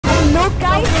up,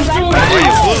 guys? Why are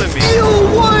you fooling me?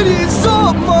 Yo, what is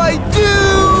up, my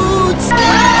dudes?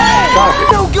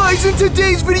 Now, guys, in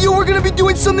today's video, we're gonna be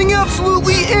doing something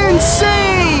absolutely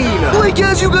insane. Like,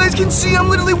 as you guys can see, I'm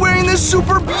literally wearing this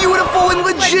super beautiful and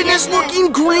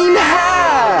legitness-looking green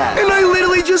hat. And I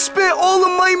literally just spent all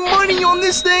of my money on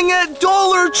this thing at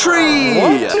Dollar Tree.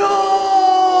 What?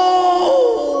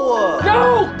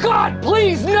 No, God,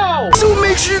 please, no! So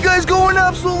make sure you guys go and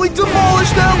absolutely demolish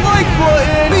that like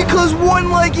button, because one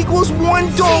like equals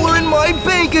 $1 in my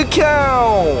bank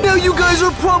account. Now you guys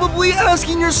are probably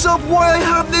asking yourself why I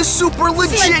have this super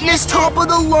legitness top of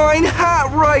the line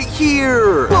hat right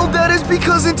here. Well, that is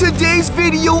because in today's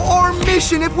video, our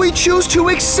mission, if we choose to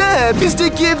accept, is to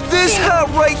give this hat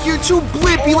right here to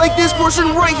Blippi, like this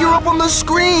person right here up on the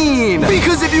screen.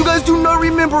 Because if you guys do not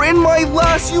remember, in my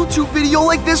last YouTube video,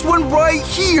 like this one right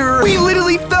here, we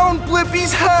literally found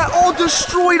Blippi's hat all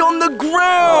destroyed on the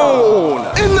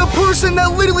ground. And the person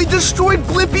that literally destroyed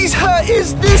Blippi's hat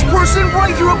is this person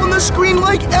right here up on the screen,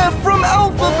 like F from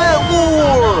Alphabet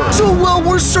Lore. So while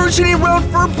we're searching around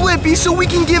for Blippi so we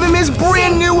can give him his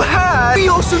brand new hat, we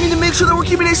also need to make sure that we're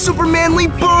keeping a super manly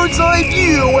bird's eye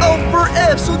view out for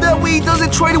F so that way he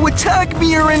doesn't try to attack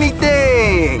me or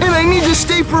anything. And I need to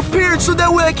stay prepared so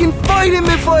that way I can fight him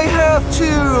if I have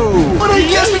to. But I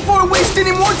guess before I waste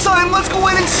any more time, let's go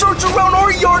ahead and search around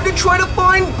our yard to try to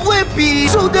find Blippi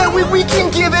so that way we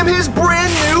can give him his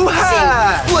brand new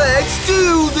hat. Let's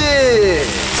do this.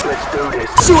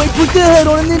 So I put the hat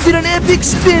on and then did an epic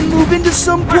spin move into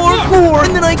some parkour,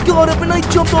 and then I got up and I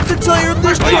jumped off the tire of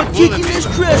this truck, kicking this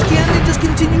trash can, and then just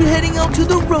continued heading out to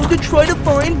the road to try to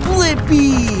find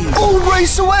Blippi. Alright,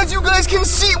 so as you guys can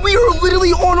see, we are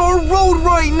literally on our road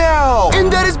right now,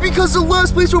 and that is because the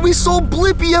last place where we saw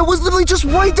Blippi at was literally just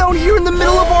right down here in the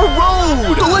middle of our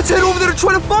road. So let's head over there to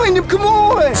try to find him, come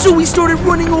on. So we started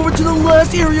running over to the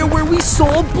last area where we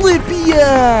saw Blippi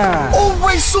at.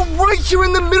 Alright, so right here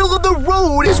in the middle of the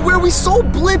road is where we saw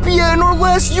Blippi at in our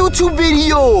last YouTube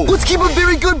video. Let's keep a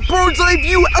very good bird's eye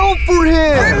view out for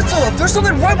him. Randolph, there's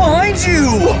something right behind you.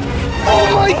 Oh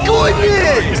my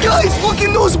goodness! Guys, look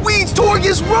in those weeds, Torg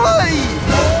is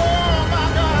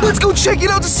right! Let's go check it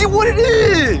out to see what it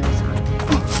is!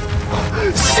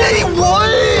 Say what?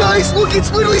 Guys, look,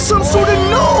 it's literally some sort of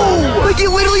no! Like, it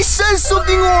literally says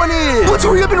something on it! Let's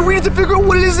hurry up and read it to figure out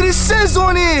what it is that it says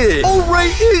on it!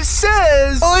 Alright, it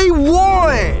says, I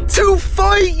want to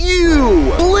fight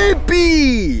you,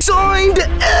 Blippi! Signed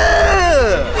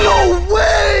F! No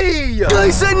way!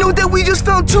 Guys, that note that we just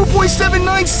found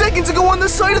 2.79 seconds ago on the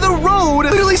side of the road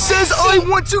literally says, I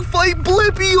want to fight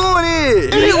Blippi on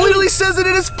it! And it literally says that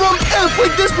it is from F,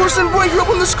 like this person right here up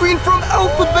on the screen from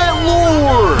Alphabet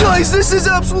Lore! Guys, this is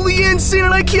absolutely insane,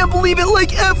 and I can't believe it.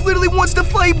 Like, F literally wants to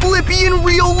fight Blippi in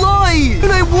real life.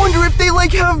 And I wonder if they,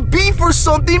 like, have beef or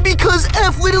something, because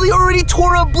F literally already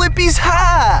tore up Blippi's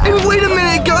hat. And wait a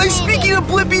minute, guys, speaking of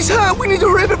Blippi's hat, we need to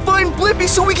hurry up and find Blippi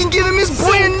so we can give him his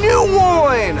brand new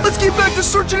one. Let's get back to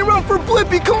searching around for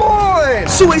Blippi, come on.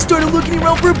 So I started looking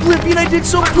around for Blippi, and I did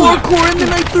some parkour, and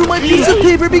then I threw my piece of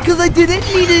paper because I didn't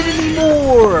need it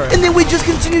anymore. And then we just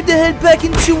continued to head back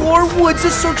into our woods to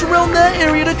search around that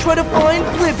area to try to find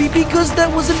Blippi, because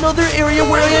that was another area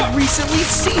where I had recently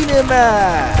seen him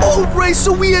at. Alright,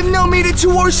 so we have now made it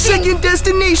to our second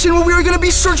destination where we are going to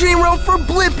be searching around for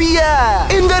Blippi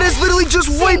at. And that is literally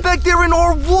just right back there in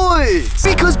our woods,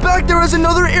 because back there is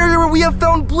another area where we have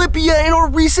found Blippi at in our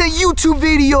recent YouTube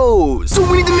videos. So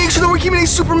we need to make sure that we're keeping a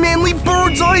super manly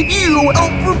bird's eye view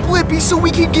out for Blippi so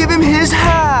we can give him his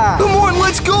hat. Come on,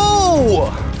 let's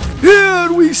go!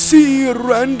 Here we see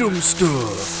random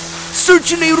stuff.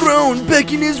 Searching around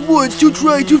back in his woods to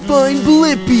try to find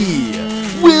Blippi.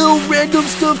 Will random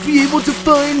stuff be able to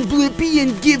find Blippi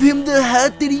and give him the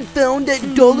hat that he found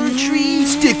at Dollar Tree?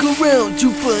 Stick around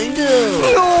to find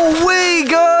out. No way,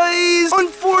 guys!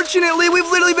 Unfortunately, we've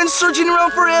literally been searching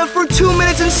around for F for 2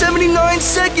 minutes and 79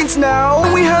 seconds now,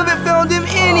 and we haven't found him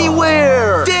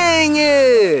anywhere. Dang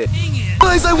it!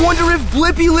 Guys, I wonder if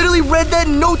Blippi literally read that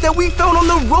note that we found on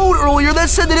the road earlier that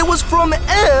said that it was from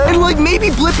F. And like maybe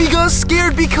Blippi got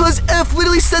scared because F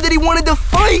literally said that he wanted to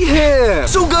fight him.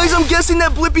 So guys, I'm guessing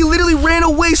that Blippi literally ran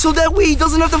away so that way he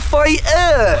doesn't have to fight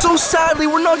F. So sadly,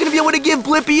 we're not gonna be able to give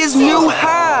Blippi his new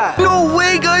hat. No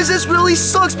way, guys, this really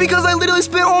sucks because I literally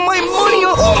spent all my money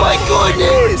on— oh my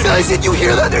goodness! Guys, did you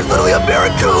hear that? There's literally a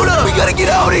barracuda! We gotta get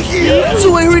out of here!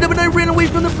 So I hurried up and I ran away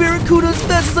from the barracuda as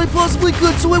fast as I possibly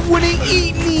could so it wouldn't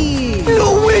eat me!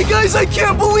 No way, guys, I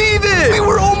can't believe it! We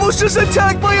were almost just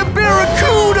attacked by a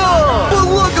barracuda! But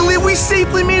luckily, we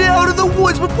safely made it out of the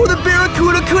woods before the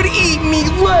barracuda could eat me.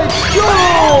 Let's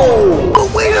go!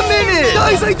 But wait a minute!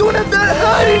 Guys, I don't have that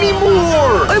hat anymore!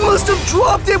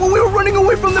 dropped it when we were running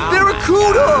away from the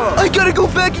barracuda. I gotta go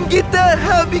back and get that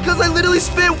hat because I literally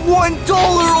spent $1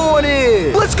 on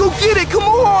it. Let's go get it, come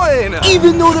on.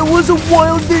 Even though there was a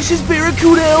wild, vicious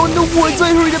barracuda out in the woods,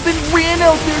 I hurried up and ran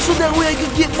out there so that way I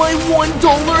could get my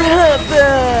 $1 hat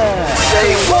back.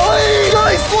 Say what?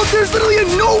 Guys, look, there's literally a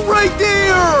note right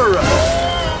there.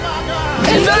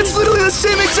 And that's literally the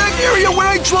same exact area where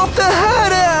I dropped the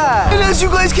hat at. And as you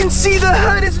guys can see, the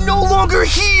hat is no longer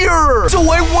here.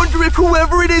 So I wonder if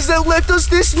whoever it is that left us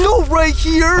this note right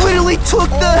here literally took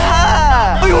the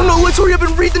hat. I don't know, let's hurry up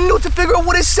and read the note to figure out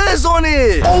what it says on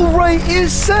it. Alright, it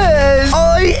says,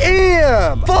 I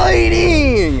am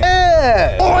fighting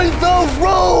on the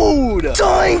road.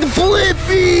 Signed,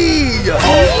 Blippi.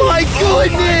 Oh my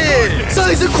goodness.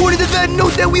 Guys, according to that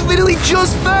note that we literally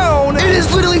just found, it is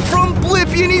literally from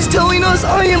Blippi, and he's telling us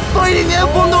I am fighting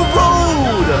F on the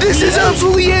road. This is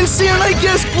absolutely insane, and I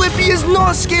guess Blippi is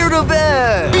not scared of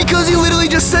F because he literally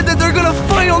just said that they're gonna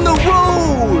fight on the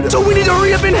road. So we need to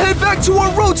hurry up and head back to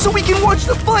our road so we can watch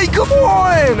the fight. Come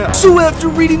on. So after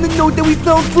reading the note that we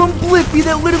found from Blippi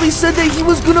that literally said that he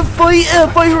was gonna fight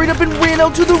F, I hurried up and ran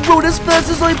out to the road as fast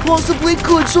as I possibly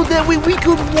could so that way we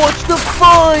could watch the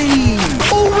fight.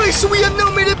 Alright, so we have now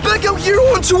made it back out here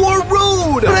onto our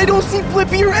road, but I don't see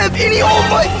Blippi or F any. Oh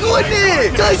my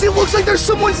goodness! Guys, it looks like there's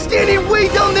someone standing way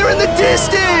down there in the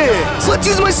distance. Let's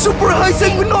use my super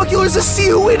high-tech binoculars to see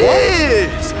who it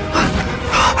is.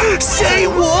 Say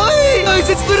what? Guys,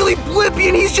 it's literally Blippi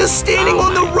and he's just standing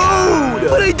on the road.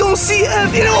 But I don't see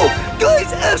F. And oh,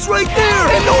 guys, F's right there.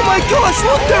 And oh my gosh,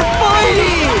 look, they're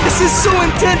fighting. This is so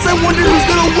intense, I wonder who's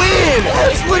gonna win.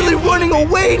 F's literally running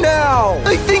away now.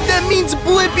 I think that means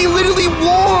Blippi literally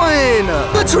won.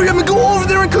 Let's hurry up and go over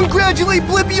there and congratulate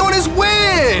Blippi on his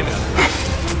win.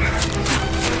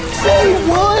 Say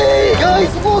what?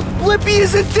 Guys, look, Blippi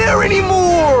isn't there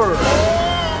anymore.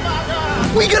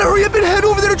 We gotta hurry up and head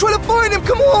over there to try to find him,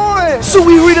 come on! So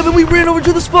we hurried up and we ran over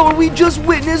to the spot where we just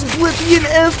witnessed Blippi and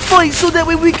F fight so that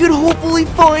way we could hopefully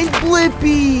find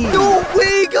Blippi. No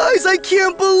way, guys, I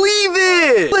can't believe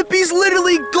it! Blippi's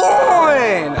literally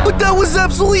gone! But that was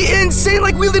absolutely insane,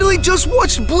 like we literally just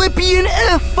watched Blippi and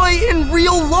F fight in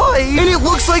real life, and it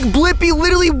looks like Blippi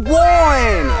literally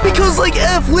won! Because like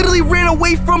F literally ran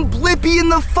away from Blippi in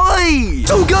the fight!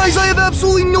 So guys, I have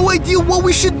absolutely no idea what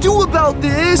we should do about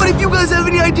this, but if you guys have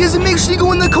any ideas, then make sure you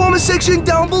go in the comment section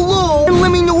down below and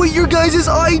let me know what your guys'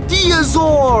 ideas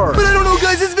are. But I don't know,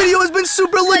 guys, this video has been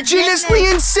super legitimately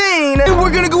insane, and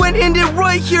we're gonna go ahead and end it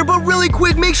right here. But really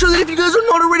quick, make sure that if you guys are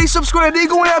not already subscribed, then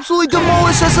go and absolutely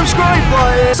demolish that subscribe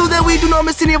button so that we do not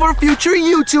miss any of our future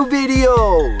YouTube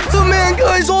videos. So man,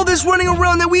 guys, all this running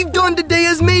around that we've done today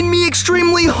has made me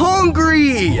extremely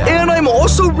hungry, and I'm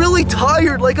also really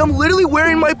tired. Like, I'm literally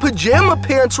wearing my pajama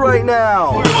pants right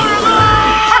now.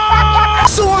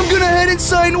 So I'm gonna head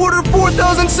inside and order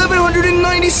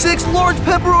 4,796 large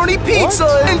pepperoni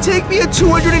pizza and take me a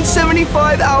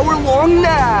 275-hour-long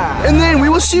nap. And then we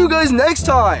will see you guys next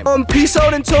time. Peace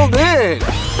out until then.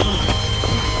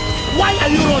 Why are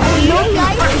you on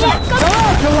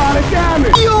That's a lot of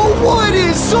damage. Yo, what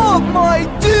is up, my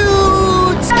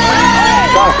dudes?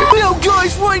 Yo,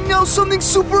 guys, right now something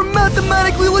super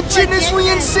mathematically legitimately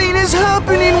insane is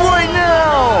happening right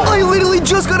now. I literally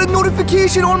just got a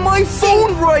notification on my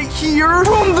phone right here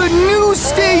from the news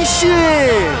station.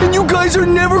 And you guys are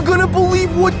never gonna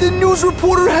believe what the news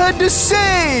reporter had to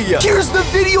say. Here's the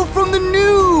video from the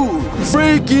news.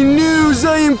 Breaking news,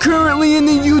 I am currently in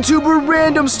the YouTuber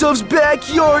Random Stuff's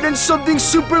backyard and something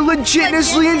super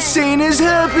legitimately insane is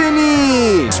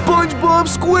happening. SpongeBob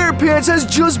SquarePants has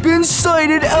just been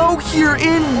sighted out here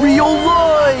in real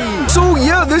life. So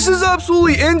yeah, this is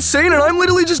absolutely insane, and I'm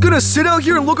literally just gonna sit out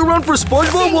here and look around for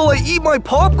SpongeBob while I eat my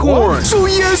popcorn. So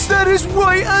yes, that is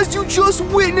right, as you just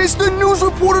witnessed, the news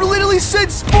reporter literally said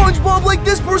SpongeBob, like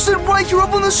this person right here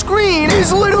up on the screen,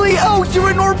 is literally out here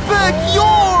in our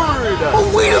backyard. Oh,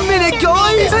 wait a minute,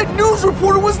 guys! That news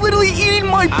reporter was literally eating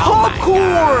my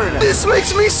popcorn! This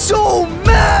makes me so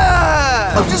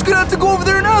mad! I'm just gonna have to go over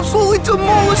there and absolutely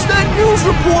demolish that news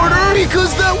reporter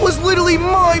because that was literally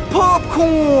my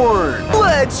popcorn!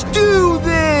 Let's do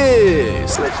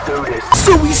this!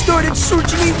 So we started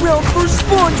searching around for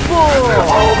SpongeBob!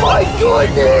 Oh my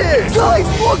goodness! Guys,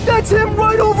 look, that's him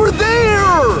right over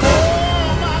there!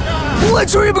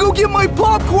 Let's hurry up and go get my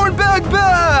popcorn bag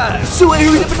back! So I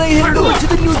hurried up and I headed over to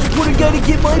the news reporter guy to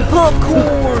get my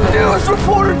popcorn! News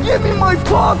reporter, give me my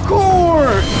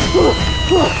popcorn!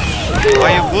 Why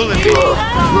are you fooling me?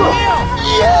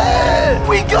 Yeah!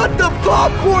 We got the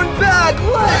popcorn back!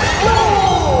 Let's go!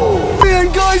 Man,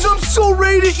 guys, I'm so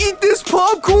ready to eat this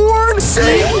popcorn!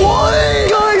 Say what?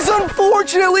 Guys,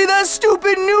 unfortunately, Unfortunately, that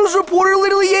stupid news reporter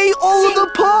literally ate all of the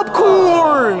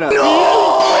popcorn.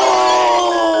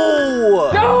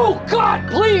 No, God,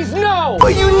 please, no!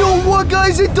 But you know what,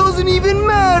 guys? It doesn't even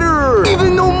matter.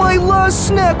 Even though my last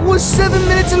snack was 7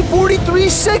 minutes and 43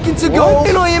 seconds ago,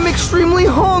 and I am extremely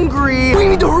hungry, we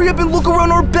need to hurry up and look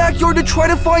around our backyard to try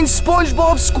to find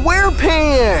SpongeBob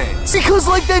SquarePants. Because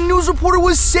like that news reporter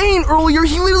was saying earlier,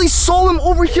 he literally saw him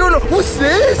over here on a... What's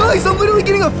this? Guys, I'm literally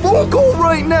getting a phone call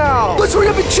right now. Let's hurry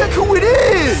up and check who it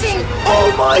is.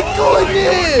 Oh my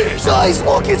goodness. Guys,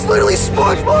 look, it's literally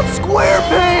SpongeBob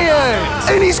SquarePants.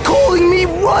 And he's calling me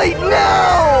right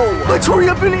now. Let's hurry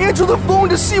up and answer the phone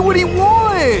to see what he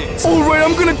wants. All right,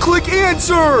 I'm gonna click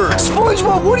answer.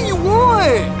 SpongeBob, what do you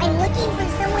want? I'm looking for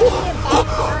someone in your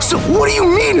backyard. So what do you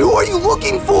mean? Who are you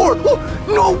looking for?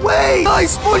 No way!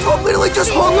 Guys, SpongeBob literally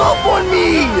just hung up on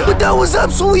me! But that was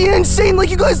absolutely insane. Like,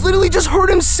 you guys literally just heard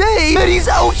him say that he's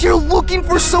out here looking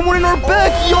for someone in our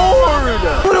backyard.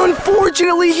 But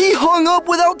unfortunately, he hung up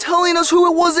without telling us who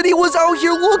it was that he was out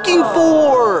here looking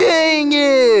for. Dang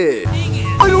it!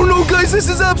 I don't know, guys, this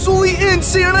is absolutely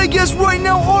insane, and I guess right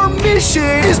now our mission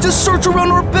is to search around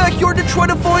our backyard to try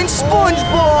to find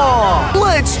SpongeBob.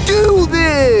 Let's do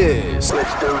this!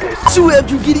 So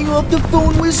after getting off the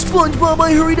phone with SpongeBob,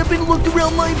 I hurried up and looked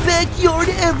around my backyard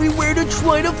everywhere to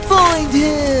try to find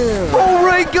him.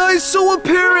 Alright, guys, so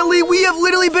apparently we have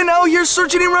literally been out here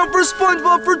searching around for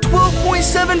SpongeBob for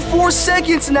 12.74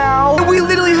 seconds now, and we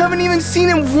literally haven't even seen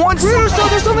him once. There's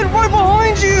something right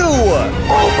behind you!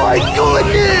 Oh my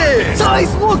goodness!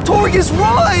 Guys, look, Torg is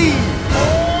right!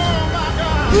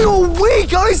 No way,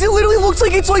 guys! It literally looks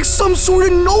like it's like some sort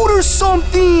of note or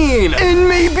something! And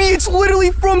maybe it's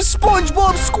literally from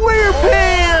SpongeBob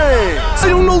SquarePants! I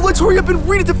don't know, let's hurry up and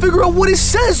read it to figure out what it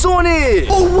says on it!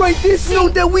 Alright, this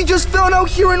note that we just found out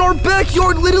here in our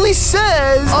backyard literally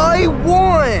says, I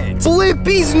want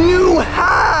Blippi's new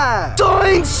hat!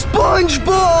 Signed SpongeBob!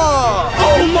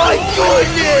 Oh my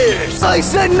goodness!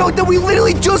 Guys, that note that we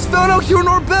literally just found out here in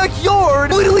our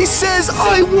backyard literally says,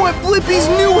 I want Blippi's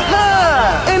new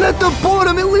hat! And at the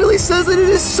bottom, it literally says that it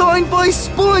is signed by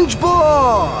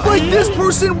SpongeBob! Like this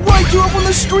person right here up on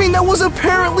the screen that was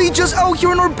apparently just out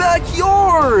here in our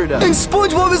backyard! And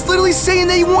SpongeBob is literally saying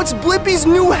that he wants Blippi's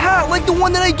new hat, like the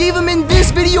one that I gave him in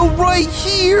this video right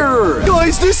here!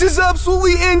 Guys, this is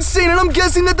absolutely insane, and I'm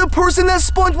guessing that the person that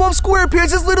SpongeBob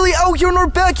SquarePants is literally out here in our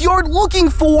backyard looking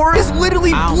for is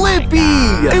literally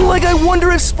Blippi! And like, I wonder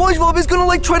if SpongeBob is gonna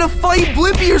like try to fight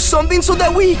Blippi or something so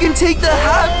that way he can take the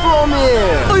hat from him!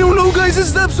 I don't know, guys, this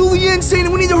is absolutely insane,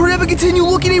 and we need to hurry up and continue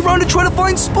looking around to try to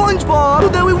find SpongeBob, so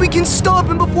that way we can stop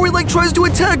him before he, like, tries to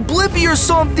attack Blippi or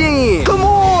something. Come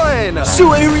on! So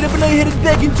I hurried up and I headed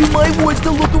back into my woods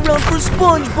to look around for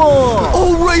SpongeBob.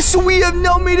 Alright, so we have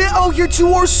now made it out here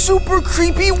to our super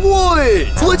creepy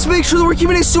woods. Let's make sure that we're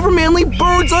keeping a super manly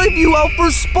bird's eye view out for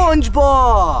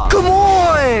SpongeBob. Come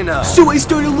on! So I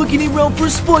started looking around for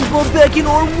SpongeBob back in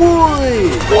our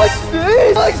woods. What's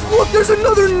this? Guys, look, there's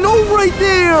another note right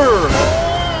there!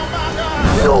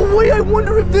 No way, I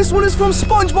wonder if this one is from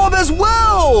SpongeBob as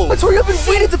well! Let's hurry up and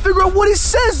read it to figure out what it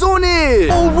says on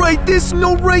it! Alright, this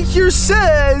note right here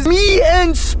says, me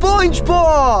and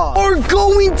SpongeBob are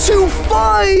going to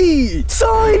fight!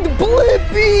 Signed,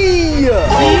 Blippi!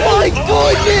 Oh my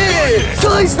goodness!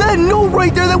 Guys, that note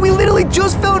right there that we literally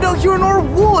just found out here in our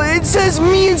woods says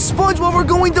me and SpongeBob are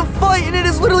going to fight, and it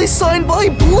is literally signed by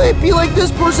Blippi, like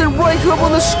this person right here up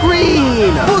on the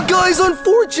screen! But guys,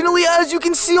 unfortunately, as you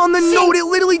can see on the note, it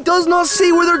literally does not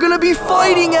say where they're gonna be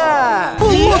fighting at.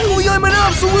 But luckily, I'm an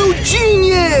absolute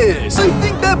genius. I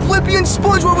think that Blippi and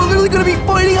SpongeBob are literally gonna be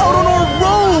fighting out on our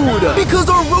road, because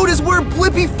our road is where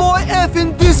Blippi fought F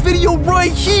in this video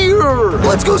right here.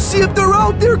 Let's go see if they're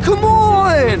out there. Come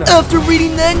on. After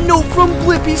reading that note from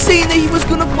Blippi saying that he was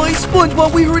gonna fight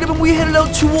SpongeBob, we heard him and we headed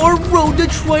out to our road to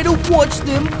try to watch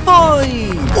them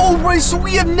fight. Alright, so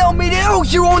we have now made it out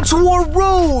here onto our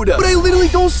road, but I literally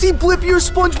don't see Blippi or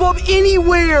SpongeBob anywhere.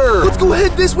 Let's go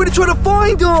head this way to try to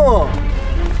find them.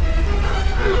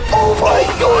 Oh my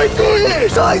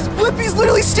goodness! Guys, Blippi's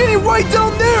literally standing right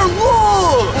down there.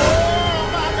 Look!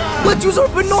 Let's use our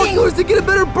binoculars to get a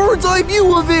better bird's eye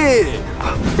view of it.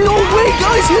 No way,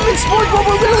 guys! Him and SpongeBob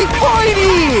are literally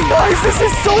fighting! Guys, this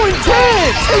is so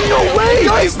intense! Ain't no way!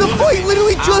 Guys, the fight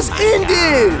literally just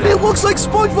ended! It looks like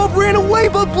SpongeBob ran away,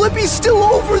 but Blippi's still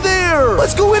over there!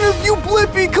 Let's go interview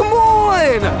Blippi, come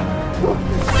on!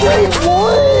 Wait,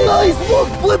 what? Guys, look,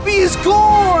 Blippi is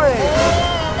gone!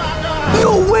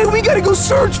 No way, we gotta go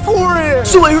search for him.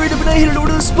 So I hurried up and I headed over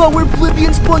to the spot where Blippi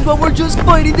and SpongeBob were just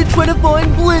fighting to try to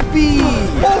find Blippi.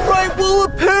 Alright, well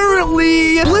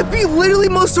apparently, Blippi literally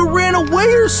must have ran away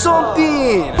or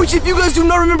something. Which if you guys do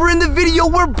not remember in the video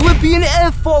where Blippi and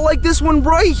F fought like this one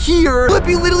right here,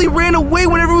 Blippi literally ran away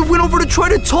whenever we went over to try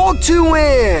to talk to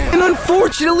him. And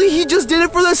unfortunately, he just did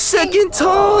it for the second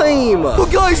time.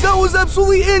 But guys, that was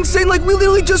absolutely insane. Like, we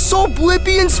literally just saw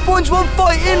Blippi and SpongeBob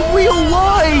fight in real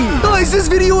life. Guys, this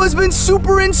video has been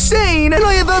super insane, and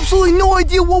I have absolutely no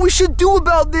idea what we should do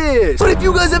about this. But if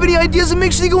you guys have any ideas, then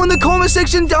make sure you go in the comment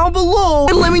section down below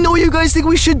and let me know what you guys think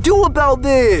we should do about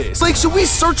this. Like, should we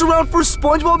search around for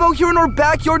SpongeBob out here in our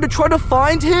backyard to try to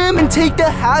find him and take the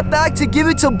hat back to give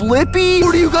it to Blippi?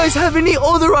 Or do you guys have any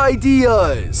other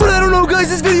ideas? But I don't know, guys,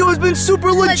 this video has been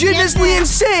super legitimately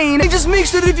insane. And just make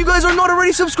sure that if you guys are not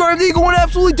already subscribed, that you go and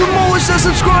absolutely demolish that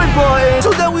subscribe button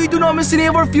so that way you do not miss any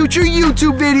of our future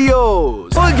YouTube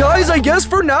videos. But guys, I guess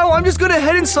for now, I'm just gonna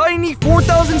head inside and eat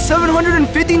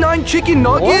 4,759 chicken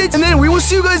nuggets. And then we will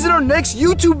see you guys in our next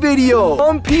YouTube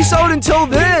video. Peace out until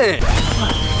then.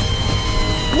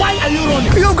 Why are you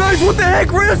running? Yo guys, what the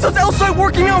heck? Random outside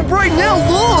working out right now,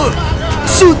 look!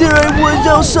 So there I was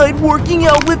outside working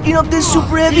out, lifting up this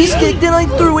super heavy stick, then I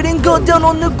threw it and got down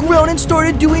on the ground and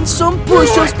started doing some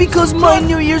push-ups because my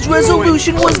New Year's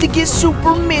resolution was to get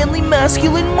super manly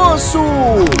masculine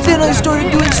muscles. Then I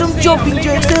started doing some jumping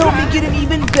jacks to help me get in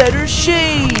even better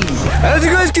shape. As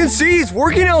you guys can see, he's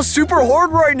working out super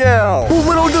hard right now. Well,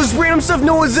 little does Random Stuff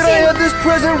know is that I have this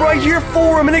present right here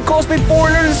for him, and it cost me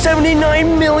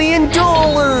 $479 million.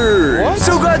 What?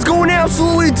 So guys, go and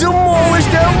absolutely demolish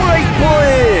that like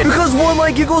button, because one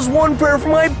like equals one prayer for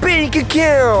my bank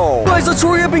account. Guys, let's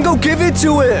hurry up and go give it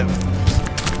to him.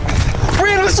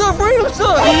 Random Stuff, Random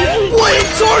Stuff! What in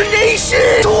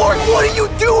tarnation? Torque, what are you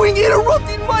doing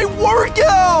interrupting my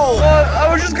workout?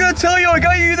 I was just gonna tell you I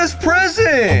got you this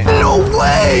present. No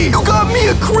way! You got me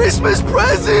a Christmas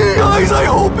present! Guys, I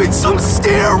hope it's some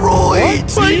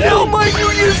steroids! Right now, my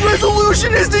New Year's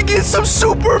resolution is to get some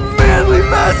super manly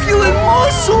masculine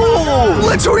muscle!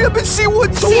 Let's hurry up and see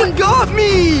what Torque got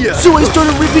me! So I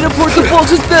started ripping apart the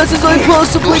box as fast as I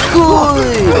possibly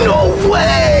could! No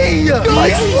way!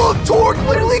 Guys, look, Torque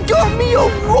literally got me a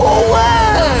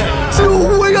Rolex!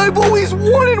 No way, I've always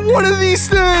wanted one of these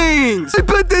things! I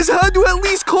bet this had to at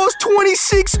least cost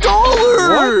 $26!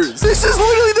 What? This is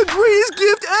literally the greatest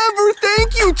gift ever!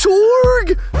 Thank you,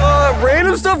 Torg!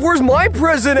 Random Stuff, where's my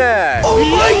present at? Oh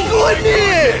my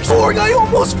goodness! Torg, I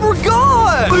almost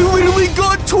forgot! I literally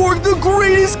got Torg the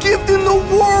greatest gift in the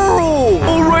world!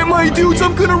 Alright, my dudes,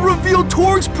 I'm gonna reveal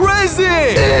Torg's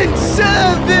present! In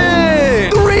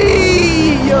 7,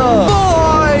 3,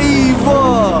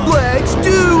 5, let's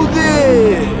do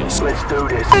this! Let's do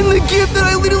this. And the gift that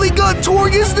I literally got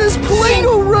Torg is this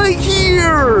Play-Doh right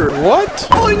here! What?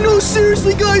 Oh no,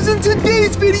 seriously guys, in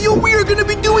today's video we are gonna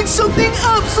be doing something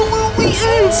absolutely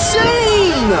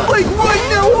insane! Like right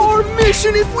now our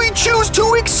mission, if we choose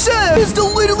to accept, is to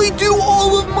literally do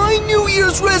all of my New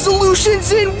Year's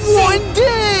resolutions in one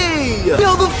day!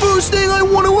 Now the first thing I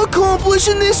want to accomplish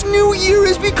in this new year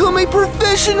is become a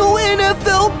professional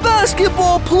NFL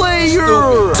basketball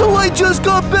player! So I just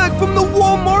got back from the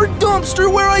Walmart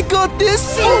dumpster where I got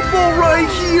this football right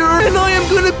here, and I am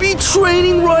gonna be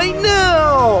training right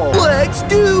now! Let's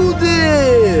do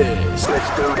this! Let's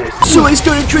do this. So I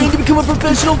started training to become a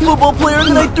professional football player, and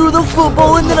then I threw the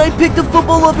football, and then I picked the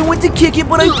football up and went to kick it,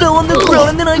 but I fell on the ground,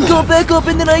 and then I got back up,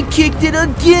 and then I kicked it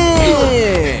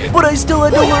again! But I still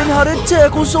had to learn how to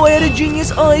tackle, so I had a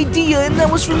genius idea, and that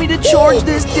was for me to charge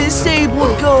this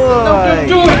disabled guy!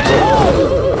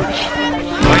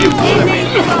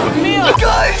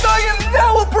 Guys, I am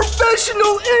now a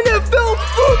professional NFL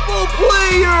football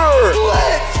player!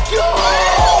 Let's go!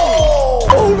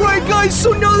 Alright guys,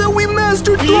 so now that we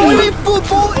mastered throwing a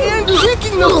football and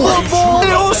kicking the football,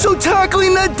 and also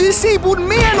tackling that disabled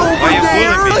man over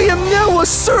there, I am now a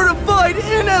certified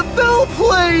NFL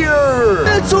player!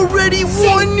 That's already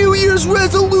one New Year's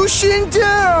resolution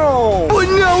down! But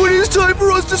now it is time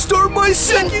for us to start my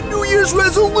second New Year's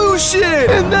resolution!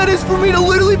 And that is for me to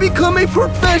literally become a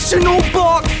professional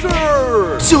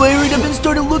boxer! So I hurried up and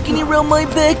started looking around my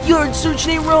backyard,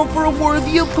 searching around for a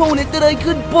worthy opponent that I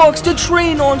could box to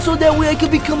train on, so that way I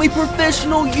could become a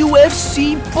professional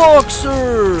UFC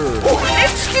boxer!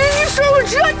 Excuse me,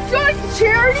 Soldier,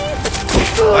 charity?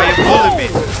 Why are you bullying me?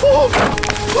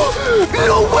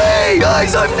 No way!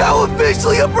 Guys, I'm now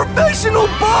officially a professional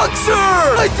boxer!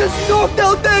 I just knocked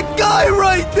out that guy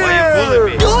right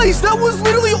there! Guys, that was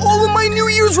literally all of my New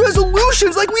Year's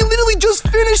resolutions! Like, we literally just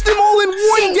finished them all in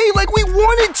one day like we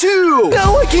wanted to!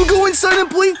 Now I can go inside and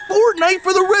play Fortnite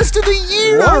for the rest of the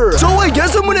year! What? So I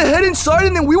guess I'm gonna head inside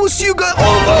and then we will see you guys—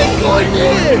 Oh my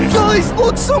goodness! Guys,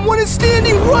 look, someone is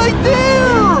standing right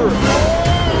there!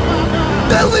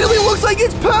 That literally looks like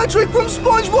it's Patrick from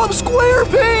SpongeBob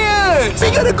SquarePants!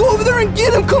 We gotta go over there and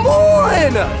get him, come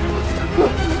on!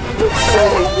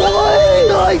 What?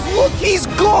 Guys, look, he's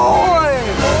gone!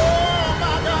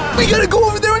 We gotta go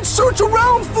over there and search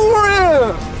around for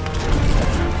him!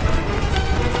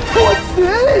 What's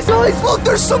this? Guys, look,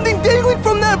 there's something dangling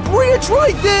from that branch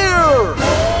right there!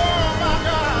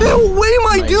 No way,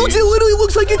 my dudes, it literally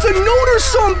looks like it's a note or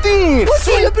something! Let's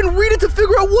hurry up and read it to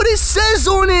figure out what it says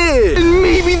on it! And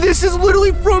maybe this is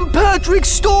literally from Patrick's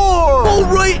store!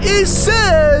 Alright, it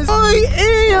says, I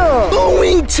am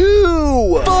going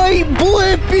to fight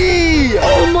Blippi!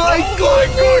 Oh my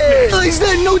goodness! Guys,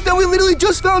 that note that we literally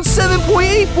just found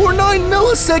 7.849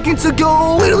 milliseconds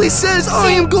ago literally says,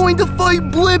 I am going to fight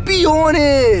Blippi on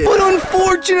it! But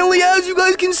unfortunately, as you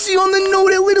guys can see on the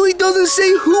note, it literally doesn't say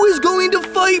who is going to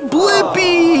fight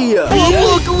Blippi! But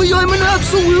luckily, I'm an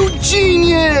absolute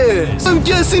genius! I'm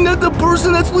guessing that the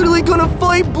person that's literally gonna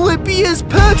fight Blippi is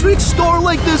Patrick's star,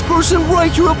 like this person right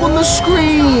here up on the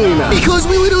screen! Because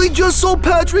we literally just saw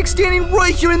Patrick standing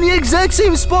right here in the exact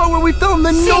same spot where we found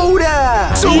the note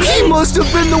at! So he must have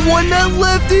been the one that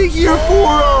left it here for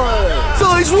us!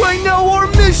 Guys, right now our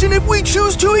mission, if we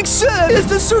choose to accept, is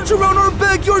to search around our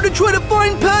backyard to try to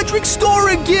find Patrick's star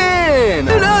again!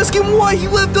 And ask him why he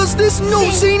left us this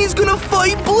note saying he's gonna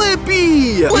fight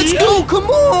Blippi! Let's go, come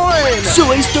on! So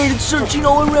I started searching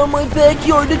all around my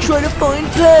backyard to try to find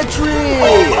Patrick!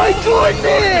 Oh my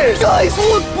goodness! Guys,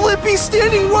 look, Blippi's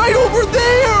standing right over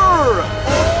there!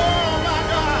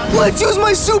 Let's use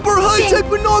my super high-tech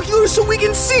binoculars so we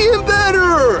can see him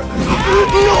better!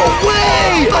 No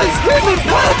way! Guys, him and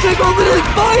Patrick are literally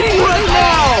fighting right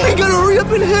now! We gotta hurry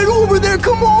up and head over there,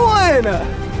 come on!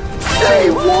 Say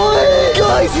what?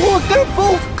 Guys, look, they're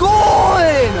both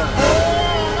gone!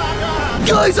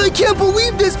 Guys, I can't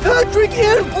believe this! Patrick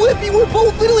and Blippi were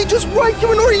both literally just right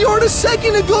here in our yard a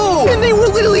second ago! And they were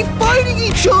literally fighting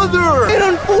each other! And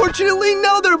unfortunately,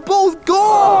 now they're both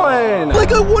gone!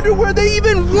 Like, I wonder where they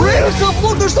even went!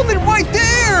 Look, there's something right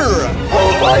there!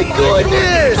 Oh my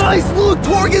goodness! Guys, look,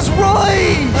 Torg is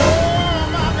right!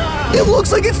 It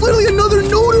looks like it's literally another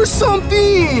note or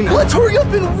something! Let's hurry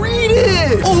up and read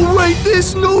it! Alright,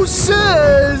 this note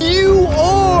says, you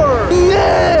are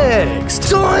next!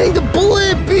 Signed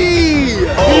Blippi!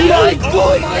 Oh my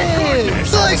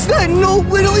goodness! Guys, that note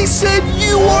literally said,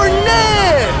 you are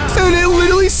next! And it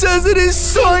literally says it is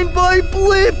signed by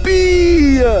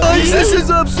Blippi! Guys, this is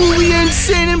absolutely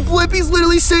insane, and Blippi's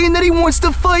literally saying that he wants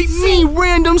to fight me,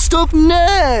 random stuff,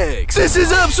 next! This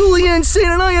is absolutely insane,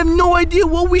 and I have no idea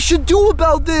what we should do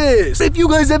about this. If you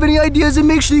guys have any ideas, then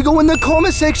make sure you go in the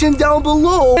comment section down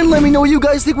below and let me know what you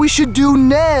guys think we should do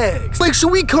next. Like,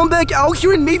 should we come back out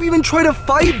here and maybe even try to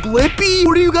fight Blippi?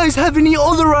 Or do you guys have any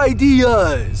other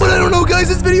ideas? But I don't know, guys,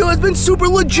 this video has been super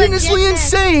legitimately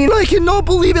insane. I cannot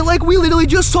believe it, like we literally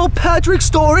just saw Patrick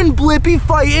Star and Blippi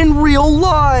fight in real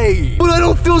life. But I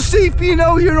don't feel safe being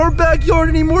out here in our backyard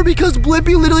anymore because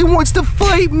Blippi literally wants to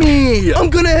fight me. I'm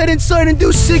gonna head inside and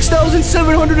do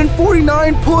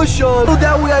 6,749 push-ups so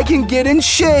that way I can get in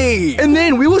shape. And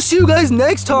then we will see you guys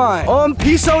next time.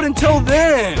 Peace out until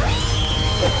then.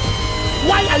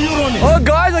 Why are you running?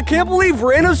 Guys, I can't believe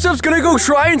Random Stuff's gonna go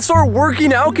try and start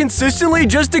working out consistently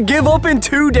just to give up in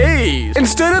 2 days.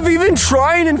 Instead of even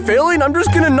trying and failing, I'm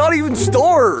just gonna not even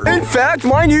start. In fact,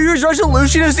 my New Year's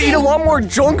resolution is to eat a lot more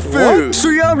junk food. What? So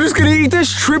yeah, I'm just gonna eat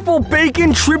this triple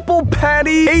bacon, triple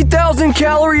patty, 8,000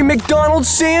 calorie McDonald's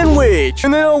sandwich.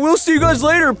 And then we'll see you guys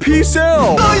later. Peace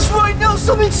out. Guys, right now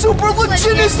something super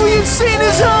legitimately insane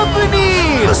is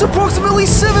happening. Just approximately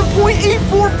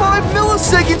 7.845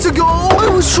 milliseconds ago, I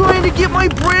was trying to get my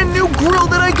brand new grill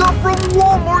that I got from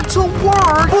Walmart to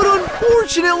work, but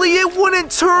unfortunately it wouldn't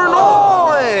turn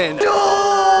on. No!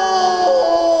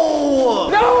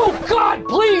 No! God,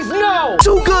 please, no!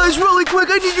 So guys, really quick,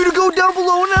 I need you to go down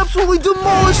below and absolutely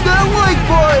demolish that like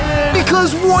button,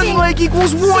 because 1 like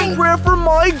equals 1 prayer for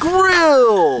my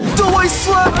grill. So I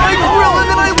slapped my grill and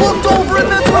then I looked over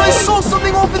and that's when I saw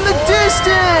something off in the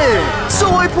distance.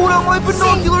 So I pulled out my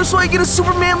binoculars binocular so I get a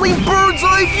super manly bird's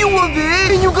eye view of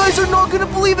it. And you guys are not gonna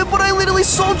believe it, but I literally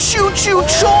saw Choo Choo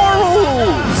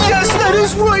Charles. Yes, that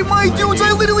is right, my dudes.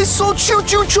 I literally saw Choo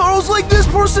Choo Charles like this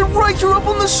person right here up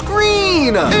on the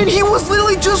screen. And he was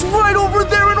literally just right over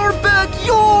there in our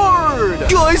backyard.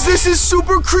 Guys, this is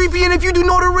super creepy, and if you do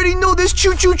not already know this,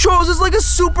 Choo Choo Charles is like a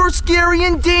super scary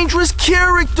and dangerous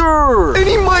character. And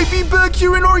he might be back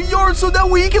here in our yard so that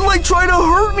way he can like try to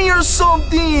hurt me or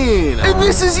something. And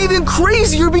this is even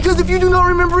crazier because if you do not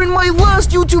remember in my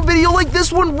last YouTube video like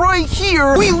this one right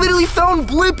here, we literally found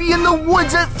Blippi in the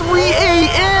woods at 3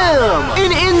 a.m.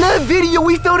 And in that video,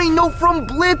 we found a note from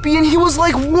Blippi, and he was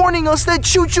like warning us that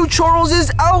Choo Choo Charles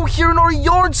is out here in our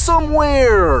yard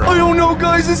somewhere. I don't know,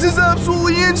 guys, this is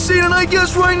absolutely insane, and I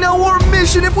guess right now our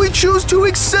mission, if we choose to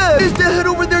accept, is to head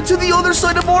over there to the other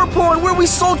side of our pond where we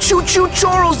saw Choo Choo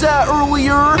Charles at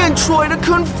earlier and try to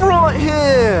confront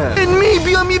him. And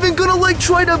maybe I'm even gonna like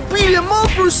try to beat him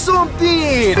up or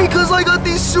something because I got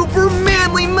these super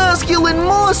manly masculine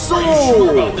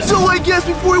muscles. So I guess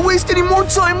before we waste any more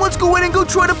time, let's go ahead and go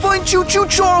try to find Choo Choo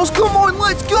Charles. Come on,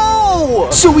 let's go.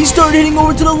 So we started heading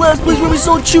over to the last place where we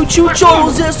saw Choo Choo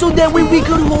Charles at so that way we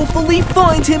could hopefully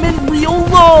find him in real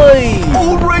life.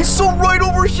 Alright, so right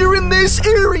over here in this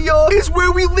area is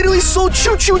where we literally saw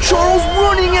Choo Choo Charles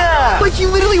running at. Like he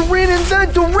literally ran in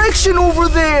that direction over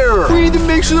there. We need to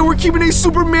make sure that we're keeping a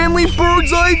super manly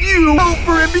bird's eye view out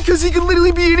for him because he can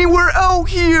literally be anywhere out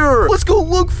here. Let's go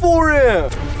look for him.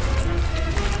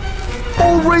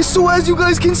 Alright, so as you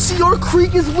guys can see, our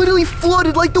creek is literally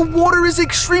flooded, like the water is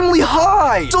extremely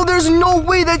high. So there's no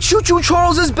way that Choo Choo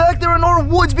Charles is back there in our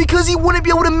woods because he wouldn't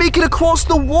be able to make it across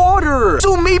the water.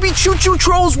 So maybe Choo Choo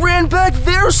Charles ran back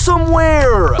there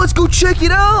somewhere. Let's go check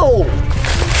it out.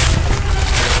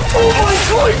 Oh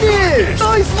my goodness!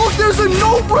 Guys, look, there's a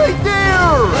note right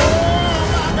there!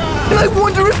 And I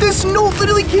wonder if this note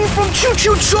literally came from Choo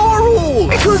Choo Charles!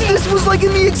 Because this was like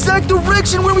in the exact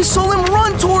direction where we saw him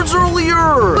run towards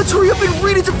earlier! Let's hurry up and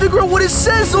read it to figure out what it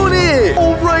says on it!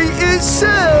 Alright, it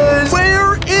says,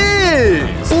 where is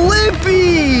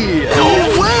Blippi?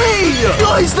 No way!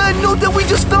 Guys, that note that we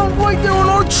just found right there on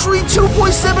our tree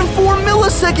 2.74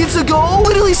 milliseconds ago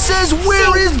literally says,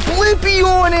 where is Blippi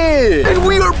on it? And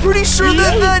we are pretty sure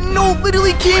that that note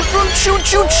literally came from Choo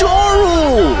Choo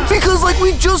Charles! Because like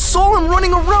we just saw him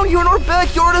running around here in our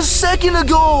backyard a second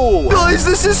ago. Guys,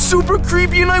 this is super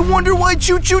creepy, and I wonder why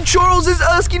Choo Choo Charles is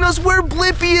asking us where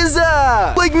Blippi is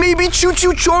at. Like maybe Choo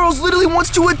Choo Charles literally wants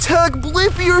to attack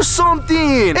Blippi or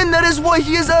something, and that is why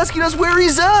he is asking us where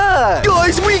he's at.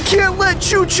 Guys, we can't let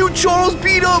Choo Choo Charles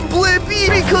beat up Blippi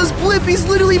because Blippi's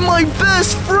literally my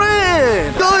best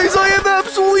friend. Guys, I have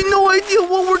absolutely no idea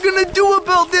what we're gonna do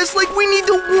about this. Like, we need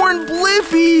to warn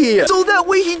Blippi so that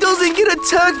way he doesn't get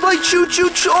attacked by Choo Choo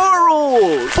Charles.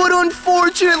 But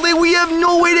unfortunately, we have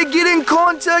no way to get in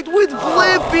contact with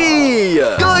Blippi.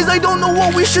 Guys, I don't know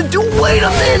what we should do. Wait a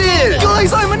minute.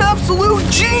 Guys, I'm an absolute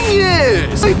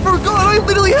genius. I forgot I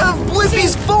literally have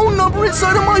Blippi's phone number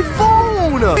inside of my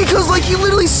phone. Because, like, he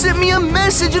literally sent me a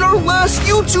message in our last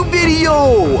YouTube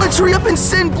video. Let's hurry up and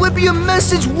send Blippi a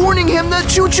message warning him that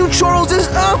Choo Choo Charles is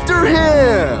after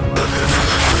him.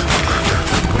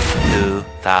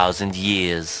 2,000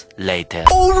 years later.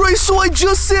 Alright, so I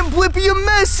just sent Blippi a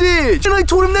message, and I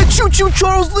told him that Choo Choo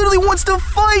Charles literally wants to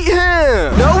fight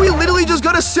him. Now we literally just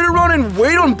gotta sit around and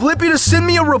wait on Blippi to send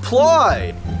me a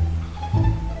reply.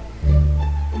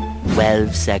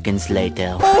 12 seconds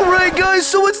later. Alright guys,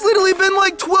 so it's literally been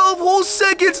like 12 whole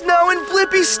seconds now and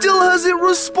Blippi still hasn't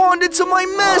responded to my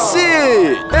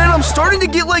message. And I'm starting to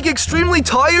get like extremely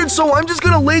tired, so I'm just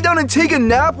gonna lay down and take a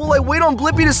nap while I wait on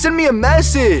Blippi to send me a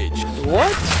message.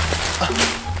 What?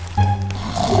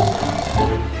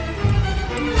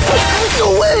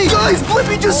 No way! Guys,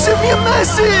 Blippi just sent me a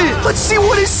message! Let's see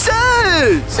what it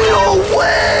says! No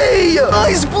way!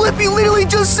 Guys, Blippi literally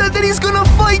just said that he's gonna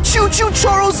fight Choo Choo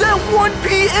Charles at 1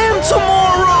 p.m.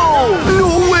 tomorrow!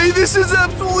 No way, this is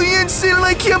absolutely insane and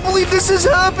I can't believe this is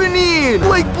happening!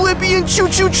 Like, Blippi and Choo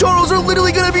Choo Charles are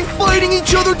literally gonna be fighting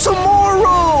each other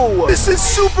tomorrow! This is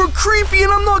super creepy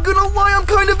and I'm not gonna lie, I'm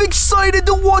kind of excited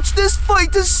to watch this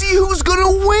fight to see who's gonna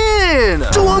win!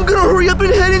 So I'm gonna hurry up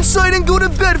and head inside and go to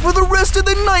bed for the rest of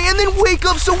the night and then wake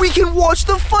up so we can watch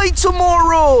the fight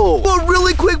tomorrow. But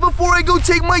really quick before I go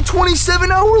take my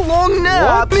 27-hour-long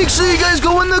nap, make sure you guys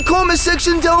go in the comment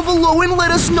section down below and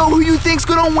let us know who you think's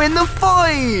gonna win the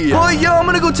fight. But yeah, I'm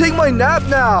gonna go take my nap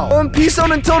now. Peace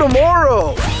out until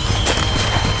tomorrow.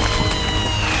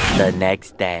 The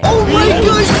next day. Alright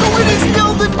guys, so it is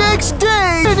now the next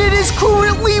day, and it is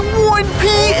currently 1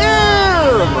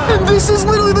 p.m. And this is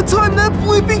literally the time that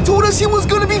Blippi told us he was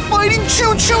gonna be fighting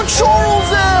Choo Choo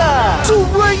Charles at. So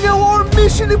right now our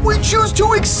mission, if we choose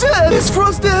to accept, is for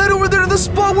us to head over there to the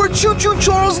spot where Choo Choo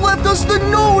Charles left us the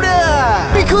note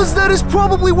at. Because that is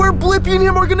probably where Blippi and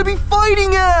him are gonna be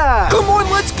fighting at. Come on,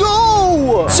 let's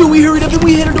go! So we hurried up and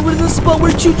we headed over to the spot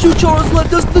where Choo Choo Charles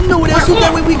left us the note at, so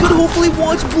that way we could hopefully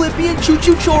watch Blippi and Choo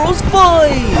Choo Charles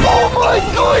fight. Oh my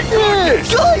goodness!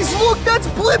 Guys, look, that's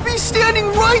Blippi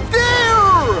standing right there!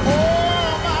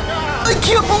 I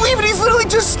can't believe it, he's literally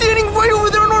just standing right over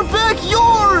there in our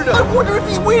backyard! I wonder if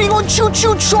he's waiting on Choo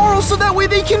Choo Charles so that way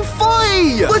they can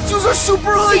fight! Let's use our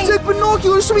super high-tech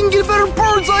binoculars so we can get a better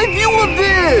bird's eye view of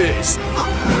this!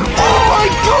 Oh my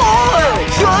god!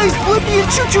 Guys, Blippi and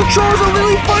Choo Choo Charles are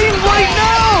literally fighting right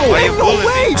now! No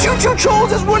way! Choo Choo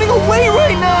Charles is running away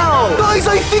right now! Guys,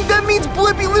 I think that means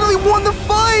Blippi literally won the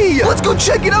fight! Let's go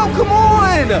check it out, come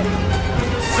on!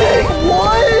 Say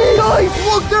what? Guys,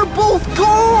 look, they're both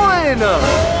gone!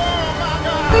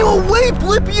 No way,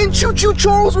 Blippi and Choo Choo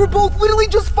Charles were both literally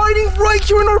just fighting right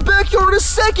here in our backyard a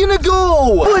second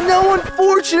ago! But now,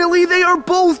 unfortunately, they are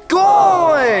both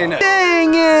gone!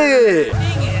 Dang it!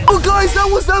 Oh, guys, that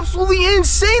was absolutely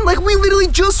insane! Like, we literally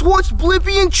just watched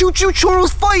Blippi and Choo Choo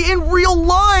Charles fight in real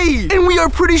life! And we are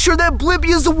pretty sure that Blippi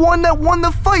is the one that won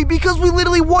the fight because we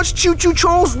literally watched Choo Choo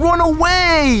Charles run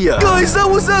away! Guys, that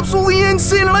was absolutely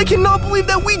insane, and I cannot believe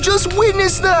that we just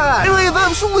witnessed that! And I have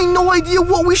absolutely no idea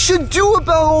what we should do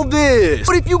about all this!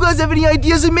 But if you guys have any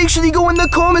ideas, then make sure you go in the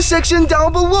comment section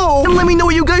down below and let me know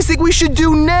what you guys think we should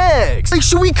do next! Like,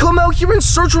 should we come out here and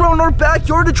search around our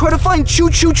backyard to try to find Choo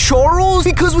Choo Charles?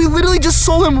 Because we literally just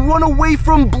saw him run away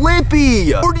from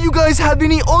Blippi. Or do you guys have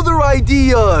any other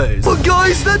ideas? But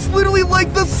guys, that's literally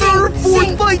like the third or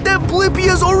fourth fight that Blippi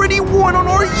has already won on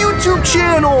our YouTube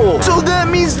channel. So that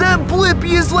means that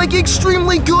Blippi is like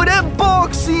extremely good at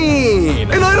boxing.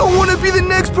 And I don't want to be the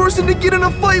next person to get in a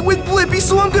fight with Blippi,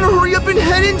 so I'm gonna hurry up and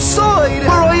head inside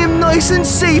where I am nice and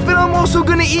safe, and I'm also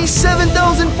gonna eat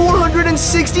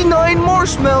 7,469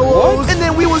 marshmallows. And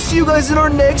then we will see you guys in our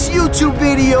next YouTube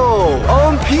video.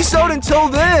 Peace out until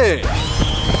then.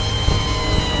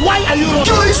 Why are you...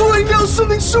 Guys, right now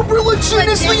something super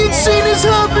legitimately insane is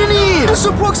happening! Just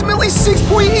approximately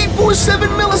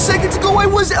 6.847 milliseconds ago, I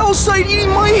was outside eating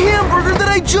my hamburger that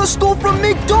I just stole from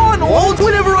McDonald's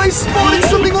whenever I spotted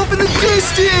something off in the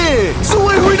distance! So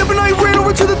I hurried up and I ran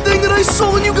over to the thing that I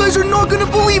saw, and you guys are not gonna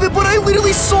believe it, but I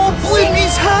literally saw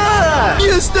Blippi's hat!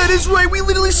 Yes, that is right, we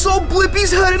literally saw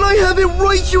Blippi's hat, and I have it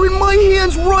right here in my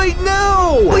hands right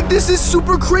now! Like, this is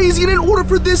super crazy, and in order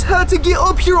for this hat to get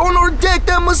up here on our deck,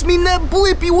 that must mean that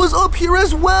Blippi was up here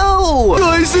as well.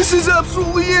 Guys, this is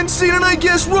absolutely insane, and I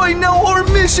guess right now our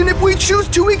mission, if we choose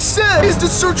to accept, is to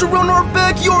search around our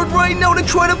backyard right now to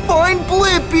try to find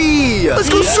Blippi. Let's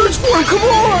go search for him, come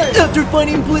on! After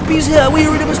finding Blippi's hat, we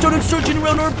hurried up and started searching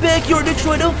around our backyard to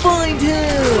try to find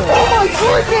him. Oh my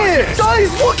goodness! Guys,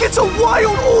 look, it's a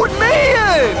wild old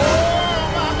man!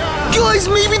 Guys,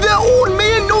 maybe that old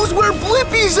man knows where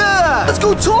Blippi's at! Let's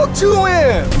go talk to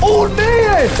him! Old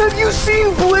man, have you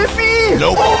seen Blippi?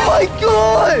 Nope. Oh my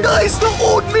god! Guys, the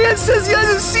old man says he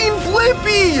hasn't seen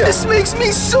Blippi! This makes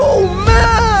me so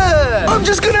mad! I'm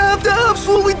just gonna have to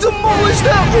absolutely demolish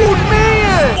that old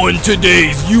man! On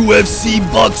today's UFC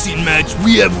boxing match,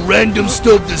 we have random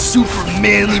stuff the super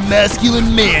manly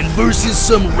masculine man versus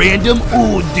some random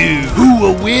old dude. Who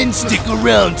will win? Stick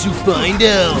around to find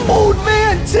out. Old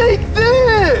man, take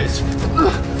this!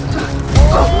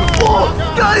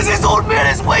 Guys, this old man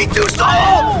is way too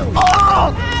strong!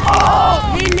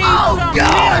 Oh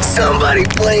God! Somebody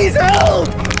please help!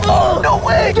 Oh, no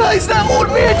way! Guys, that old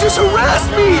man just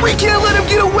harassed me! We can't let him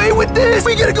get away with this!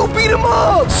 We gotta go beat him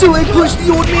up! So I pushed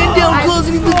the old man down,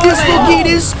 causing him to dislocate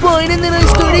his spine, and then I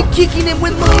started kicking him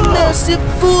with my massive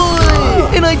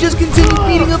foot! And I just continued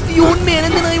beating up the old man,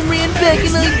 and then I ran back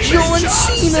and I John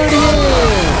Cena'd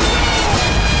him!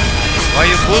 Why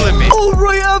you bullying me? Oh,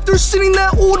 right after sending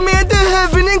that old man to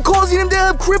heaven and causing him to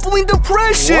have crippling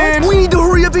depression, we need to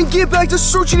hurry up and get back to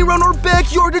searching around our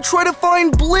backyard to try to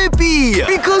find Blippi.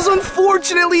 Because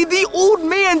unfortunately, the old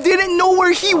man didn't know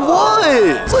where he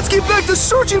was. Let's get back to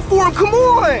searching for him, come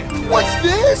on. What's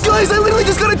this? Guys, I literally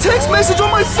just got a text message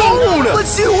on my phone. Let's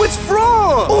see who it's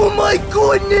from. Oh my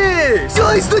goodness.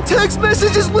 Guys, the text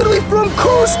message is literally from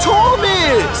Curse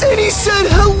Thomas. And he said,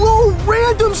 hello,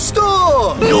 random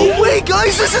stuff. No way,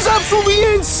 guys, this is absolutely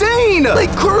insane! Like,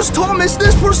 Cursed Thomas,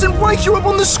 this person right here up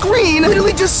on the screen,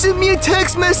 literally just sent me a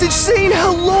text message saying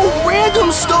hello,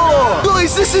 random stuff!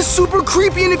 Guys, this is super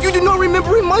creepy, and if you do not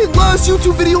remember in my last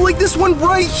YouTube video like this one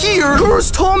right here,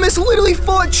 Cursed Thomas literally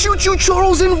fought Choo Choo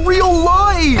Charles in real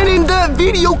life! And in that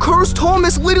video, Cursed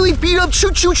Thomas literally beat up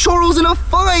Choo Choo Charles in a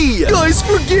fight! Guys,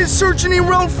 forget searching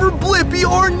around for Blippi.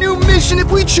 Our new mission,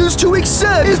 if we choose to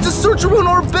accept, is to search around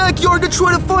our backyard to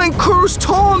try to find Cursed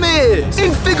Thomas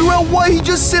and figure out why he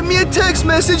just sent me a text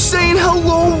message saying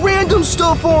hello, random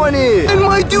stuff on it. And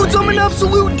my dudes, I'm an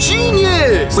absolute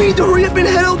genius. We need to hurry up and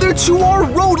head out there to our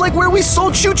road, like where we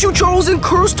saw Choo Choo Charles and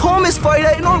Cursed Thomas fight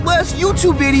at in our last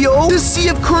YouTube video, to see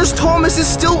if Cursed Thomas is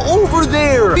still over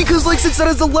there. Because like since that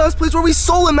is the last place where we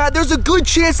saw him at, there's a good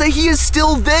chance that he is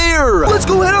still there. Let's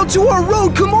go head out to our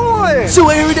road, come on. So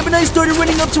I hurried up and I started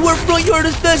running up to our front yard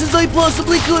as fast as I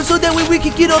possibly could, so that way we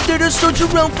could get up there to search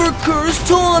around for Cursed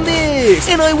Thomas.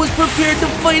 And I was prepared to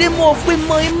fight him off with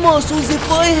my muscles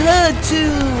if I had to.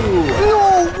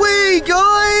 No way,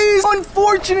 guys!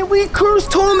 Unfortunately,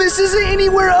 Cursed Thomas isn't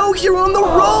anywhere out here on the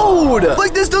road.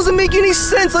 Like, this doesn't make any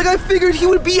sense. Like, I figured he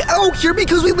would be out here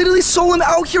because we literally saw him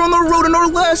out here on the road in our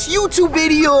last YouTube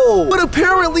video. But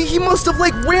apparently, he must have,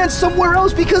 like, ran somewhere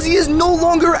else because he is no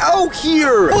longer out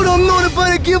here. But I'm not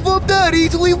about to give up that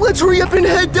easily. Let's hurry up and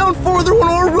head down farther on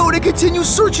our road and continue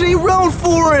searching around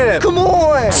for him. Come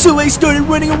on! So I started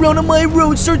running around on my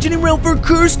road, searching around for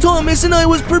Cursed Thomas, and I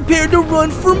was prepared to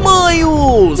run for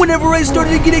miles. Whenever I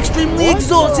started to get extremely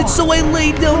exhausted, so I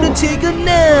laid down to take a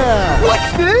nap.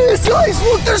 What's this? Guys,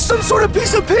 look, there's some sort of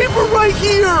piece of paper right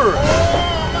here.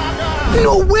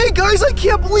 No way, guys, I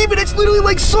can't believe it. It's literally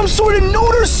like some sort of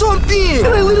note or something. And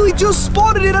I literally just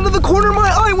spotted it out of the corner of my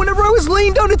eye whenever I was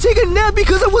laying down to take a nap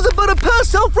because I was about to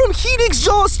pass out from heat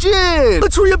exhaustion.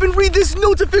 Let's hurry up and read this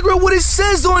note to figure out what it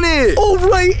says on it. All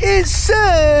right, it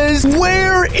says,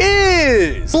 where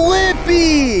is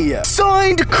Blippi?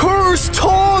 Signed, Cursed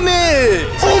Thomas.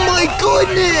 Oh my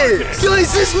goodness.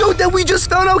 Guys, this note that we just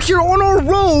found out here on our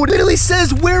road literally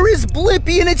says, where is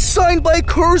Blippi? And it's signed by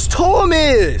Cursed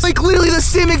Thomas. Like, literally the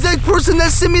same exact person that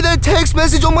sent me that text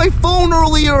message on my phone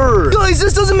earlier. Guys,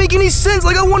 this doesn't make any sense.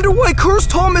 Like, I wonder why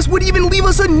Cursed Thomas would even leave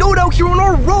us a note out here on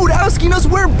our road asking us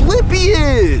where Blippi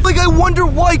is. Like, I wonder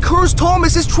why Cursed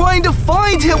Thomas is trying to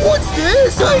find him. What's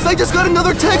this? Guys, I just got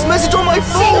another text message on my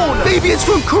phone. Maybe it's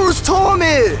from Cursed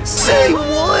Thomas. Say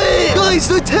what? Guys,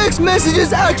 the text message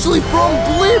is actually from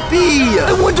Blippi.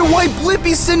 I wonder why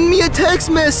Blippi sent me a text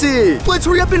message. Let's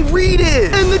hurry up and read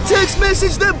it. And the text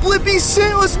message that Blippi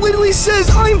sent us literally says,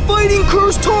 I'm fighting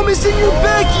Cursed Thomas in your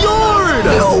backyard.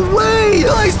 No way.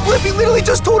 Guys, Blippi literally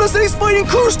just told us that he's fighting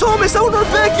Cursed Thomas out in our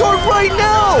backyard right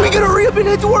now. We gotta hurry up and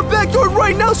head to our backyard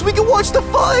right now so we can watch the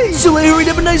fight. So I hurried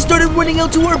up and I started running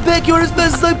out to our backyard as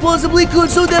fast as I possibly could,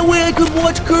 so that way I could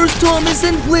watch Cursed Thomas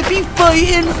and Blippi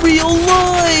fight in real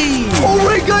life.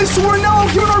 Alright guys, so we're now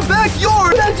out here in our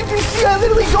backyard. And as you can see, I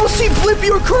literally don't see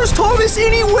Blippi or Cursed Thomas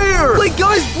anywhere. Like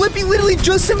guys, Blippi literally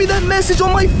just sent me that message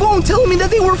on my phone telling me that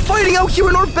they were fighting out here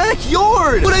in our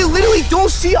backyard. But I literally don't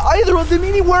see either of them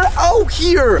anywhere out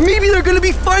here. Maybe they're gonna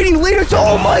be fighting later.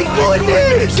 Oh my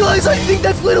goodness. Guys, I think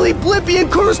that's literally Blippi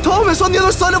and Cursed Thomas on the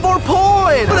other side of our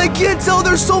pond. But I can't tell,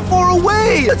 they're so far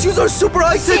away. Let's use our super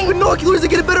high-tech binoculars to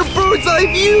get a better bird's eye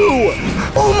view.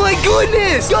 Oh my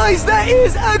goodness. Guys, that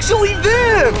is actually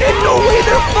them. And no way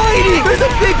they're fighting. There's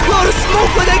a big cloud of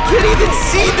smoke like I can't even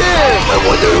see them. I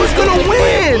wonder who's gonna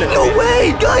win. No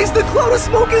way. Guys, the cloud of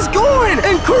smoke is gone.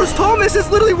 And Cursed Thomas is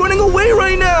literally running away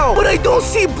right now. But I don't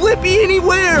see Blippi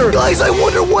anywhere. Guys, I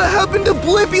wonder what happened to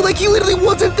Blippi. Like he literally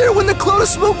wasn't there when the cloud of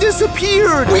smoke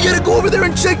disappeared. We gotta go over there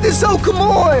and check this out. Come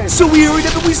on. So we hurried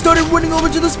up and we started running over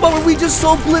to the spot where we just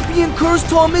saw Blippi and Cursed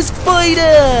Thomas fight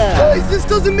at. Guys, this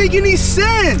doesn't make any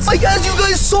sense. Like as you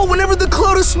guys saw, whenever the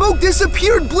cloud of smoke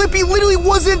disappeared, Blippi literally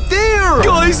wasn't there.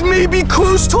 Guys, maybe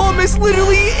Cursed Thomas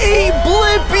literally ate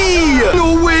Blippi.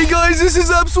 No way, guys. This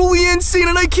is absolutely insane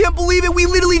and I can't believe it. We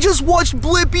literally just watched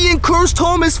Blippi and Cursed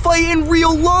Thomas fight in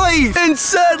real life. And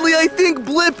sadly, I think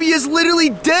Blippi is literally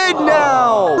dead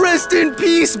now. Rest in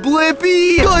peace,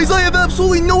 Blippi. Guys, I have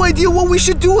absolutely no idea what we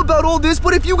should do about all this,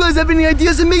 but if you guys have any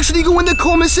ideas, then make sure you go in the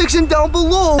comment section down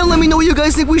below and let me know what you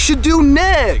guys think we should do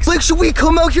next. Like, should we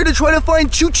come out here to try to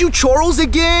find Choo Choo Charles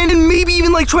again? And maybe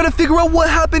even like try to figure out what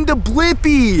happened to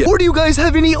Blippi? Or do you guys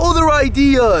have any any other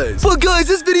ideas. But guys,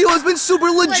 this video has been super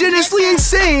legitimately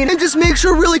insane. And just make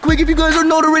sure really quick, if you guys are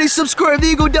not already subscribed, that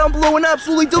you go down below and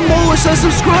absolutely demolish that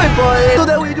subscribe button, so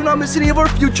that way you do not miss any of our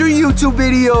future YouTube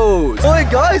videos.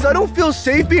 Alright guys, I don't feel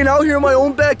safe being out here in my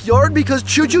own backyard because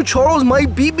Choo Choo Charles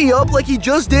might beat me up like he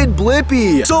just did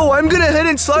Blippi. So I'm gonna head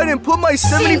inside and put my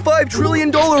 $75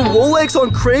 trillion Rolex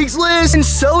on Craigslist and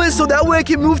sell it so that way I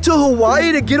can move to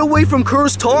Hawaii to get away from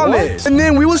Cursed Thomas. And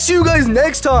then we will see you guys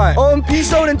next time.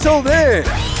 Peace out until then.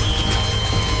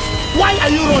 Why are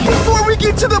you running? Before we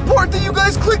get to the part that you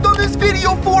guys clicked on this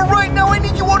video for right now, I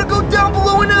need you all to go down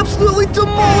below and absolutely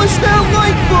demolish that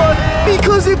like button.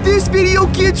 Because if this video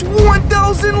gets 1,000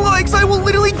 likes, I will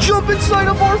literally jump inside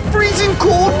of our freezing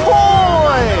cold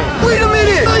pond. Wait a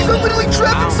minute, guys, I'm literally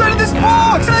trapped inside of this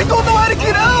box and I don't know how to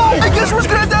get out. I guess we're just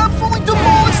gonna have to absolutely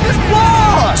demolish this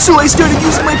box. So I started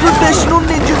using my professional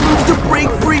ninja moves to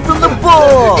break free from the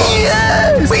box.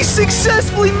 Yes! We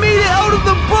successfully made it out of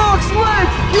the box.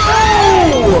 Let's go!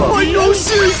 But no,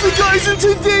 seriously guys, in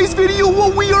today's video,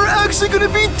 what we are actually going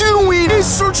to be doing is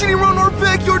searching around our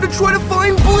backyard to try to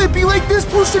find Blippi like this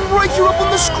person right here up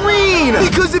on the screen.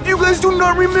 Because if you guys do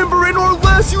not remember, in our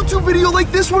last YouTube video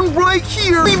like this one right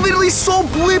here, we literally saw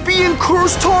Blippi and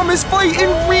Cursed Thomas fight in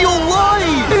real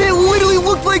life. And it literally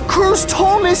looked like Cursed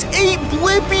Thomas ate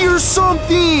Blippi or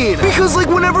something. Because like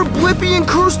whenever Blippi and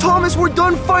Cursed Thomas were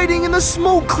done fighting and the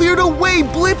smoke cleared away,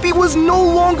 Blippi was no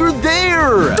longer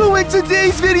there. So in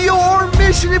today's video, our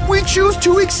mission, if we choose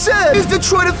to accept, is to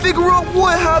try to figure out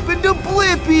what happened to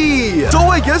Blippi. So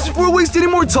I guess before we waste any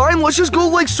more time, let's just go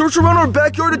like search around our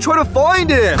backyard to try to find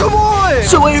him. Come on!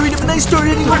 So I hurried up and I started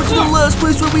heading over to the last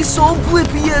place where we saw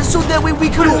Blippi at, so that way we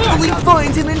could hopefully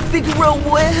find him and figure out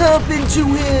what happened to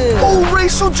him.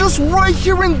 Alright, so just right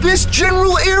here in this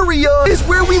general area is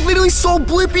where we literally saw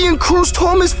Blippi and Cursed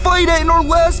Thomas fight at in our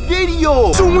last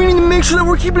video. So we need to make sure that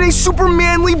we're keeping a super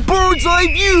manly bird's eye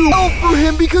view out for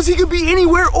him because he could be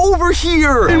anywhere over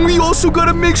here. And we also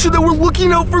gotta make sure that we're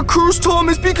looking out for Cursed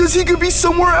Thomas because he could be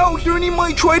somewhere out here and he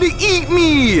might try to eat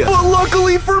me. But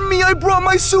luckily for me, I brought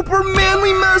my super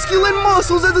manly masculine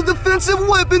muscles as a defensive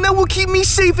weapon that will keep me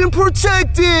safe and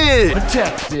protected.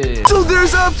 So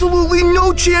there's absolutely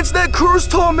no chance that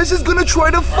Cursed Thomas is gonna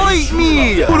try to fight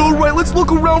me. But alright, let's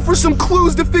look around for some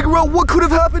clues to figure out what could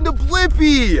have happened to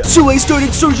Blippi. So I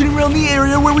started searching around the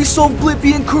area where we saw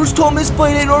Blippi and Cursed Thomas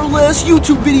fight in our last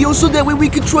YouTube video so that way we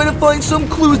could try to find some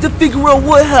clues to figure out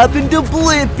what happened to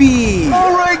Blippi.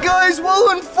 Alright guys, well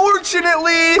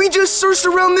unfortunately, we just searched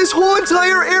around this whole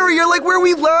entire area like where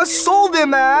we last saw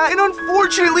them at, and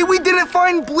unfortunately we didn't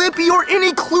find Blippi or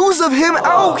any clues of him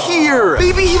out here.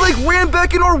 Maybe he like ran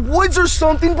back in our woods or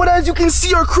something, but as you can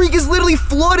see our creek is literally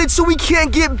flooded so we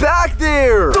can't get back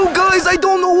there. So guys, I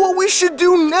don't know what we should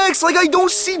do next. Like I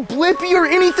don't see Blippi or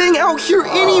anything out here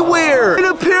anywhere. And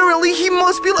apparently he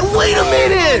must be like, wait a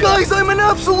minute! Guys, I'm an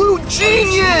absolute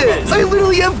genius! I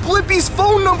literally have Blippi's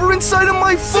phone number inside of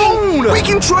my phone! We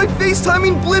can try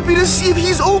FaceTiming Blippi to see if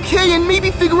he's okay and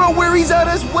maybe figure out where he's at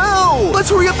as well! Let's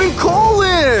hurry up and call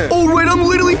him! Alright, I'm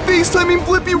literally FaceTiming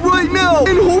Blippi right now,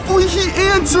 and hopefully he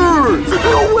answers!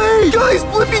 No way! Guys,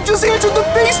 Blippi just answered the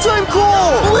FaceTime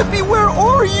call! Blippi, where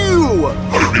are you?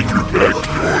 I'm in your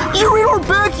backyard. You're in our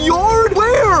backyard?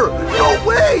 Where? No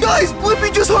way! Guys,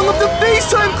 Blippi just hung up the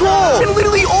FaceTime call! And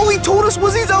literally all he told us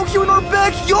was he's out here in our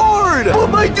backyard! But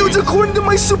my dudes, according to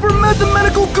my super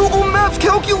mathematical Google Maps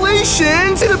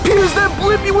calculations, it appears that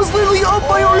Blippi was literally up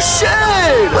by our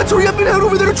shed! Let's hurry up and head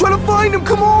over there to try to find him,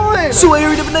 come on! So I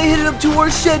hurried up and I headed up to our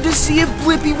shed to see if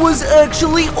Blippi was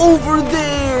actually over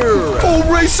there!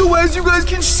 Alright, so as you guys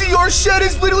can see, our shed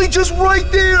is literally just right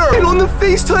there! And on the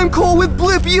FaceTime call with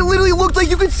Blippi, it literally looked like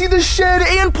you could see the shed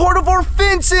and part of our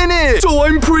fence in it! So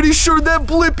I'm pretty sure that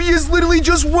Blippi is literally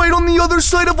just right on the other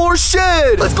side of our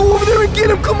shed! Let's go over there and get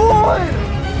him, come on!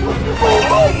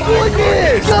 Oh my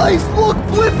goodness! Guys, look,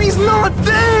 Blippi's not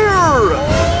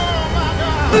there!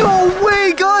 No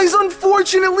way, guys!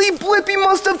 Unfortunately, Blippi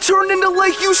must have turned into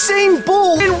like Usain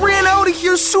Bolt and ran out of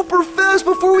here super fast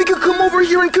before we could come over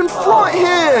here and confront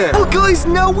him. But guys,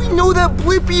 now we know that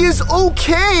Blippi is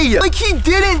okay. Like, he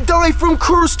didn't die from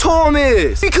Cursed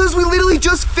Thomas because we literally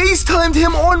just FaceTimed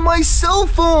him on my cell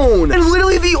phone. And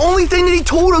literally the only thing that he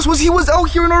told us was he was out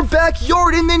here in our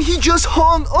backyard and then he just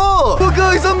hung up. But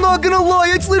guys, I'm not gonna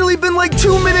lie, it's literally been like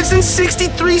 2 minutes and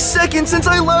 63 seconds since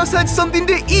I last had something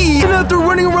to eat. And after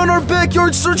running around our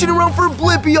backyard searching around for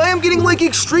Blippi, I am getting like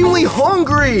extremely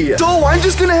hungry. So I'm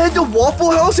just gonna head to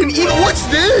Waffle House and eat. What's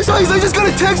this? Guys, I just got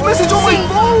a text message on my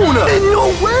phone. And no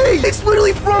way, it's it's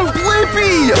literally from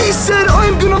Blippi. He said,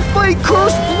 I'm gonna fight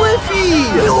Cursed Blippi.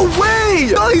 No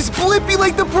way. Guys, Blippi,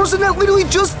 like the person that literally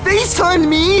just FaceTimed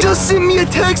me, just sent me a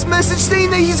text message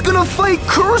saying that he's gonna fight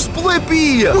Cursed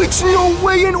Blippi. Which, no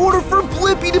way, in order for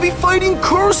Blippi to be fighting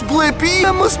Cursed Blippi,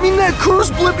 that must mean that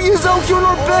Cursed Blippi is out here in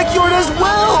our backyard as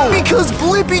well. Because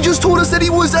Blippi just told us that he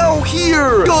was out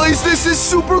here. Guys, this is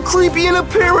super creepy, and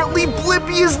apparently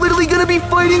Blippi is literally gonna be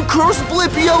fighting Cursed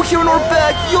Blippi out here in our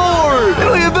backyard. And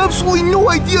I have absolutely no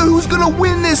idea who's gonna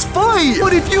win this fight.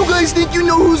 But if you guys think you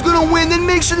know who's gonna win, then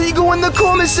make sure that you go in the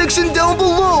comment section down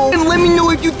below and let me know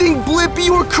if you think Blippi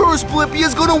or Cursed Blippi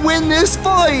is gonna win this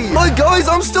fight. Alright guys,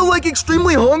 I'm still like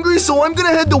extremely hungry, so I'm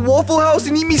gonna head to Waffle House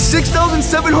and eat me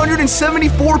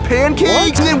 6,774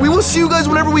 pancakes. And then we will see you guys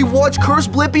whenever we watch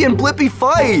Cursed Blippi and Blippi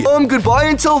fight. Goodbye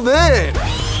until then.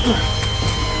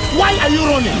 Why are you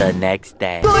running? The next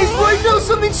day. Guys, right now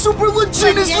something super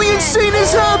legitimately insane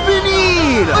is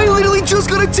happening! I literally just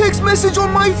got a text message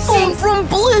on my phone from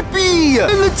Blippi!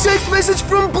 And the text message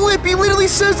from Blippi literally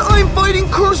says I'm fighting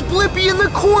Cursed Blippi in the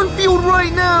cornfield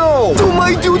right now! So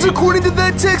my dudes, according to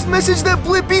that text message that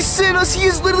Blippi sent us, he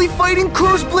is literally fighting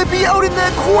Cursed Blippi out in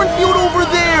that cornfield over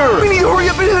there! We need to hurry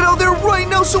up and head out there right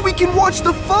now so we can watch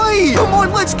the fight! Come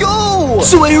on, let's go!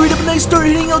 So I hurried up and I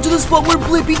started heading out to the spot where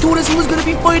Blippi told us he was gonna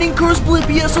be fighting Cursed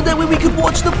Blippi, so that way we could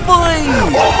watch the fight.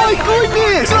 Oh my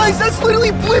goodness! Guys, that's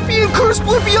literally Blippi and Cursed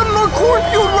Blippi out in our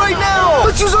cornfield right now.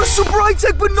 Let's use our super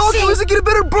high-tech binoculars to get a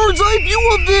better bird's eye view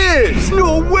of this.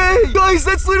 No way! Guys,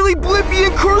 that's literally Blippi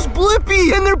and Cursed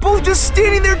Blippi, and they're both just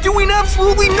standing there doing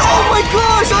absolutely no. Oh my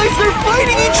gosh, guys, they're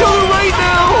fighting each other right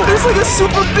now. There's like a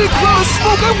super big cloud of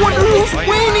smoke. I wonder who's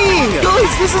winning. Guys,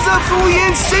 this is absolutely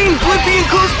insane. Blippi and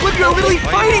Cursed Blippi are literally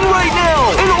fighting right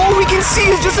now, and all we can see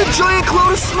is just a giant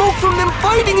cloud of smoke from them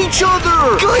fighting each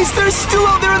other. Guys, they're still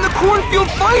out there in the cornfield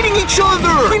fighting each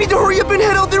other. We need to hurry up and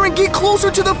head out there and get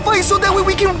closer to the fight so that way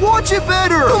we can watch it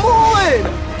better. Come on.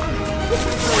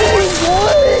 Wait,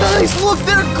 what? Guys, look,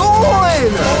 they're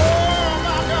gone.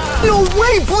 No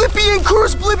way! Blippi and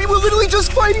Cursed Blippi were literally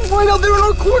just fighting right out there in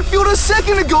our cornfield a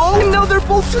second ago, and now they're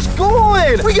both just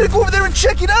gone. We gotta go over there and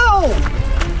check it out.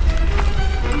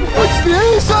 What's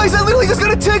this? Guys, I literally just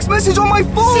got a text message on my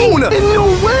phone! And no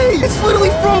way! It's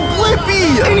literally from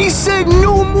Blippi! And he said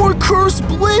no more Cursed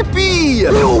Blippi!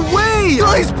 No way!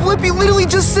 Guys, Blippi literally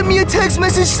just sent me a text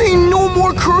message saying no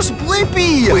more Cursed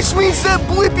Blippi! Which means that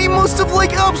Blippi must have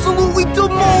like absolutely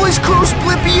demolished Cursed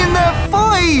Blippi in that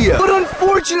fight! But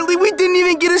unfortunately, we didn't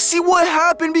even get to see what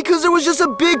happened because there was just a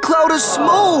big cloud of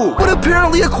smoke! But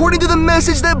apparently, according to the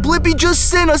message that Blippi just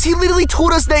sent us, he literally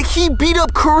told us that he beat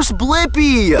up Cursed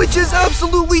Blippi! Which is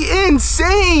absolutely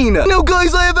insane! Now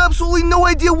guys, I have absolutely no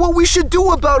idea what we should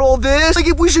do about all this. Like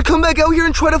if we should come back out here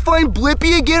and try to find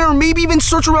Blippi again, or maybe even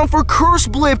search around for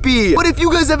Cursed Blippi. But if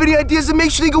you guys have any ideas, then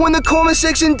make sure to go in the comment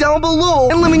section down below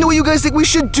and let me know what you guys think we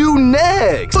should do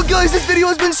next. But guys, this video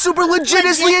has been super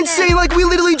legitimately insane. Like we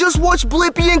literally just watched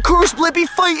Blippi and Cursed Blippi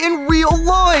fight in real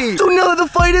life. So now that the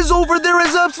fight is over, there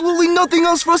is absolutely nothing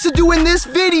else for us to do in this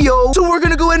video. So we're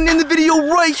gonna go ahead and end the video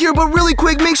right here. But really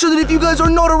quick, make sure that if you guys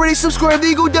are not already subscribed, then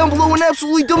you go down below and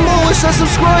absolutely demolish that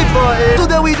subscribe button so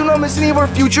that way you do not miss any of our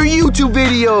future YouTube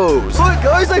videos. But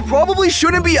guys, I probably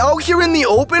shouldn't be out here in the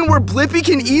open where Blippi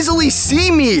can easily see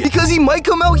me because he might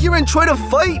come out here and try to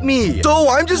fight me. So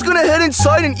I'm just gonna head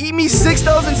inside and eat me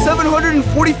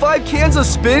 6,745 cans of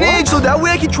spinach so that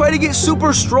way I can try to get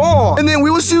super strong. And then we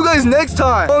will see you guys next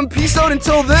time. Peace out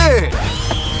until then.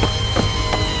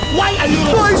 Why are you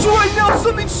running? Guys, right now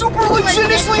something super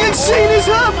legitimately insane is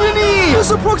happening!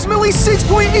 Just approximately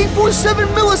 6.847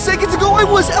 milliseconds ago, I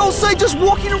was outside just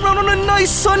walking around on a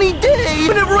nice sunny day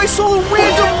whenever I saw a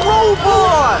random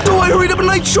robot! So I hurried up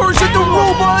and I charged at the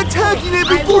robot, attacking it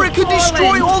before it could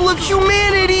destroy all of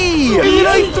humanity! And then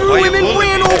I threw him and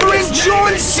ran over and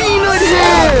John Cena'd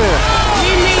him!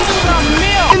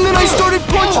 And then I started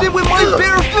punching it with my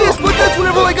bare fist, but that's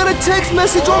whenever I got a text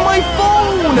message on my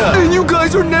phone! And you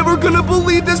guys are never gonna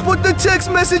believe this, but the text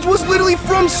message was literally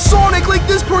from Sonic, like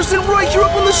this person right here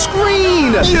up on the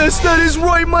screen! Yes, that is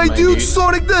right, my dude.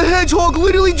 Sonic the Hedgehog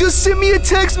literally just sent me a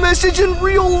text message in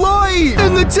real life!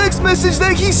 And the text message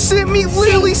that he sent me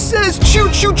literally says, Choo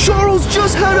Choo Charles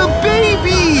just had a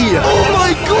baby! Oh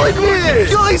my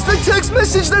goodness! Guys, the text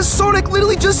message that Sonic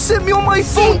literally just sent me on my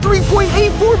phone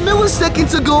 3.84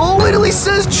 milliseconds ago literally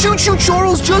says Choo Choo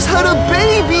Charles just had a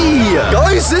baby!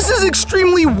 Guys, this is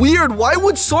extremely weird. Why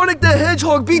would Sonic the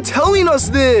Hedgehog be telling telling us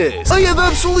this? I have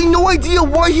absolutely no idea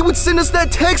why he would send us that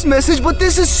text message, but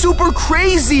this is super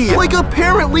crazy. Like,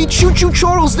 apparently, Choo Choo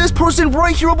Charles, this person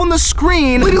right here up on the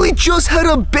screen, literally just had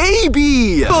a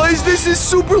baby. Guys, this is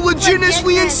super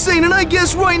legitimately insane, and I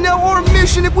guess right now our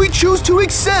mission, if we choose to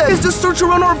accept, is to search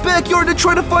around our backyard to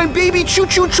try to find baby Choo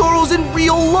Choo Charles in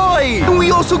real life. And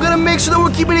we also gotta make sure that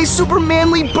we're keeping a super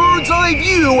manly bird's eye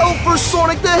view out for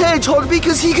Sonic the Hedgehog,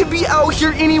 because he could be out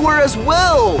here anywhere as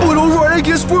well. But alright, I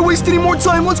guess before we waste any more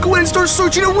time, let's go ahead and start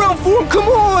searching around for him. Come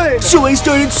on! So I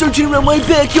started searching around my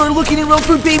backyard, looking around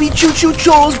for baby Choo Choo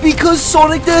Charles, because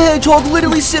Sonic the Hedgehog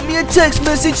literally sent me a text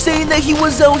message saying that he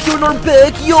was out here in our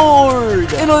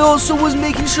backyard. And I also was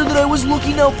making sure that I was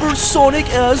looking out for Sonic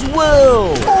as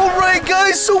well. Alright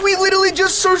guys, so we literally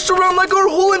just searched around like our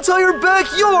whole entire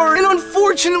backyard, and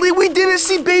unfortunately we didn't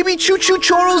see baby Choo Choo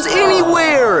Charles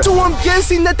anywhere. So I'm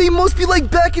guessing that they must be like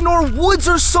back in our woods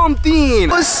or something.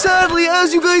 But sadly,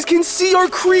 as you guys can see, our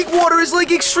creek water is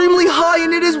like extremely high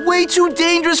and it is way too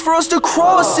dangerous for us to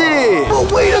cross it.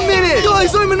 But wait a minute,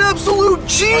 guys, I'm an absolute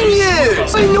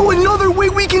genius. I know another way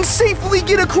we can safely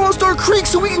get across our creek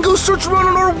so we can go search around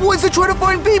in our woods to try to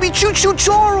find baby Choo Choo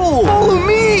Charles. Follow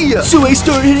me. So I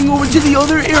started heading over to the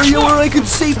other area where I could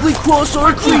safely cross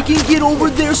our creek and get over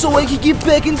there so I could get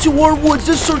back into our woods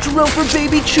to search around for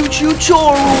baby Choo Choo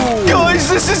Charles. Guys,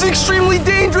 this is extremely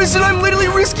dangerous and I'm literally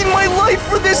risking my life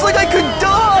for this, like I could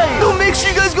die. So make sure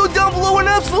you guys go down below and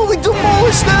absolutely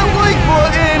demolish that like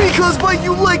button, because by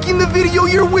you liking the video,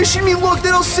 you're wishing me luck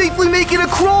that I'll safely make it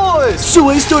across. So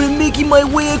I started making my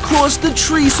way across the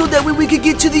tree so that way we could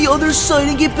get to the other side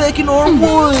and get back in our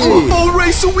woods.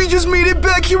 Alright, so we just made it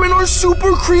back here in our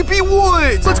super creepy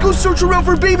woods. Let's go search around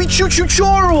for baby Choo Choo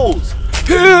Charles.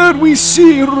 And we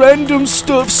see random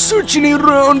stuff searching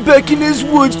around back in his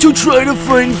woods to try to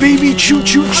find baby Choo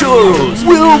Choo Charles.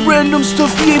 Will random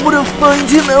stuff be able to find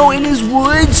him out in his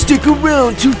woods? Stick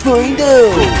around to find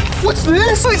out. What's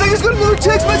this? Guys, I just got another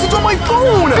text message on my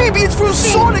phone. Maybe it's from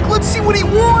Sonic. Let's see what he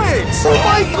wants. Oh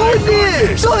my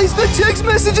goodness. Guys, the text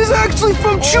message is actually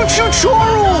from Choo Choo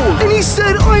Charles. And he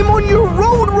said, I'm on your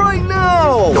road right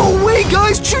now. No way,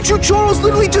 guys. Choo Choo Charles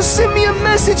literally just sent me a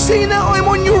message saying that I'm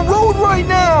on your road right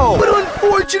now. But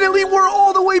unfortunately, we're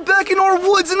all the way back in our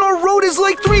woods and our road is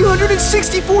like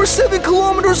 364.7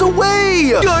 kilometers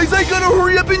away. Guys, I gotta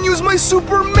hurry up and use my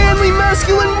super manly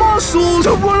masculine muscles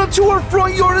to run up to our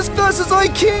front yard as fast as I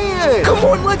can. Come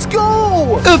on, let's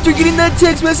go. After getting that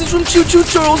text message from Choo Choo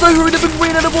Charles, I hurried up and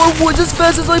ran out of our woods as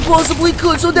fast as I possibly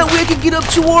could so that way I could get up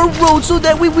to our road so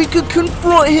that way we could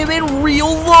confront him in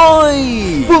real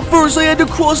life. But first, I had to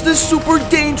cross this super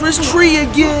dangerous tree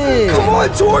again. Come on,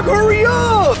 Torque, hurry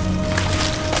up.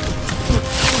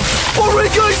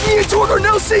 Alright guys, me and Torque are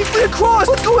now safely across.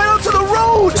 Let's go head out to the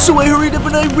road. So I hurried up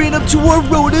and I ran up to our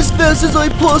road as fast as I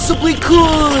possibly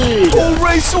could.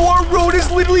 Alright, so our road is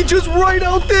literally just right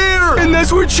out there. And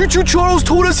that's where Choo Choo Charles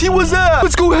told us he was at.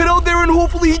 Let's go head out there and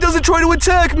hopefully he doesn't try to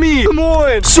attack me. Come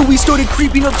on. So we started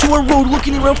creeping up to our road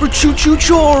looking around for Choo Choo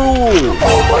Charles.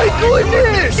 Oh my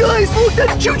goodness. Guys, look,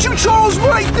 that's Choo Choo Charles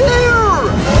right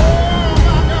there.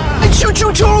 Choo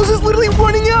Choo Charles is literally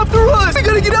running after us! I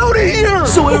gotta get out of here!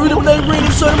 So I hurried up and I ran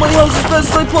inside of my house as fast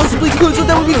as I possibly could so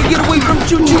that way we could get away from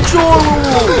Choo Choo Charles!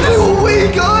 No way,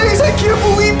 guys! I can't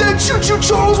believe that Choo Choo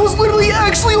Charles was literally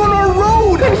actually on our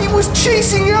road! And he was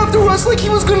chasing after us like he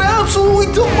was gonna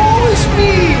absolutely demolish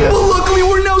me! But luckily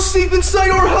we're now safe inside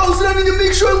our house and I need to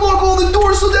make sure I lock all the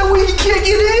doors so that way he can't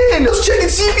get in! Let's check and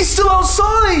see if he's still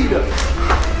outside!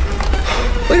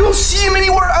 I don't see him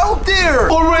anywhere out there.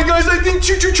 Alright guys, I think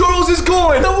Choo Choo Charles is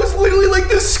gone. That was literally like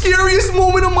the scariest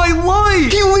moment of my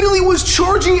life. He literally was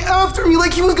charging after me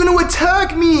like he was gonna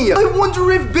attack me. I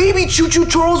wonder if baby Choo Choo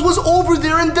Charles was over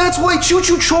there and that's why Choo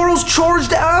Choo Charles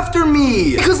charged after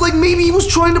me. Because like maybe he was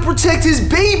trying to protect his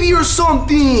baby or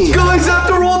something. Guys,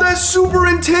 after all that super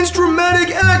intense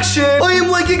dramatic action, I am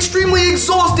like extremely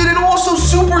exhausted and also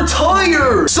super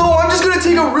tired. So I'm just gonna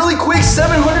take a really quick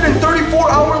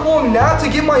 734-hour-long nap to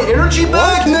get my energy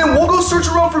back, and then we'll go search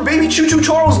around for baby Choo Choo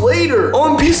Charles later.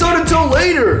 Peace out until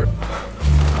later.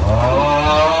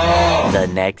 The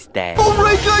next day.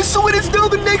 Alright guys, so it is now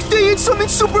the next day and something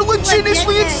super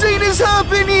legitimately insane is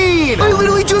happening. I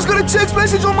literally just got a text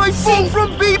message on my phone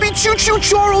from baby Choo Choo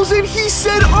Charles and he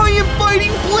said I am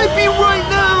fighting Blippi right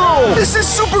now. This is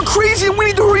super crazy and we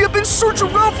need to hurry up and search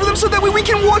around for them so that way we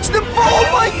can watch them. Oh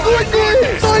my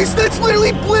goodness. Guys, that's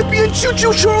literally Blippi and Choo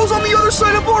Choo Charles on the other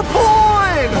side of our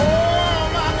pond.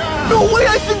 No way,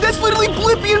 I think that's literally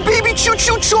Blippi and Baby Choo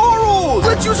Choo Charles.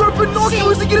 Let's use our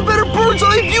binoculars to get a better bird's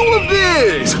eye view of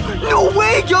this. No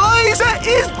way, guys, that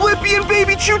is Blippi and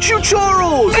Baby Choo Choo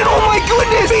Charles. And oh my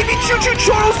goodness, Baby Choo Choo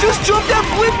Charles just jumped at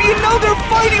Blippi and now they're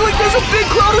fighting like there's a big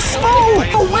cloud of smoke.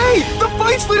 Oh wait, the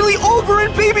fight's literally over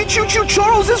and Baby Choo Choo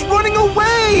Charles is running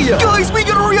away. Guys, we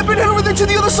gotta hurry up and head over there to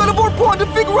the other side of our pond to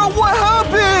figure out what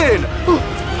happened.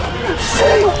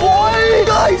 Say what?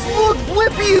 Guys, look,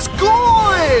 Blippi is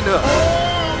gone.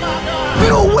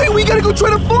 No way, we gotta go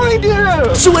try to find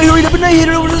him! So I hurried up and I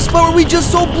headed over to the spot where we just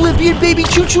saw Blippi and Baby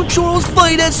Choo Choo Charles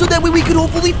fight at, so that way we could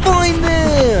hopefully find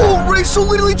them! Alright, so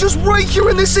literally just right here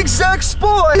in this exact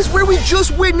spot is where we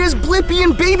just witnessed Blippi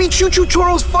and Baby Choo Choo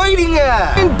Charles fighting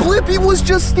at! And Blippi was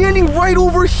just standing right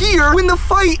over here when the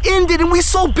fight ended and we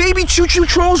saw Baby Choo Choo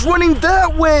Charles running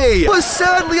that way! But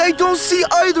sadly, I don't see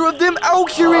either of them out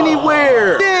here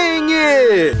anywhere! Dang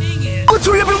it! Let's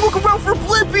hurry up and look around for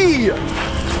Blippi!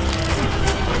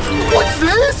 What's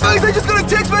this? Guys, I just got a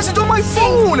text message on my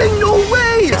phone! And no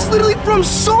way! It's literally from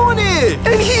Sonic!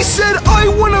 And he said, I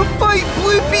wanna fight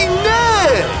Blippi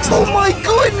next! Oh my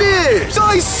goodness!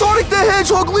 Guys, Sonic the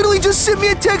Hedgehog literally just sent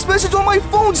me a text message on my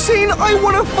phone saying, I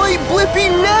wanna fight Blippi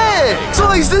next!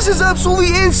 Guys, this is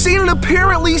absolutely insane, and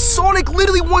apparently Sonic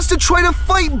literally wants to try to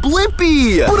fight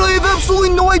Blippi! But I have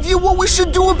absolutely no idea what we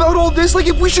should do about all this, like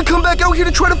if we should come back out here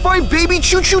to try to find Baby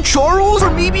Choo Choo Charles,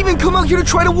 or maybe even come out here to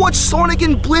try to watch Sonic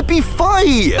and Blippi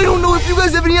fight. I don't know if you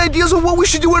guys have any ideas on what we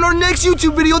should do in our next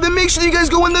YouTube video, then make sure you guys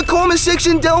go in the comment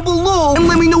section down below and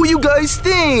let me know what you guys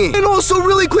think. And also,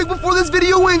 really quick before this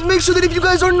video ends, make sure that if you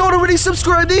guys are not already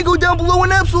subscribed, then go down below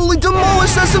and absolutely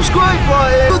demolish that subscribe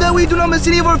button so that way you do not miss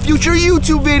any of our future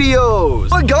YouTube videos.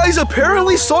 But guys,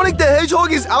 apparently Sonic the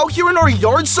Hedgehog is out here in our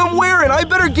yard somewhere, and I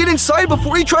better get inside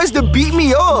before he tries to beat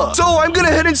me up. So I'm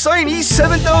gonna head inside and eat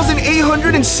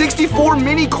 7,864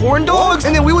 mini corn dogs,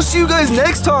 and then we will see you guys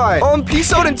next time.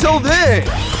 Peace out until then.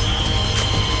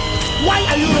 Why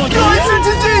are you running? Guys, in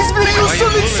today's video,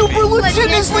 something super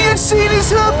legitimately insane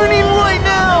is happening right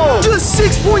now. Just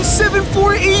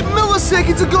 6.748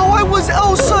 milliseconds ago, I was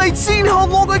outside seeing how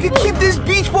long I could keep this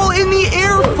beach ball in the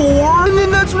air for, and then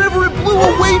that's whenever it blew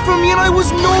away from me and I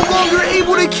was no longer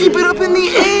able to keep it up in the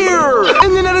air.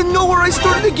 And then out of nowhere, I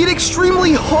started to get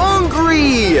extremely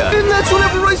hungry. And that's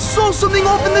whenever I saw something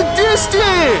off in the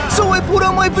distance. So I pulled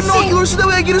out my binoculars so that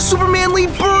way I get a super manly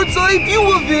bird's eye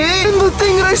view of it. And the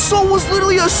thing that I saw was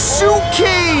literally a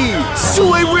suitcase.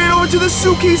 So I ran over to the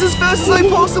suitcase as fast as I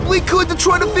possibly could to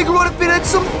try to figure out if it had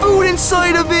some food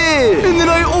inside of it. And then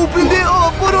I opened it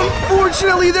up, but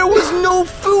unfortunately there was no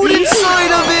food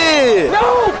inside of it.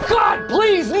 No! God,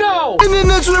 please, no! And then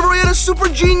that's whenever I had a super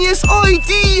genius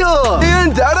idea.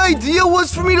 And that idea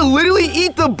was for me to literally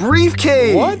eat the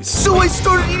briefcase. What? So I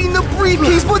started eating the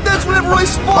briefcase, but that's whenever I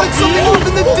spotted something off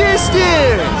in the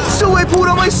distance. So I pulled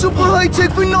out my super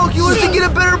high-tech binoculars to get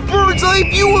a better bird's eye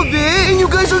view of it. And you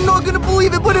guys are not gonna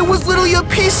believe it, but it was literally a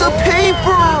piece of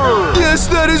paper. Yes,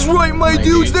 that is right, my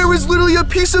dudes. There is literally a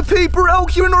piece of paper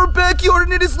out here in our backyard,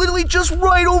 and it is literally just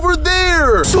right over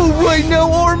there. So right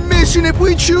now, our mission, if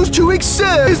we choose to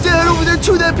accept, is to head over there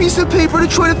to that piece of paper to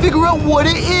try to figure out what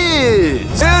it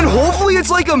is. And hopefully it's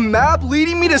like a map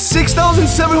leading me to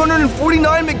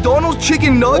 6,749 McDonald's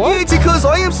chicken nuggets, because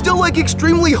I am still like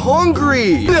extremely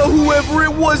hungry. Now, whoever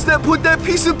it was that put that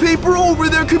piece of paper over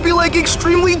there could be like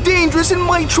extremely dangerous and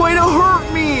might try to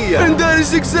hurt me. And that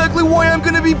is exactly why I'm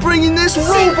gonna be bringing this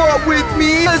robot with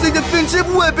me as a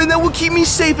defensive weapon that will keep me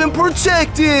safe and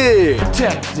protected.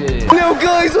 Now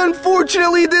guys,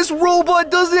 unfortunately this robot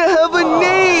doesn't have a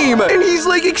name, and he's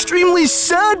like extremely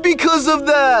sad because of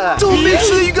that. So make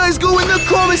sure that you guys go in the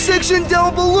comment section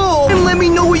down below and let me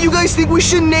know what you guys think we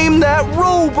should name that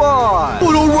robot.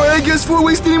 But alright, I guess before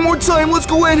wasting any more time, let's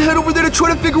go ahead and head over there to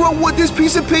try to figure out what this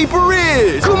piece of paper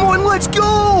is. Come on, let's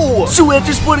go! So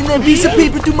after spotting that piece of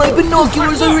paper through my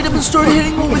binoculars, I hurried up and started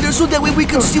heading over there so that way we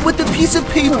could see what the piece of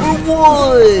paper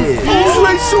was.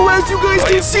 Alright, so as you guys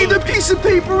can see, the piece of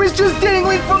paper is just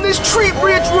dangling from this tree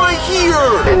branch right here.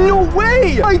 And no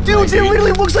way! My dudes, it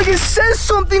literally looks like it says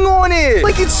something on it.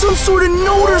 Like it's some sort of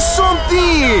note or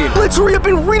something. Let's hurry up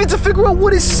and read it to figure out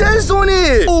what it says on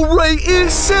it. Alright,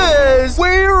 it says,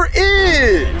 where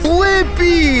is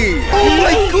Blippi? Oh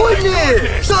my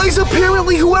goodness! Guys,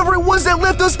 apparently whoever it was that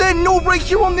left us that note right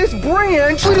here on this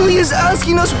branch literally is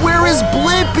asking us where is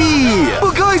Blippi.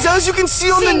 But guys, as you can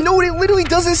see on the note, it literally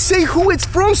doesn't say who it's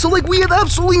from, so like we have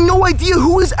absolutely no idea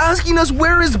who is asking us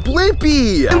where is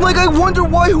Blippi. And like I wonder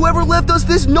why whoever left us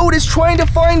this note is trying to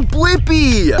find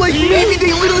Blippi. Like maybe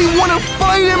they literally want to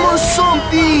fight him or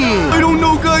something. I don't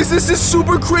know, guys. This is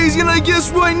super crazy, and I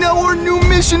guess right now our new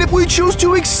mission, if we choose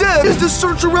to accept, is to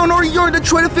search around our yard to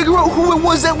try to figure out who it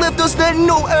was that left us that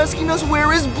note asking us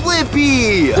where is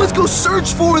Blippi. Let's go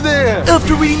search for them.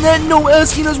 After reading that note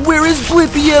asking us where is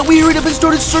Blippi at, we hurried up and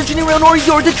started searching around our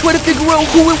yard to try to figure out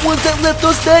who it was that left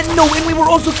us that note, and we were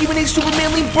also keeping a super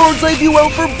manly bird's eye view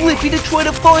out for Blippi to try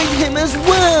to find him as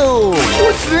well.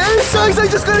 What's this? Guys, I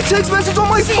just got a text message on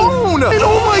my phone, and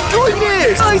oh my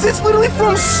goodness, guys, it's literally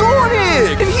from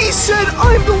Sonic, and he said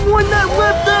I'm the one that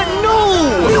left that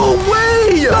note. No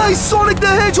way! Guys, Sonic the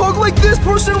Hedgehog, like this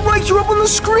person right here up on the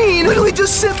screen, literally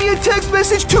just sent me a text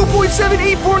message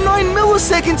 2.7849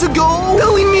 milliseconds ago,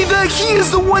 telling me that he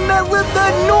is the one that left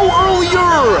that note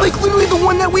earlier. Like literally the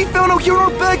one that we found out here in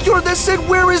our backyard that said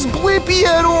where is Blippi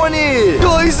at on it.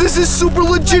 Guys, this is super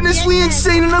legitimately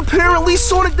insane, and apparently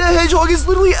Sonic the Hedgehog is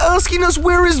literally asking us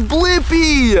where is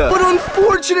Blippi. But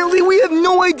unfortunately, we have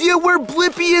no idea where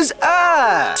Blippi is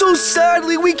at. So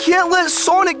sadly, we can't let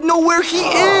Sonic know where he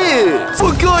is.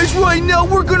 But guys, right now,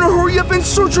 we're gonna hurry up and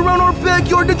search around our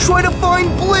backyard to try to find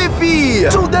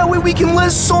Blippi, so that way we can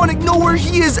let Sonic know where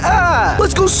he is at.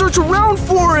 Let's go search around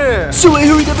for him. So I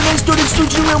hurried up and I started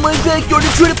searching around my backyard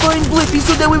to try to find Blippi,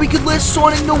 so that way we could let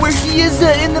Sonic know where he is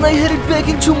at, and then I headed back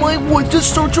into my woods to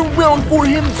search around for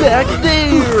him back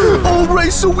there.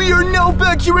 Alright, so we are now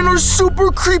back here in our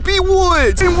super creepy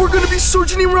woods, and we're gonna be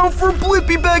searching around for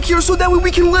Blippi back here, so that way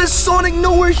we can let Sonic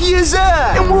know where he is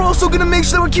at. And we're also gonna make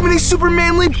sure that we're keeping a super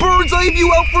manly bird's eye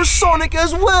view out for Sonic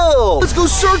as well. Let's go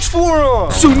search for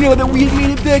him. So now that we had made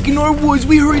it back in our woods,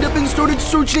 we hurried up and started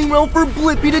searching around for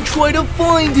Blippi to try to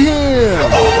find him.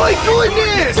 Oh my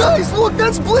goodness! Guys, look,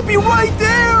 that's Blippi right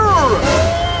there!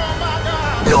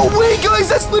 No way, guys,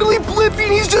 that's literally Blippi,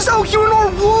 and he's just out here in our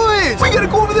woods. We gotta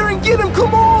go over there and get him,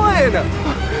 come on.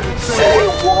 Say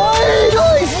what?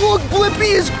 Guys, look,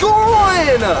 Blippi is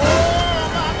gone.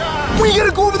 We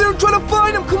gotta go over there and try to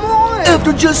find him, come on!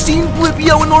 After just seeing Blippi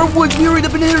out in our woods, we hurried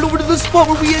up and headed over to the spot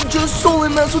where we had just saw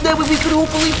him at, so that way we could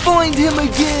hopefully find him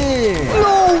again.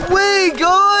 No way,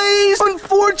 guys!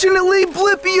 Unfortunately,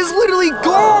 Blippi is literally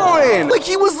gone! Like,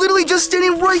 he was literally just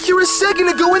standing right here a second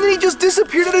ago, and then he just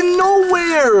disappeared out of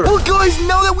nowhere! Well, guys,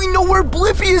 now that we know where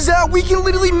Blippi is at, we can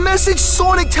literally message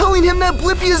Sonic telling him that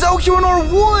Blippi is out here in our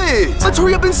woods! Let's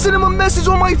hurry up and send him a message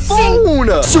on my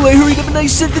phone! So I hurried up and I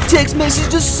sent the text message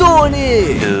to Sonic!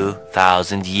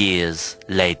 2,000 years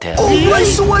later. Alright,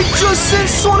 so I just sent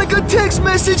Sonic a text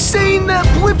message saying that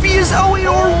Blippi is out in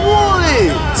our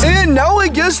woods! And now I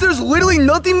guess there's literally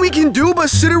nothing we can do but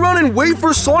sit around and wait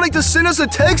for Sonic to send us a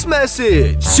text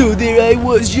message. So there I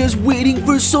was, just waiting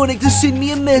for Sonic to send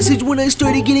me a message when I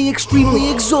started getting extremely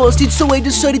exhausted, so I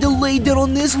decided to lay down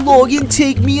on this log and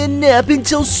take me a nap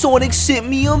until Sonic sent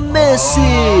me a message.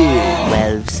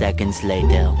 12 seconds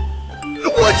later.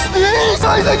 What's this?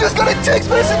 Guys, I just got a text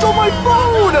message on my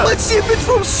phone! Let's see if it's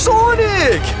from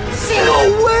Sonic!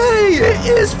 No way! It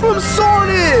is from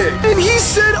Sonic! And he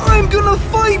said I'm gonna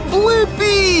fight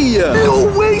Blippi!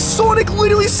 No way! Sonic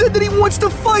literally said that he wants to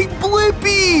fight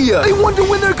Blippi! I wonder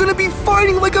when they're gonna be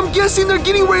fighting, like I'm guessing they're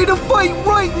getting ready to fight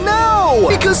right now!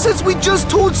 Because since we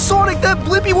just told Sonic that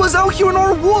Blippi was out here in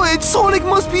our woods, Sonic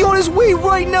must be on his way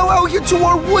right now out here to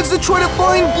our woods to try to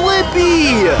find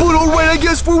Blippi! But alright, I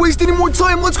guess before wasting any more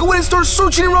time, let's go ahead and start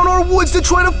searching around our woods to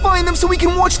try to find them so we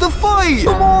can watch the fight!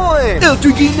 Come on!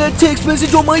 After getting that text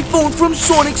message on my phone from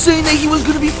Sonic saying that he was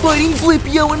gonna be fighting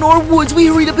Blippi out in our woods, we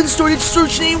hurried up and started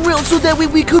searching around so that way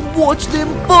we could watch them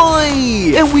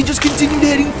fight! And we just continued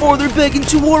heading farther back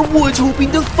into our woods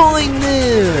hoping to find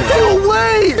them! No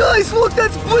way! Guys, look,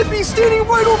 that's Blippi standing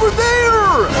right over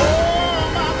there!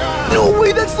 No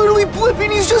way, that's literally Blippi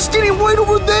and he's just standing right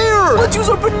over there! Let's use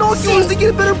our binoculars to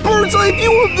get a better bird's eye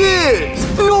view of this!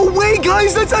 No way,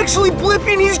 guys, that's actually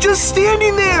Blippi and he's just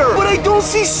standing there! But I don't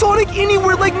see Sonic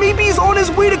anywhere, like maybe he's on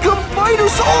his way to come fight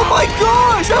us! Oh my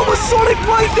gosh! That was Sonic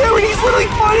right there and he's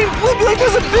literally fighting Blippi like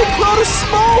there's a big cloud of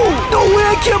smoke! No way,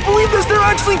 I can't believe this! They're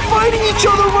actually fighting each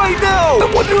other right now!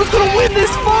 I wonder who's gonna win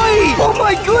this fight! Oh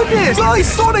my goodness! Guys,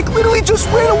 Sonic literally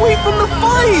just ran away from the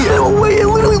fight! No way,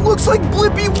 it literally looks like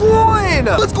Blippi won!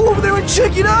 Let's go over there and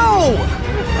check it out!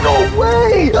 No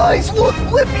way! Guys, look,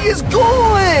 Blippi is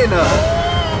gone!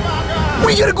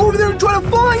 We gotta go over there and try to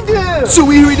find him! So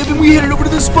we hurried up and we headed over to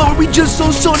the spot where we just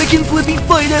saw Sonic and Blippi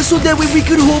fight us so that way we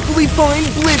could hopefully find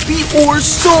Blippi or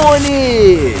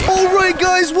Sonic! Alright Alright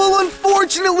guys, well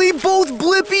unfortunately both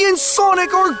Blippi and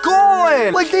Sonic are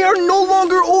gone. Like they are no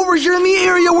longer over here in the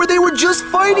area where they were just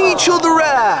fighting each other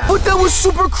at. But that was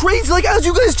super crazy. Like as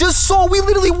you guys just saw, we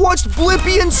literally watched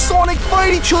Blippi and Sonic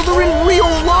fight each other in real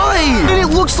life. And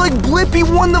it looks like Blippi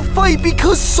won the fight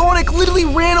because Sonic literally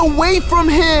ran away from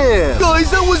him. Guys,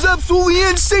 that was absolutely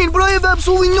insane, but I have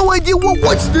absolutely no idea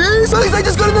what's this? Guys, I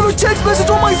just got another text message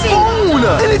on my phone.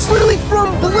 And it's literally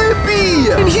from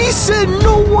Blippi. And he said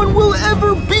no one will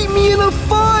ever beat me in a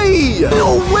fight.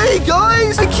 No way,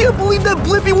 guys. I can't believe that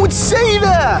Blippi would say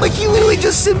that. Like he literally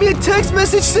just sent me a text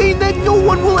message saying that no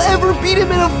one will ever beat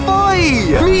him in a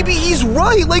fight. Maybe he's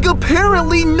right. Like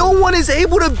apparently no one is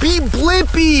able to beat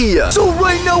Blippi. So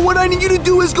right now what I need you to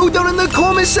do is go down in the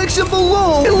comment section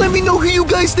below and let me know who you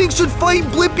guys think should fight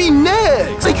Blippi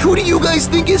next. Like who do you guys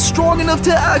think is strong enough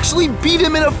to actually beat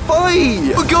him in a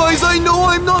fight? But guys, I know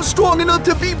I'm not strong enough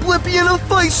to beat Blippi in a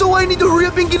fight, so I need to hurry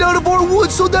up and get out of our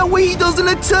woods so that way he doesn't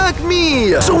attack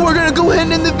me. So we're gonna go ahead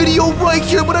and end the video right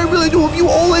here, but I really do hope you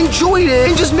all enjoyed it.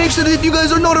 And just make sure that if you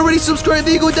guys are not already subscribed,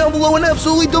 that you go down below and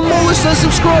absolutely demolish that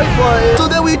subscribe button so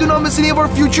that way you do not miss any of our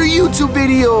future YouTube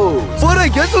videos. But I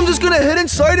guess I'm just gonna head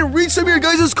inside and read some of your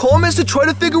guys' comments to try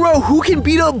to figure out who can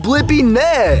beat up Blippi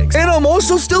next. And I'm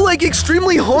also still like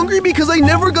extremely hungry because I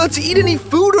never got to eat any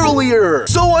food earlier.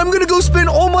 So I'm gonna go spend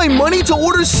all my money to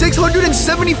order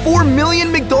 674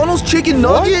 million McDonald's chicken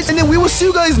nuggets, and then we will see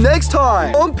you guys next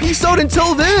time. Peace out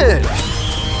until then.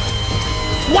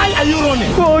 Why are you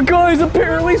running? Oh, guys,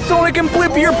 apparently Sonic and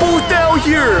Blippi are both out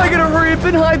here. I gotta hurry up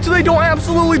and hide so they don't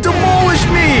absolutely demolish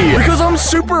me because I'm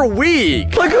super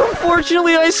weak. Like,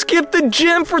 unfortunately, I skipped the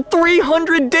gym for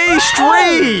 300 days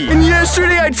straight. And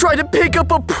yesterday, I tried to pick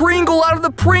up a Pringle out of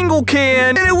the Pringle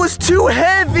can, and it was too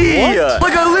heavy. What?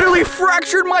 Like, I literally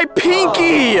fractured my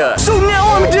pinky. So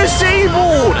now I'm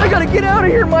disabled. I gotta get out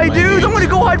of here, my dudes. I'm gonna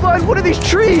go hide behind one of these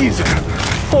trees.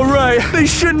 Alright, they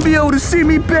shouldn't be able to see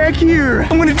me back here.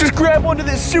 I'm gonna just grab onto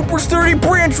this super sturdy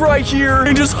branch right here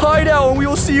and just hide out, and we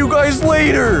will see you guys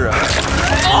later.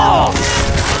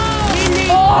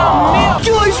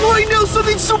 Guys, right now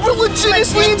something super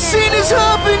legitimately insane is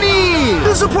happening.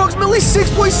 This is approximately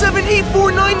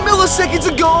 6.7849 milliseconds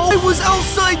ago. I was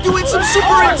outside doing some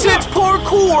super intense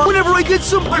parkour whenever I get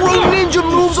some pro ninja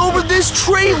moves over this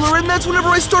trailer, and that's whenever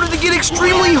I started to get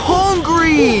extremely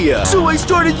hungry. So I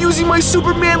started using my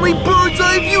super manly bird's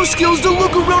eye view skills to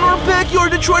look around our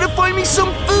backyard to try to find me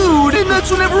some food, and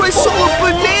that's whenever I saw a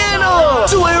banana.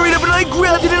 So I hurried up and I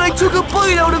grabbed it and I took a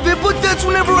bite out of it, but that's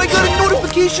whenever I got a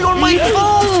notification on my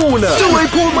phone. So I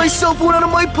pulled my cell phone out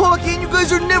of my pocket, and you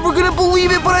guys are never gonna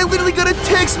believe it, but I literally got a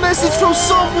text message from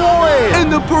someone.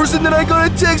 And the person that I got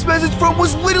a text message from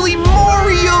was literally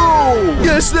Mario.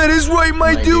 Yes, that is right,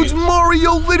 my dudes.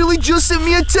 Mario literally just sent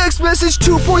me a text message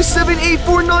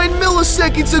 2.7849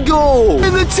 milliseconds ago.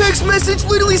 And the text message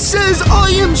literally says, I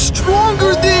am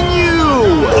stronger than you.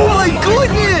 Oh my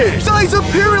goodness. Guys,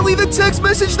 apparently the text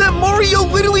message that Mario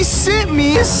literally sent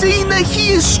me is saying that he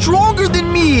is stronger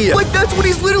than me. Like, that's what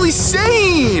he's literally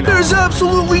saying. There's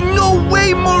absolutely no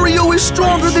way Mario is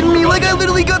stronger than me. Like, I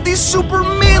literally got these super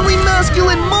manly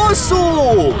masculine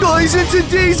muscles. Guys, in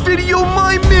today's video,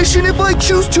 my mission, if I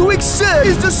choose to accept,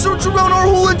 is to search around our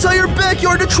whole entire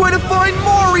backyard to try to find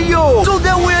Mario, so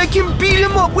that way I can beat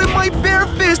him up with my bare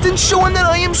fist and show him that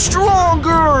I am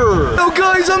stronger. Now,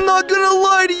 guys, I'm not gonna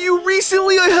lie to you.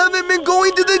 Recently, I haven't been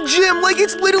going to the gym. Like,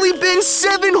 it's literally been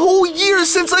 7 whole years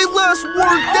since I last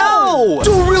worked out.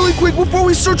 So really quick, before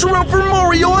we search around for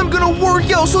Mario, I'm gonna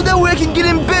work out so that way I can get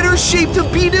in better shape to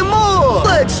beat him up.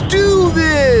 Let's do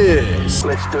this.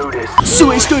 Let's do this.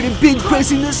 So I started bench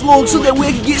pressing this log so that way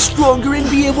I could get stronger and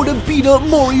be able to beat up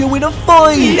Mario in a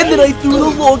fight. And then I threw the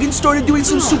log and started doing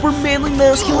some super manly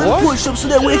masculine push-ups so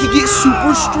that way I could get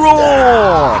super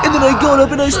strong. And then I got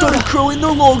up and I started curling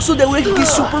the log so that way I could get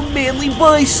super manly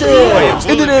biceps.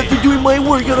 And then after doing my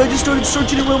workout, I just started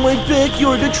searching around my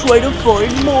backyard to try to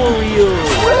find Mario.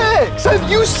 Rex, have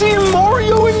you seen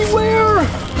Mario anywhere?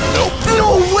 Nope.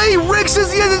 No way! Rex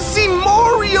says he hasn't seen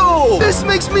Mario! This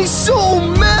makes me so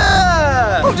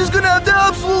mad! I'm just gonna have to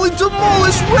absolutely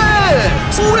demolish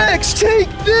Rex! Rex, take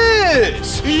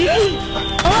this!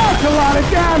 That's a lot of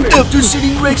damage. After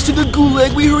sending Rex to the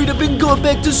gulag, we hurried up and got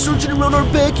back to searching around our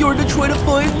backyard to try to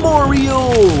find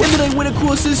Mario. And then I went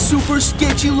across this super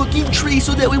sketchy looking tree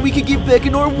so that way we could get back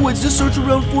in our woods to search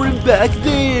around for him back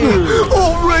there.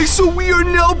 Alright, so we are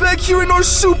now back here in our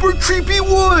super creepy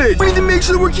woods. We need to make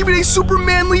sure that we're keeping a super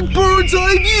manly bird's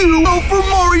eye view out for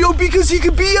Mario because he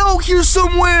could be out here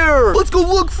somewhere. Let's go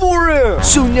look look for him.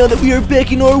 So now that we are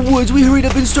back in our woods, we hurried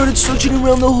up and started searching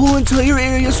around the whole entire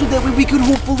area so that way we could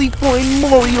hopefully find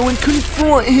Mario and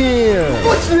confront him.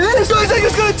 What's this? Guys, I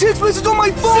just got a text message on my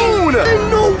phone. And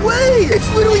no way. It's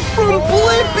literally from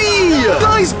Blippi.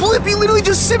 Guys, Blippi literally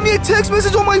just sent me a text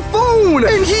message on my phone.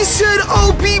 And he said,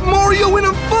 I'll beat Mario in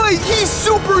a fight. He's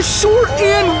super short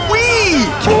and weak.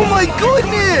 Oh my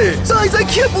goodness. Guys, I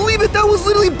can't believe it. That was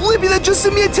literally Blippi that just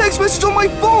sent me a text message on my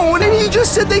phone. And he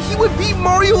just said that he would beat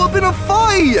Mario up in a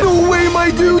fight. No way,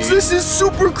 my dudes. This is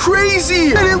super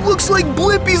crazy. And it looks like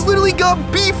Blippi's literally got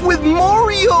beef with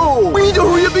Mario. We need to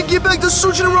hurry up and get back to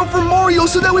searching around for Mario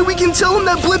so that way we can tell him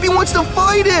that Blippi wants to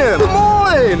fight him. Come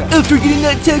on. After getting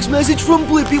that text message from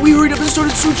Blippi, we hurried up and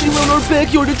started searching around our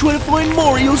backyard to try to find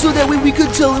Mario so that way we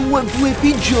could tell him what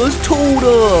Blippi just told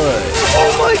us.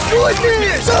 Oh my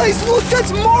goodness. Guys, look,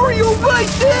 that's Mario right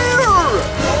there.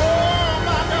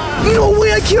 No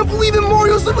way, I can't believe it.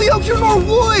 Mario's literally out here in our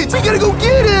woods. We gotta go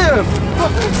get him.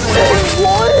 Say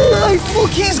what? Guys, look,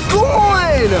 he's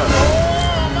gone.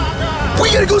 We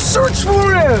gotta go search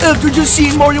for him. After just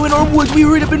seeing Mario in our woods, we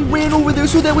hurried up and ran over there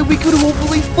so that way we could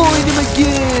hopefully find him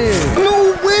again.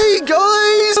 No way,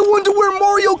 guys. I wonder where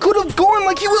Mario could have gone.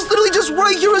 Like, he was literally just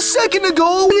right here a second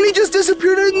ago, and he just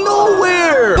disappeared out of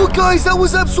nowhere. But guys, that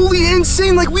was absolutely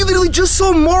insane. Like, we literally just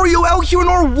saw Mario out here in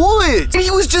our woods, and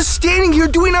he was just standing here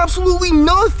doing absolutely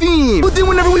nothing. But then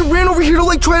whenever we ran over here to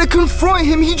like try to confront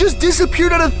him, he just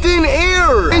disappeared out of thin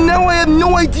air. And now I have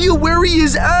no idea where he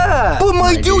is at. But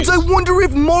my dudes, I wonder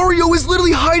if Mario is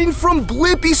literally hiding from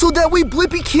Blippi so that way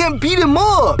Blippi can't beat him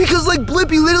up. Because like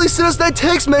Blippi literally sent us that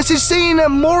text message saying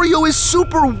that Mario is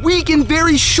super weak and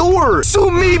very short. So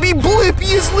maybe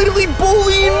Blippi is literally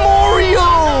bullying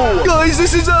Mario. Guys,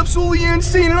 this is absolutely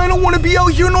insane, and I don't want to be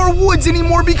out here in our woods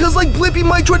anymore because like Blippi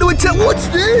might try to attack. What's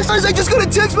this? Guys, I just got a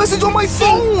text message on my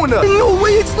phone. No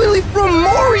way, it's literally from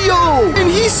Mario. And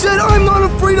he said, I'm not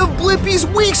afraid of Blippi's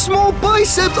weak small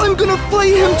biceps. I'm gonna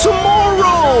fight him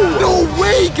tomorrow. No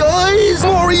way, guys.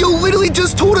 Mario literally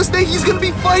just told us that he's gonna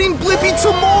be fighting Blippi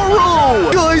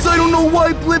tomorrow. Guys, I don't know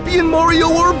why Blippi and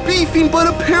Mario are beefing, but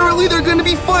apparently they're gonna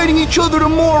be fighting each other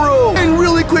tomorrow. And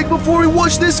really quick, before we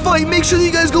watch this fight, make sure that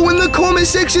you guys go in the comment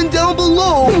section down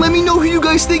below and let me know who you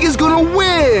guys think is gonna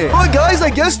win. Alright guys, I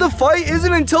guess the fight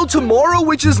isn't until tomorrow,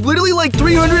 which is literally like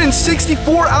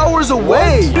 364 hours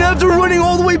away. And after running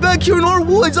all the way back here in our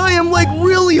woods, I am like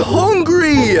really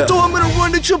hungry. So I'm gonna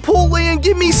run to Chipotle and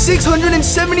get me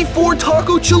 674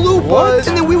 taco chalupas.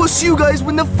 And then we will see you guys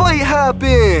when the fight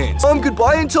happens.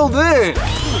 Goodbye until then.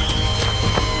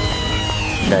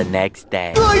 The next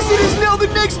day. Guys, it is now the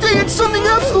next day and something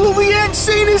absolutely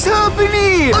insane is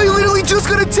happening. I literally just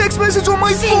got a text message on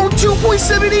my phone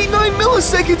 2.789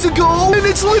 milliseconds ago, and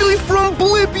it's literally from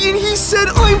Blippi, and he said,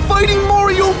 I'm fighting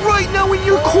Mario right now in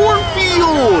your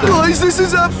cornfield. Guys, this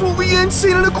is absolutely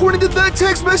insane, and according to that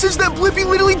text message that Blippi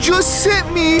literally just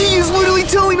sent me, he is literally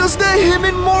telling us that him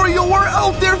and Mario are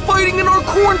out there fighting in our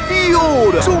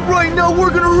cornfield. So right now,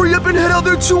 we're gonna hurry up and head out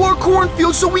there to our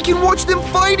cornfield so we can watch them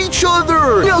fight each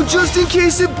other. Now, just in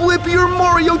case if Blippi or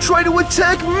Mario try to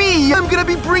attack me, I'm gonna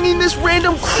be bringing this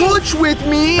random crutch with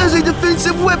me as a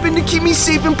defensive weapon to keep me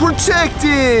safe and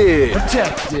protected.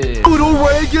 But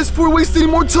alright, I guess before we waste any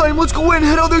more time, let's go ahead and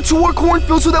head out there to our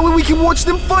cornfield so that way we can watch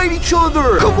them fight each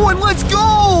other. Come on, let's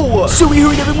go! So we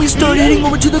hurried up and we started heading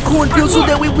over to the cornfield so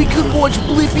that way we could watch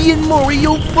Blippi and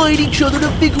Mario fight each other to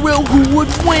figure out who would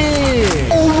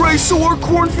win. Alright, so our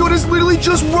cornfield is literally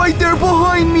just right there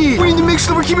behind me. We need to make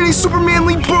sure we're keeping a super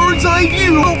manly bird's eye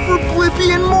view out for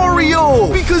Blippi and Mario,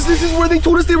 because this is where they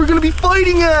told us they were going to be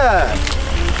fighting at.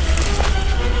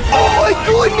 Oh my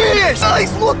goodness!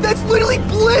 Guys, look, that's literally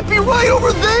Blippi right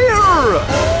over there!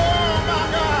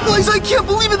 Guys, I can't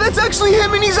believe it. That's actually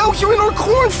him, and he's out here in our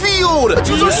cornfield. Let's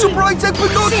use our super high-tech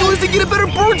binoculars to get a better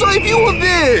bird's eye view of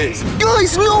this.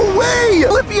 Guys, no way!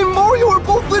 Blippi and Mario are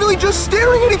both literally just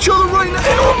staring at each other right now.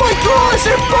 And oh my gosh,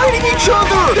 they're fighting each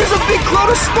other. There's a big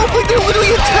cloud of smoke, like they're literally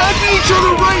attacking each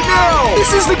other right now. This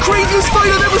is the craziest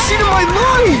fight I've ever seen in my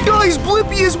life. Guys,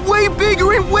 Blippi is way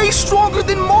bigger and way stronger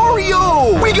than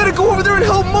Mario. We gotta go over there and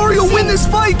help Mario win this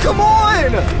fight. Come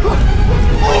on!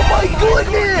 Oh my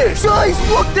goodness! Guys,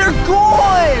 look, they're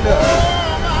gone!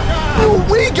 No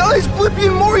way, guys! Blippi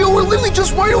and Mario were literally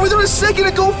just right over there a second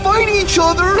ago fighting each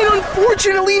other, and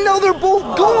unfortunately, now they're both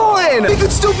gone! They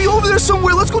could still be over there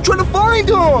somewhere. Let's go try to find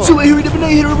them! So I hurried up and I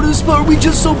headed over to the spot where we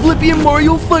just saw Blippi and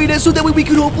Mario fight at so that way we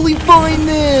could hopefully find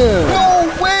them!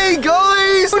 No way,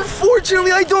 guys!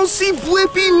 Unfortunately, I don't see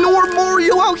Blippi nor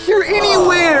Mario out here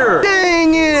anywhere!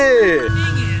 Dang it!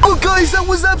 Oh, guys, that that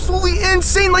was absolutely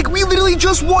insane. Like, we literally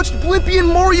just watched Blippi and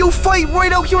Mario fight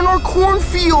right out here in our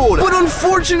cornfield. But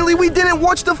unfortunately, we didn't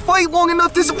watch the fight long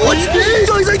enough to... What's this?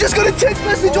 Guys, I just got a text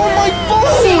message on my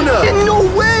phone. And no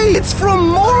way, it's from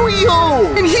Mario.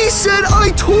 And he said,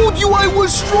 I told you I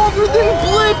was stronger than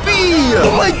Blippi.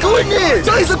 Oh my goodness.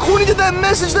 Guys, according to that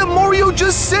message that Mario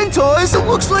just sent us, it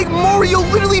looks like Mario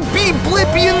literally beat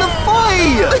Blippi in the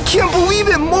fight. I can't believe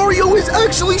it. Mario is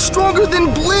actually stronger than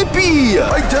Blippi.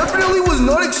 I definitely was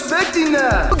not expecting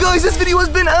that. But guys, this video has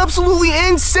been absolutely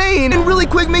insane. And really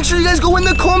quick, make sure you guys go in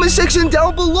the comment section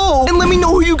down below and let me know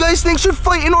who you guys think should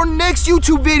fight in our next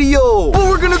YouTube video. But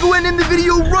we're gonna go ahead and end the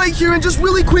video right here. And just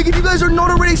really quick, if you guys are not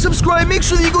already subscribed, make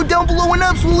sure that you go down below and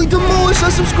absolutely demolish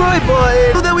that subscribe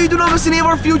button so that way you do not miss any of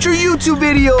our future YouTube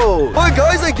videos. Alright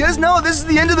guys, I guess now this is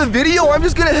the end of the video. I'm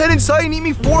just gonna head inside and eat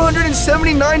me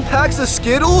 479 packs of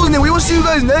Skittles, and then we will see you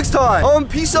guys next time.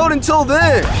 Peace out until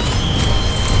then.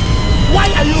 Why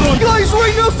are you running? Guys,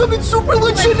 right now something super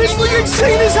legitimately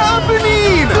insane is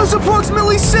happening! Because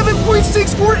approximately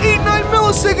 7.6489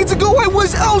 milliseconds ago, I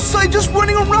was outside just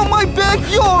running around my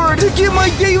backyard to get my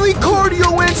daily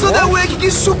cardio in so that way I can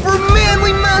get super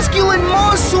manly masculine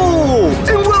muscles!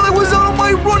 And while I was out on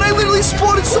my run, I literally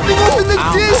spotted something off in the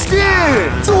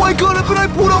distance! So I got up and I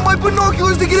pulled out my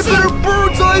binoculars to get a better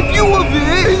bird's eye view of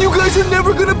it! And you guys are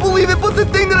never gonna believe it, but the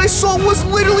thing that I saw was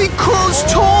literally Cursed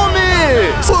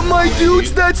Thomas! But my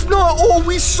dudes, that's not all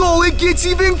we saw. It gets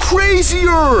even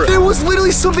crazier. There was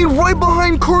literally something right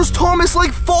behind Cursed Thomas,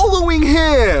 like following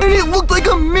him. And it looked like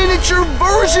a miniature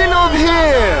version of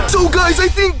him. So guys, I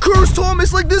think Cursed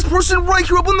Thomas, like this person right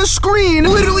here up on the screen,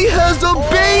 literally has a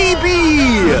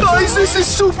baby. Guys, this is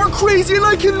super crazy and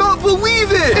I cannot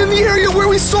believe it. And the area where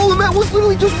we saw him at was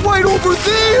literally just right over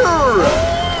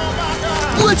there.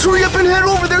 Let's hurry up and head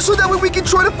over there so that way we can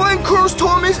try to find Cursed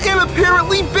Thomas and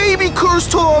apparently baby Cursed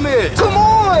Thomas. Come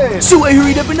on! So I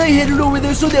hurried up and I headed over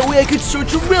there so that way I could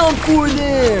search around for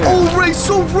them. Alright,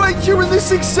 so right here in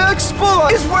this exact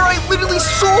spot is where I literally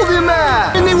saw them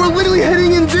at. And they were literally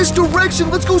heading in this direction.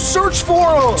 Let's go search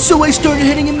for them. So I started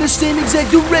heading in the same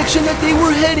exact direction that they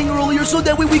were heading earlier so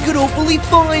that way we could hopefully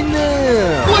find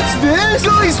them. What's this?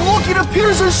 Guys, look, it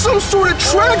appears there's some sort of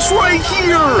tracks right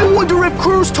here. I wonder if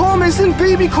Cursed Thomas and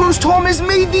baby Cursed Thomas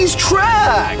made these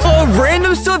tracks.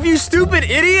 Random stuff, you stupid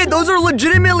idiot. Those are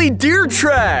legitimately deer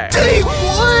tracks. Dang,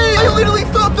 what? I literally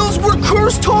thought those were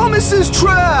Cursed Thomas's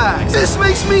tracks. This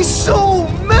makes me so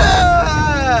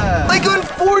mad. Like,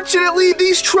 unfortunately,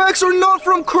 these tracks are not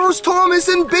from Cursed Thomas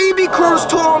and baby Cursed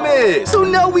Thomas. So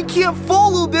now we can't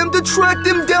follow them to track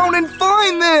them down and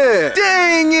find them.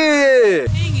 Dang it.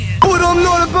 But I'm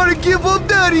not about to give up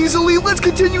that easily. Let's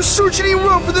continue searching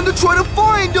around for them to try to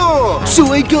find them.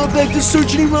 So I got back to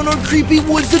searching around our creepy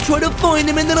woods to try to find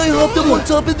them, and then I hopped up on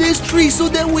top of this tree so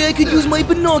that way I could use my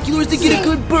binoculars to get a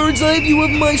good bird's eye view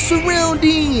of my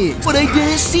surroundings. But I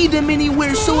didn't see them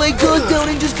anywhere, so I got down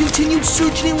and just continued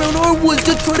searching around our woods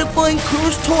to try to find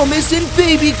Cursed Thomas and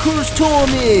baby Cursed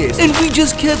Thomas. And we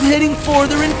just kept heading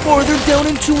farther and farther down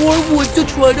into our woods to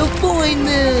try to find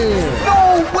them.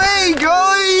 No way,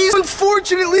 guys!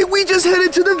 Unfortunately, we just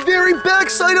headed to the very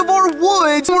backside of our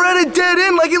woods. We're at a dead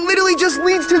end, like it literally just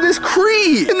leads to this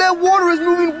creek. And that water is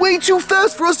moving way too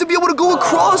fast for us to be able to go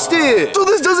across it. So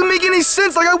this doesn't make any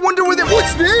sense. Like, I wonder where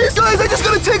what's this? Guys, I just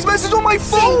got a text message on my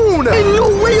phone. And no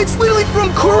way, it's literally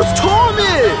from Cursed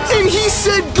Thomas. And he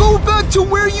said, go back to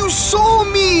where you saw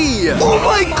me. Oh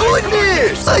my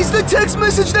goodness. Guys, the text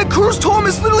message that Cursed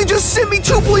Thomas literally just sent me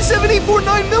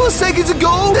 2.7849 milliseconds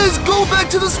ago says, go back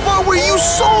to the spot where you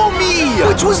saw me,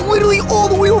 which was literally all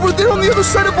the way over there on the other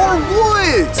side of our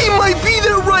woods. He might be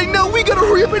there right now. We gotta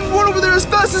hurry up and run over there as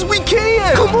fast as we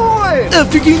can. Come on.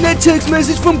 After getting that text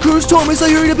message from Cursed Thomas,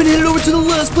 I hurried up and headed over to the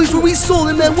last place where we saw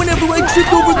him at whenever I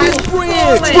tripped over this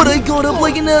branch. But I got up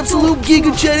like an absolute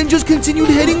giga chat and just continued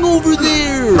heading over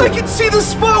there. I can see the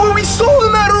spot where we saw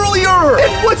him at earlier.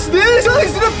 And what's this?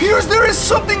 Guys, it appears there is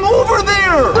something over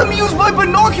there. Let me use my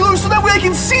binoculars so that way I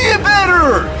can see it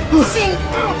better.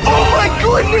 Oh my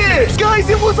goodness. Guys,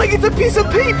 it looks like it's a piece of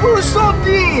paper or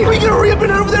something. We gotta hurry up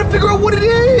and head over there and figure out what it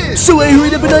is. So I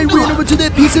hurried up and I ran over to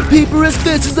that piece of paper as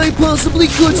fast as I possibly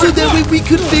could so that way we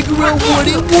could figure out what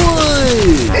it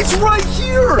was. It's right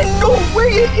here. No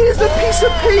way, it is a piece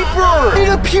of paper. It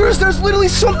appears there's literally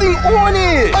something on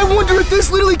it. I wonder if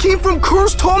this literally came from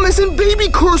Cursed Thomas and baby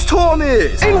Cursed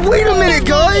Thomas. And wait a minute,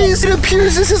 guys. It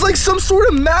appears this is like some sort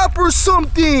of map or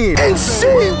something. And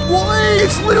say what?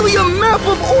 It's literally a map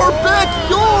of our backyard.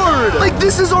 backyard. Like,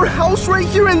 this is our house right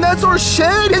here, and that's our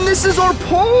shed, and this is our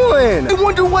pond. I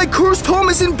wonder why Cursed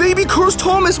Thomas and Baby Cursed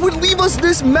Thomas would leave us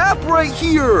this map right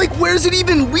here. Like, where's it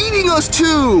even leading us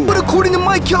to? But according to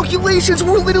my calculations,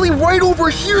 we're literally right over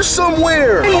here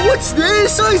somewhere. And what's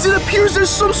this? Guys, it appears there's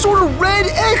some sort of red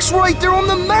X right there on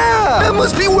the map. That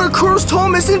must be where Cursed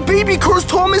Thomas and Baby Cursed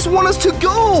Thomas want us to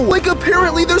go. Like,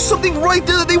 apparently there's something right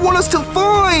there that they want us to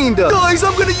find. Guys,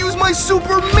 I'm gonna use my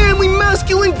super manly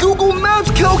masculine Google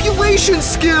Maps calculation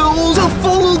skills to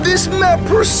follow this map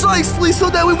precisely so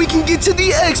that way we can get to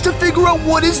the X to figure out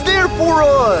what is there for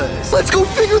us. Let's go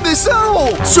figure this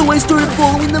out. So I started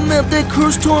following the map that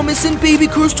Cursed Thomas and Baby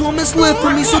Cursed Thomas left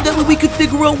for me so that way we could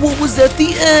figure out what was at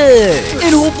the X.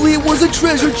 And hopefully it was a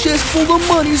treasure chest full of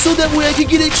money so that way I could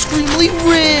get extremely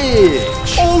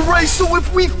rich. Alright, so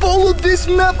if we followed this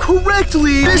map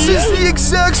correctly, this is the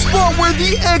exact spot where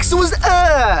the X was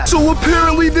at. So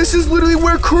apparently this is literally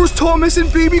where Cursed Thomas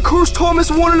and Baby Cursed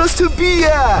Thomas wanted us to be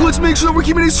at. Let's make sure that we're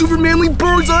keeping a super manly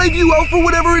bird's eye view out for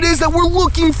whatever it is that we're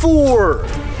looking for.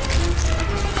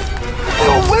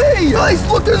 No way! Guys,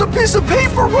 look, there's a piece of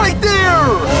paper right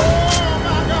there!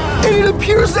 And it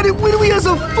appears that it literally has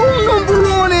a phone number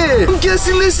on it. I'm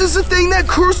guessing this is the thing that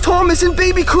Cursed Thomas and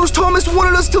Baby Cursed Thomas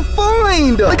wanted us to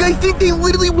find. Like, I think they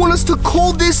literally want us to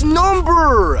call this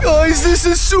number. Guys, this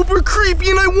is super creepy,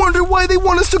 and I wonder why they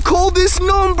want us to call this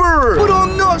number. But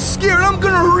I'm not scared. I'm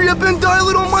gonna hurry up and dial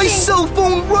it on my cell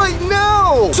phone right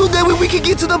now. So that way we can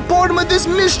get to the bottom of this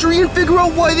mystery and figure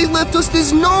out why they left us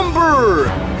this number.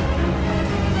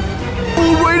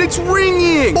 Alright, it's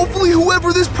ringing! Hopefully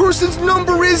whoever this person's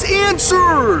number is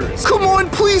answers! Come on,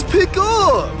 please pick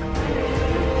up!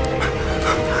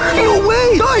 No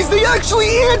way! Guys, they actually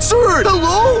answered!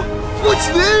 Hello? What's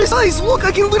this? Guys, look,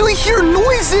 I can literally hear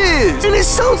noises! And it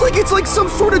sounds like it's like some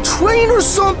sort of train or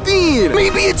something!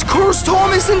 Maybe it's Cursed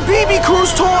Thomas and Baby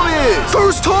Cursed Thomas!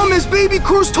 Cursed Thomas, Baby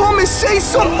Cursed Thomas, say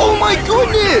something! Oh my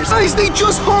goodness! Guys, they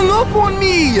just hung up on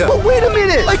me! But wait a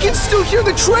minute! I can still hear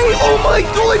the train! Oh my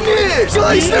goodness!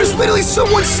 Guys, there's literally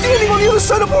someone standing on the other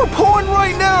side of our pond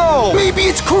right now! Maybe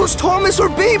it's Cursed Thomas or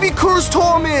Baby Cursed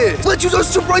Thomas! Let's use our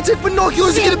super high-tech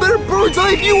binoculars to get a better bird's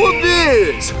eye view of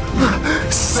this!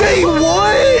 Say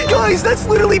what? Guys, that's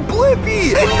literally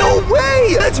Blippi! And no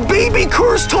way! That's Baby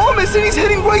Cursed Thomas, and he's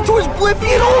heading right towards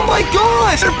Blippi, and oh my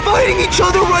gosh! They're fighting each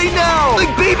other right now! Like,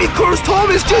 Baby Cursed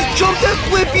Thomas just jumped at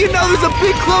Blippi, and now there's a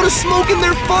big cloud of smoke, and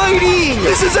they're fighting!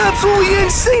 This is absolutely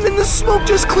insane, and the smoke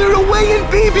just cleared away, and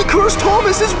Baby Cursed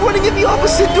Thomas is running in the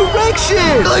opposite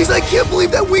direction! Guys, I can't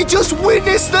believe that we just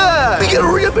witnessed that! We gotta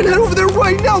hurry up and head over there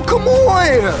right now, come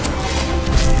on!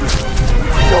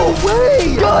 No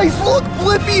way! Guys, look,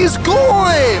 Blippi is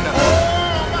gone!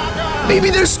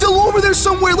 Maybe they're still over there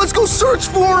somewhere. Let's go search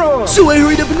for them. So I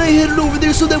hurried up and I headed over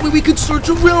there so that way we could search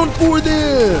around for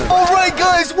them. Alright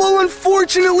guys, well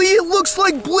unfortunately it looks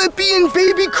like Blippi and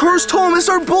Baby Cursed Thomas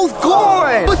are both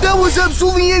gone. But that was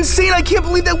absolutely insane. I can't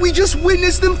believe that we just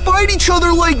witnessed them fight each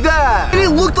other like that. And it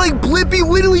looked like Blippi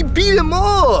literally beat him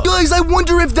up. Guys, I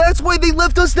wonder if that's why they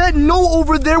left us that note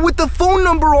over there with the phone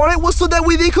number on it, was so that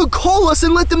way they could call us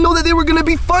and let them know that they were gonna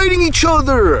be fighting each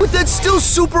other. But that's still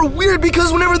super weird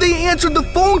because whenever they answered the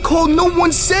phone call, no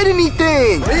one said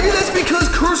anything. Maybe that's because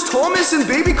Cursed Thomas and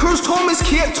Baby Cursed Thomas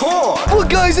can't talk. Well,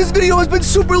 guys, this video has been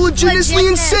super legitimately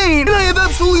insane, and I have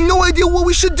absolutely no idea what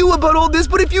we should do about all this,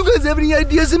 but if you guys have any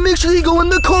ideas, then make sure you go in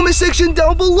the comment section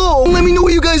down below and let me know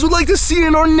what you guys would like to see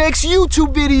in our next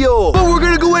YouTube video. But we're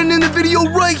gonna go ahead and end the video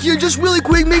right here. Just really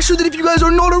quick, make sure that if you guys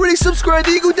are not already subscribed,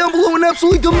 that you go down below and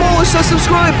absolutely demolish that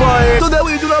subscribe button, so that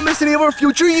way you do not miss any of our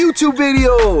future YouTube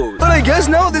videos. But I guess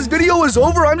now this video is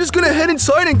over, I'm just gonna head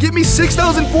inside and get me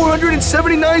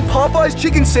 6,479 Popeyes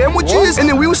chicken sandwiches, and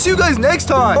then we will see you guys next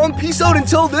time. Peace out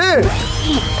until then.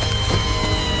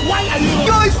 Why are you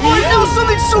Guys, right now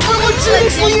something super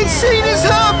legitimately insane is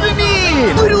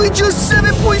happening! Literally just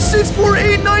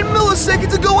 7.6489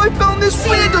 milliseconds ago, I found this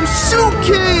random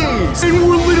suitcase! And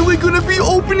we're literally gonna be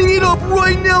opening it up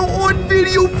right now on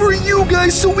video for you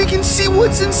guys so we can see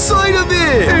what's inside of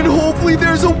it! And hopefully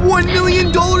there's a $1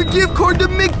 million gift card to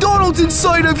McDonald's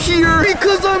inside of here,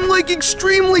 because I'm like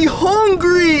extremely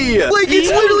hungry! Like, it's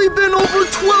literally been over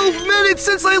 12 minutes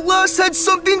since I last had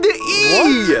something to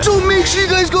eat! What? So make sure you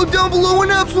guys go down below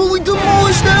and absolutely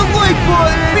demolish that like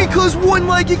button, because one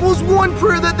like equals one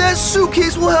prayer that that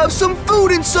suitcase will have some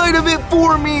food inside of it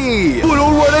for me. But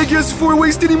alright, I I guess before we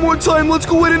waste any more time, let's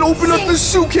go ahead and open up the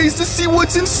suitcase to see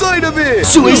what's inside of it.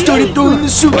 So I started throwing the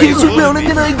suitcase around, and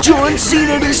then I John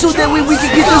Cena it so that way we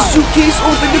could get the suitcase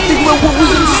open to figure out what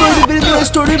was inside of it, and then I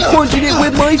started punching it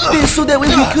with my fist so that way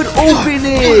we could open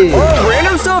it. Oh,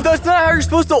 random stuff, that's not how you're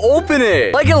supposed to open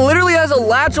it. Like, it literally has a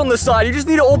latch on the side. You just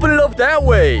need to open it up that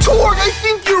way. Torg, I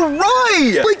think you're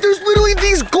right. Like, there's literally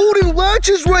these golden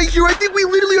latches right here. I think we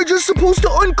literally are just supposed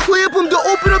to unclamp them to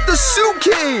open up the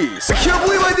suitcase. I can't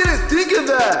believe I didn't think of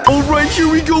that. All right, here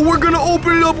we go. We're gonna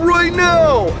open it up right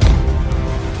now.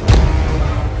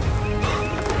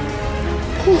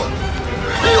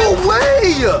 No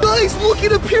way! Guys, look,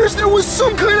 it appears there was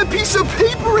some kind of piece of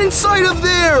paper inside of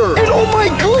there! And oh my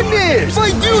goodness! My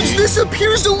dudes, this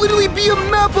appears to literally be a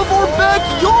map of our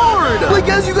backyard! Like,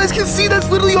 as you guys can see, that's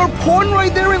literally our pond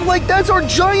right there, and like, that's our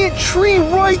giant tree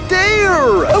right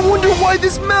there! I wonder why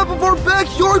this map of our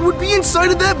backyard would be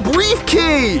inside of that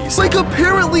briefcase! Like,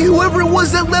 apparently, whoever it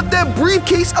was that left that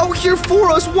briefcase out here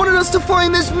for us wanted us to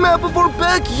find this map of our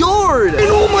backyard! And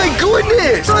oh my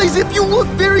goodness! Guys, if you look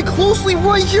very closely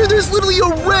right here, there's literally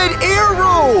a red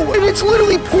arrow, and it's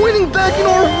literally pointing back in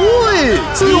our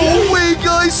woods. No way,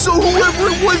 guys. So whoever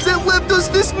it was that left us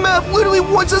this map literally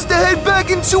wants us to head back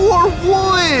into our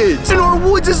woods, and our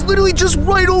woods is literally just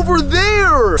right over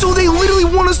there. So they literally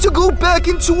want us to go back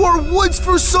into our woods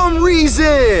for some reason.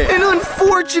 And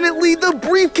unfortunately, the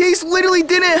briefcase literally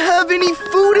didn't have any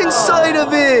food inside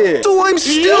of it. So I'm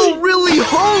still really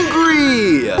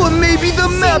hungry. But maybe the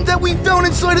map that we found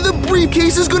inside of the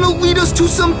briefcase is gonna lead us to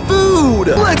some food.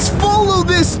 Let's follow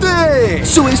this thing.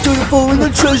 So I started following the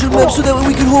treasure map so that way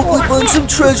we could hopefully find some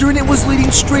treasure, and it was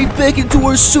leading straight back into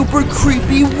our super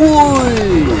creepy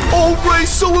woods. Alright,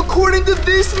 so according to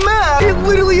this map, it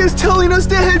literally is telling us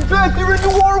to head back there into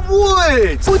our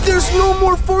woods. But there's no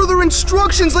more further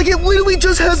instructions. Like, it literally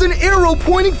just has an arrow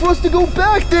pointing for us to go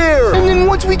back there. And then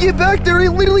once we get back there,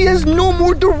 it literally has no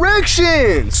more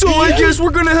directions. So I guess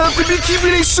we're gonna have to be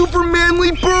keeping a super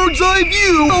manly bird's eye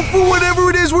view for whatever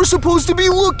it is we're supposed to be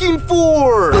looking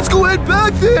for. Let's go head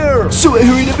back there. So I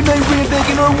hurried up and I ran back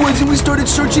in our woods, and we started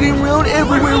searching around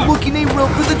everywhere looking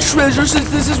around for the treasure, since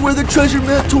this is where the treasure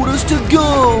map told us to go.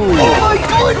 Oh my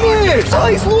goodness!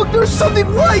 Guys, look, there's something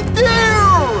right there!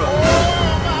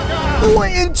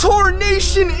 What in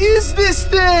tarnation is this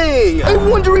thing? I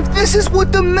wonder if this is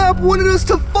what the map wanted us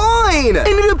to find. And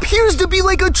it appears to be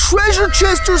like a treasure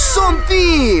chest or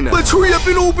something. Let's hurry up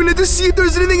and open it to see if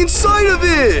there's anything inside of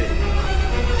it.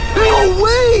 No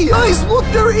way! Guys, look,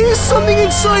 there is something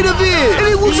inside of it. And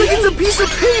it looks like it's a piece of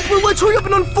paper. Let's hurry up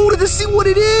and unfold it to see what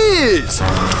it is.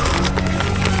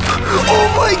 Oh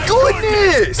my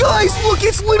goodness! Guys, look,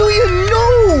 it's literally a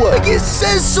note! Like, it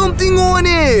says something on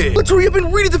it! Let's hurry up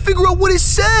and read it to figure out what it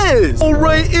says!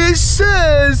 Alright, it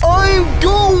says, I'm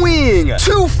going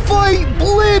to fight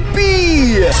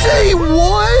Blippi! Say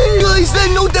what? Guys, that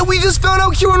note that we just found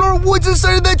out here in our woods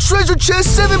inside of that treasure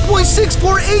chest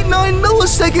 7.6489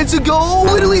 milliseconds ago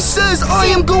literally says, I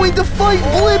am going to fight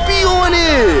Blippi on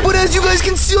it! But as you guys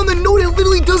can see on the note, it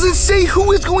literally doesn't say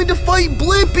who is going to fight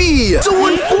Blippi! So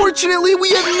unfortunately, we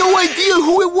have no idea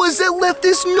who it was that left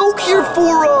this note here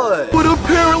for us. But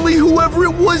apparently, whoever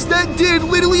it was that did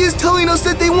literally is telling us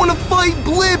that they want to fight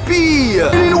Blippi.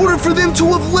 And in order for them to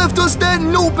have left us that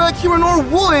note back here in our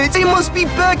woods, they must be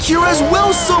back here as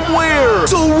well somewhere.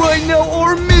 So right now,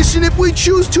 our mission, if we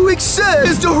choose to accept,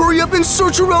 is to hurry up and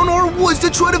search around our woods to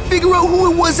try to figure out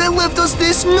who it was that left us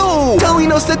this note,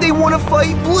 telling us that they want to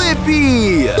fight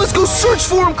Blippi. Let's go search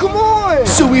for him, come on.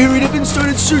 So we hurried up and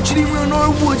started searching around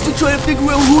our woods to try to figure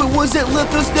out who it was that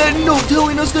left us that note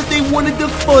telling us that they wanted to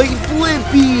fight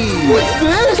Blippi. What's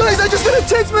this? Guys, I just got a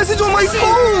text message on my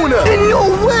phone. And no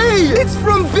way! It's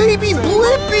from baby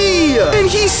Blippi. And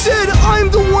he said, I'm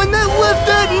the one that left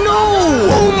that note.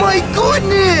 Oh my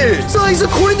goodness. Guys,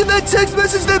 according to that text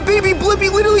message that baby Blippi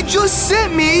literally just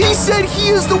sent me, he said he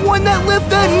is the one that left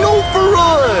that note for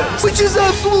us. Which is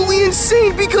absolutely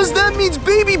insane because that means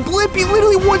baby Blippi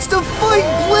literally wants to fight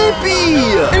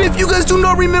Blippi. And if you guys do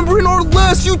not remember, in our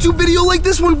last YouTube video like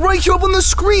this one right here up on the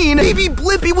screen, baby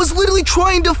Blippi was literally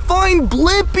trying to find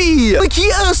Blippi. Like,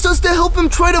 he asked us to help him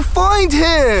try to find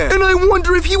him. And I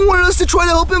wonder if he wanted us to try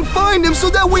to help him find him so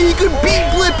that way he could beat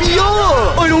Blippi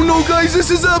up. I don't know, guys,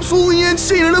 this is absolutely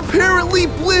insane. And apparently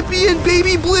Blippi and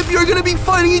baby Blippi are gonna be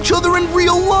fighting each other in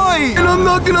real life. And I'm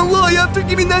not gonna lie, after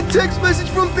getting that text message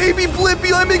from baby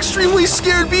Blippi, I'm extremely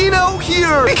scared being out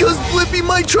here because Blippi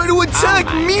might might try to attack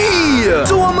me.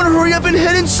 So I'm gonna hurry up and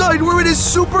head inside where it is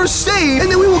super safe. And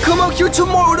then we will come out here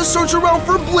tomorrow to search around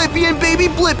for Blippi and baby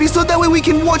Blippi so that way we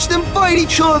can watch them fight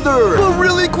each other. But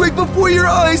really quick, before your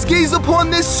eyes gaze upon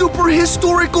this super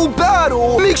historical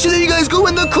battle, make sure that you guys go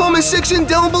in the comment section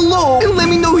down below and let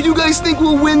me know who you guys think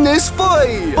will win this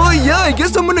fight. But yeah, I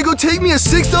guess I'm gonna go take me a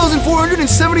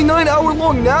 6,479 hour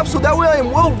long nap so that way I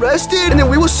am well rested. And then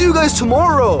we will see you guys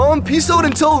tomorrow. Peace out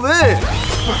until then.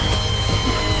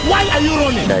 Why are you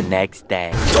running? The next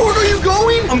day. Tord, are you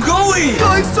going? I'm going!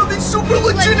 Guys, something super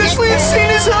legitimately insane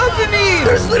is happening!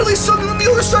 There's literally something on the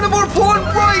other side of our pond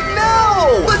right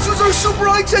now! Let's use our super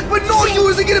high-tech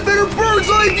binoculars to get a better bird's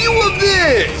eye view of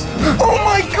this! Oh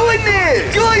my goodness!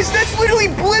 Guys, that's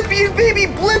literally Blippi and baby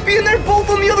Blippi, and they're both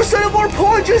on the other side of our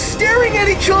pond just staring at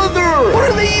each other! What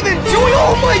are they even doing?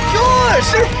 Oh my gosh!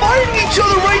 They're fighting each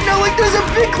other right now like there's a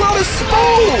big cloud of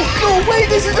smoke! No way,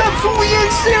 this is absolutely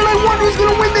insane! I wonder who's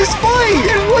gonna win this fight!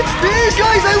 And what's this?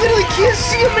 Guys, I literally can't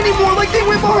see them anymore, like they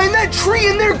went behind that tree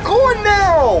and they're gone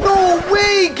now! No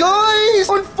way, guys!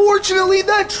 Unfortunately,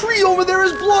 that tree over there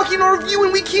is blocking our view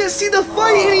and we can't see the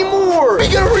fight anymore! We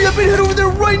gotta hurry up and head over there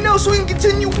right now so we can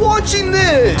continue watching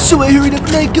this! So I hurried up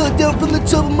and I got down from the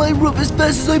top of my roof as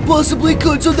fast as I possibly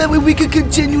could so that way we could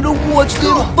continue to watch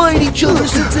them fight each other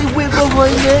since they went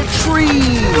behind that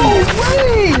tree! No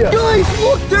way! Guys,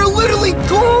 look, they're literally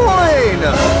gone!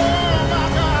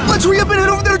 Let's hurry up and head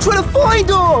over there and try to find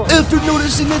them! After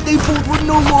noticing that they both were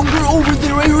no longer over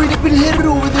there, I hurried up and headed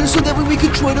over there so that way we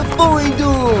could try to find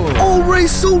them! Alright,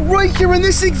 so right here in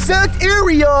this exact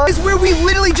area is where we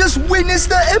literally just witnessed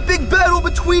the epic battle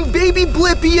between baby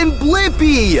Blippi and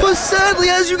Blippi! But sadly,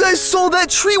 as you guys saw, that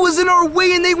tree was in our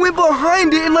way and they went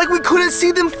behind it and like we couldn't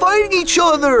see them fighting each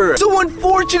other! So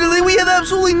unfortunately, we have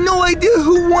absolutely no idea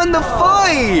who won the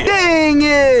fight! Dang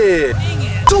it!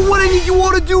 So what I need you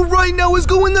all to do right now is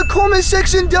go in the comment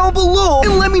section down below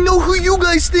and let me know who you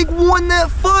guys think won that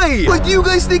fight. Like, do you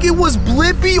guys think it was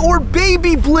Blippi or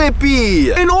baby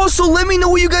Blippi? And also, let me know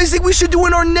what you guys think we should do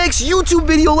in our next YouTube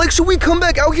video. Like, should we come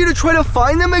back out here to try to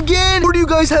find them again? Or do you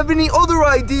guys have any other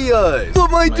ideas? But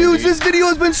my dudes, this video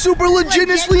has been super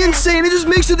legitimately insane. And just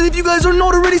make sure that if you guys are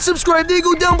not already subscribed, they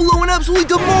go down below and absolutely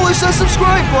demolish that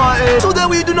subscribe button so that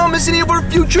way you do not miss any of our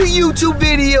future YouTube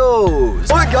videos.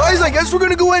 Alright guys, I guess we're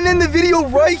gonna go ahead and end the video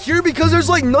right here because there's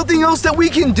like nothing else that we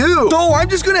can do. So I'm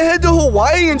just gonna head to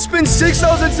Hawaii and spend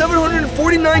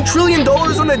 $6,749 trillion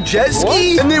on a jet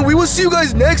ski. And then we will see you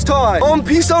guys next time.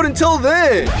 Peace out until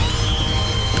then.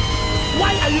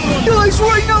 Why are you running? Guys,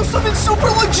 right now something super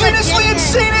legitimately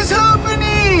insane is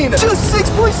happening! Just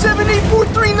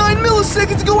 6.78439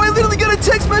 milliseconds ago, I literally got a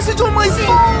text message on my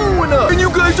phone! And you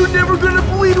guys are never gonna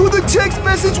believe who the text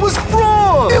message was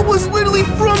from! It was literally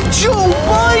from Joe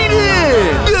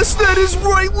Biden! Yes, that is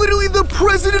right, literally the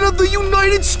President of the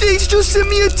United States just sent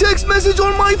me a text message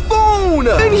on my phone!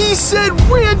 And he said,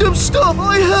 random stuff,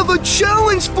 I have a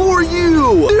challenge for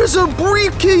you! There's a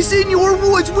briefcase in your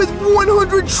woods with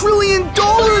 $100 trillion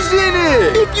in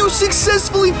it! If you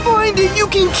successfully find it, you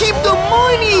can keep the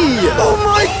money! Oh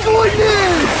my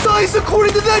goodness! Guys,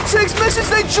 according to that text message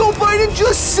that Joe Biden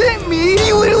just sent me,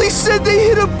 he literally said they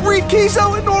hid a briefcase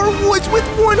out in our woods with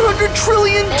 $100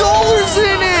 trillion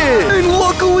in it! And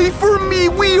luckily for me,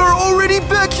 we are already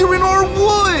back here in our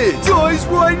woods! Guys,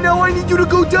 right now I need you to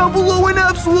go down below and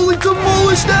absolutely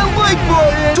demolish that like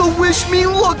button to wish me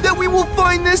luck that we will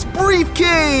find this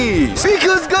briefcase!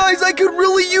 Because guys, I could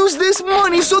really use this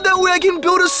money so that way I can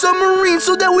build a submarine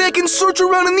so that way I can search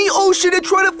around in the ocean and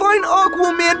try to find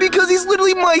Aquaman because he's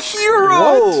literally my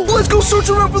hero! What? Let's go search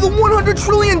around for the $100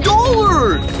 trillion!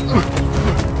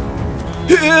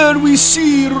 And we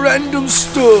see random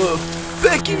stuff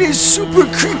back in his super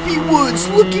creepy woods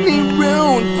looking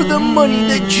around for the money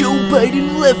that Joe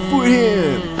Biden left for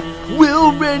him.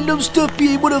 Will random stuff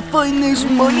be able to find this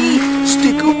money?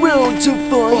 Stick around to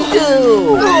find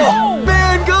out. Oh,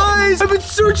 man, guys! I've been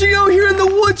searching out here in the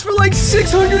woods for like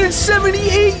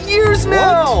 678 years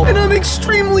now! And I'm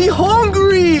extremely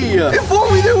hungry! If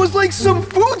only there was like some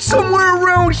food somewhere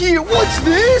around here! What's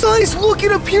this? Guys, look,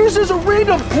 it appears there's a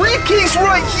random briefcase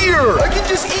right here! I can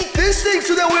just eat this thing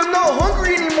so that way I'm not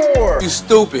hungry anymore! You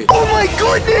stupid. Oh my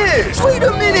goodness! Wait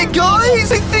a minute,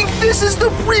 guys! I think this is the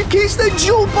briefcase that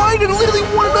Joe Biden literally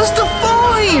wanted us to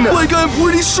find! Like, I'm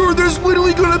pretty sure there's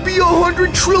literally gonna be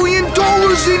 $100 trillion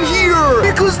in here!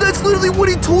 Because that's literally what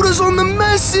he told us on the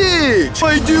message!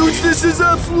 My dudes, this is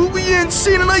absolutely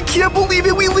insane and I can't believe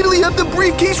it! We literally have the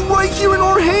briefcase right here in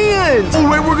our hands!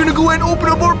 Alright, we're gonna go ahead and open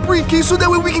up our briefcase so that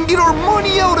way we can get our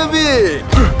money out of it!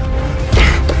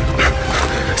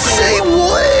 Say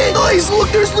what? Guys, look,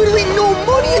 there's literally no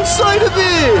money inside of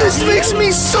it. This makes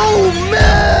me so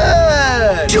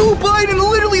mad. Joe Biden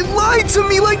literally lied to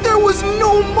me like there was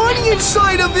no money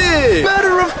inside of it.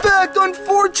 Matter of fact,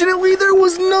 unfortunately, there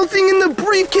was nothing in the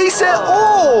briefcase at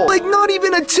all. Like not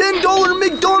even a $10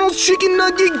 McDonald's chicken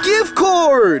nugget gift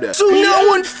card. So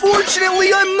now,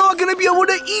 unfortunately, I'm not gonna be able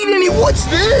to eat any. What's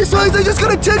this? Guys, I just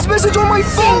got a text message on my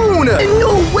phone. And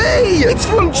no way, it's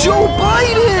from Joe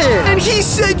Biden. And he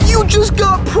said you just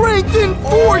got pranked in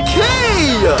 4K.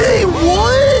 Hey,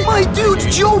 what? My dude,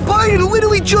 Joe Biden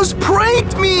literally just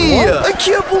pranked me. What? I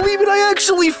can't believe it. I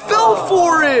actually fell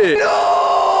for it. No!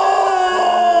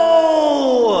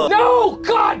 No!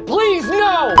 God, please,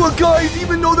 no! But guys,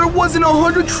 even though there wasn't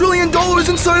 $100 trillion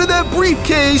inside of that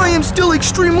briefcase, I am still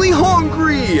extremely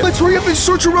hungry. Let's hurry up and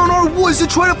search around our woods to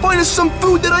try to find us some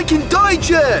food that I can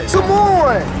digest. Come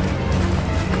on!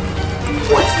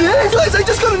 What's this? Guys, I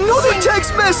just got another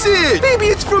text message! Maybe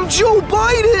it's from Joe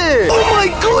Biden! Oh my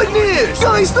goodness!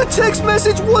 Guys, the text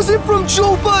message wasn't from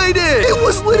Joe Biden! It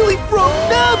was literally from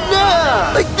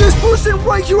Nabna! Like this person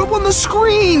right here up on the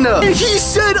screen! And he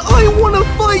said, I want to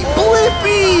fight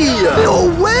Blippi! No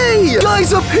way!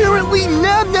 Guys, apparently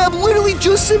Nab literally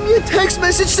just sent me a text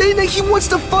message saying that he wants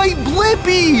to fight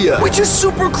Blippi! Which is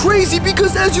super crazy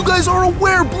because as you guys are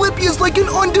aware, Blippi is like an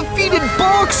undefeated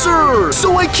boxer!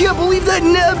 So I can't believe that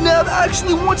Nab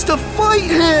actually wants to fight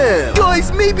him!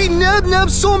 Guys, maybe Nab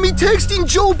saw me texting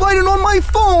Joe Biden on my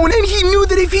phone and he knew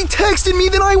that if he texted me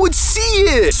then I would see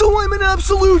it! So I'm an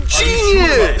absolute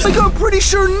genius! Like I'm pretty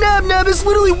sure Nab is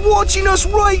literally watching us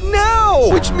right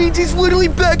now! Which means he's literally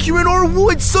back here in our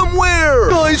woods somewhere!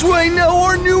 Guys, right now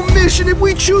our new mission, if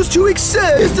we choose to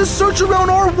accept, is to search around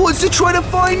our woods to try to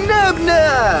find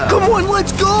Nab. Come on,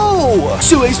 let's go!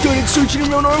 So I started searching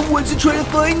around our woods to try to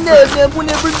find Nab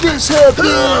whenever this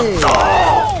happened.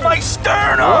 Oh, my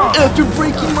sternum! After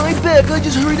breaking my back, I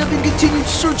just hurried up and continued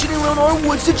searching around our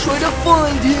woods to try to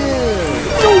find him.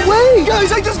 No way!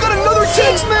 Guys, I just got another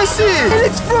text message! And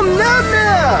it's from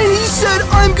Nab! And he said,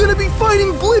 I'm gonna be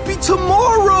fighting Blippi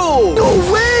tomorrow!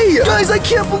 No way! Guys, I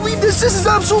can't believe this! This is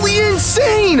absolutely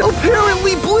insane!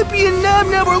 Apparently, Blippi and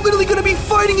Nab are literally gonna be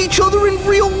fighting each other in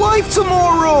real life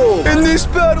tomorrow! And this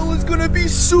battle is gonna be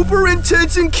super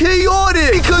intense and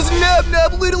chaotic! Because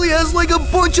Nab literally has like a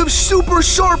bunch of super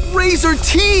sharp razor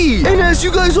teeth! And as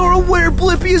you guys are aware,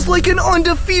 Blippi is like an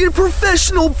undefeated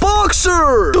professional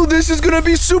boxer! So this is gonna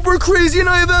be super crazy and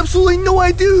I have absolutely no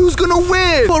idea who's gonna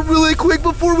win! But really quick,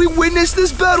 before we witness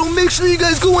this battle, make sure you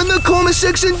guys go in the comment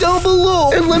section down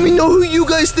below and let me know who you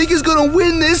guys think is gonna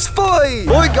win this fight!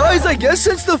 Alright guys, I guess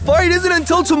since the fight isn't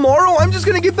until tomorrow, I'm just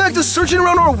gonna get back to searching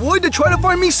around our wood to try to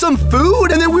find me some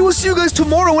food, and then we will see you guys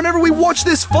tomorrow whenever we watch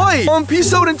this fight!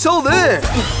 Peace out until then!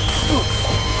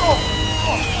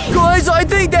 Guys, I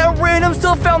think that random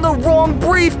stuff found the wrong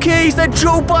briefcase that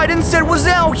Joe Biden said was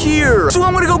out here. So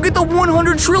I'm gonna go get the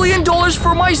 $100 trillion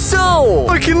for myself.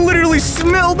 I can literally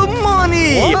smell the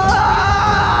money.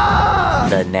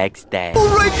 The next day.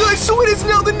 Alright guys, so it is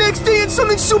now the next day and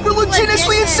something super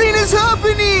legitimately insane is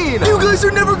happening. You guys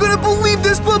are never gonna believe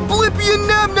this, but Blippi and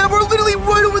Nab are literally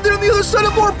right over there on the other side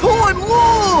of our pond.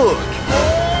 Look!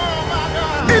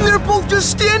 And they're both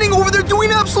just standing over there doing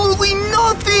absolutely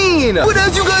nothing! But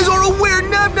as you guys are aware,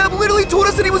 Nab literally told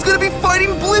us that he was gonna be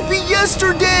fighting Blippi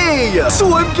yesterday!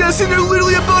 So I'm guessing they're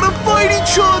literally about to fight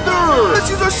each other! Let's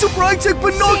use our super high-tech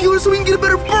binoculars so we can get a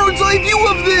better bird's eye view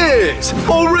of this!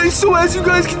 Alright, so as you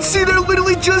guys can see, they're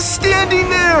literally just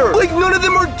standing there! Like none of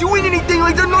them are doing anything,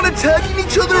 like they're not attacking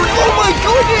each other! Oh my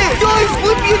goodness! Guys,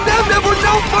 Blippi and Nab are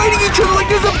now fighting each other like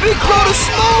there's a big cloud of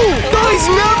smoke! Guys,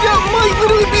 Nab might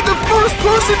literally be the first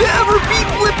person to ever beat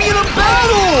Blippi in a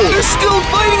battle! They're still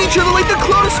fighting each other like the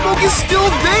cloud of smoke is still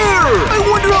there! I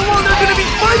wonder how long they're gonna be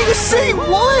fighting to say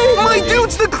what? My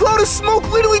dudes, the cloud of smoke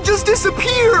literally just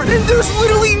disappeared! And there's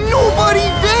literally nobody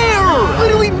there!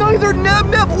 Literally neither Nab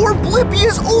or Blippi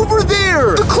is over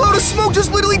there! The cloud of smoke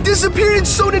just literally disappeared and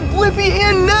so did Blippi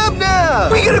and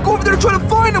Nab! We gotta go over there and try to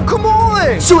find them, come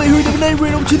on! So I heard them and I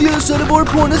ran over to the other side of our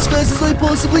pond as fast as I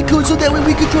possibly could so that way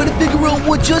we could try to figure out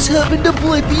what just happened to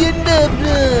Blippi and Nab.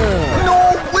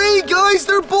 No way, guys!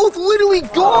 They're both literally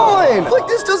gone! Like,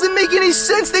 this doesn't make any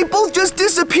sense! They both just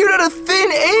disappeared out of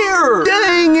thin air!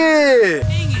 Dang it!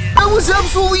 That was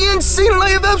absolutely insane, and I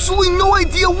have absolutely no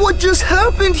idea what just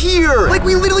happened here. Like,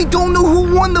 we literally don't know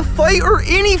who won the fight or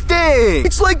anything.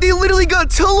 It's like they literally got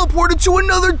teleported to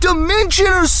another dimension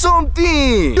or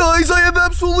something. Guys, I have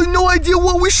absolutely no idea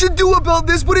what we should do about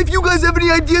this, but if you guys have any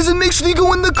ideas, then make sure you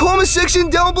go in the comment section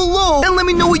down below and let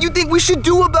me know what you think we should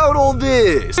do about all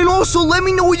this. And also, let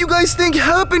me know what you guys think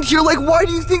happened here. Like, why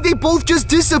do you think they both just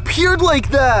disappeared like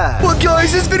that? But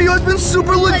guys, this video has been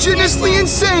super legitimately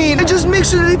insane. And just make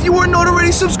sure that if you are not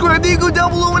already subscribed, that you go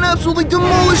down below and absolutely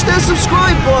demolish that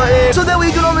subscribe button, so that way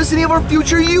you can not miss any of our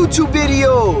future YouTube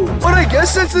videos. But I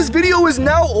guess since this video is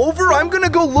now over, I'm gonna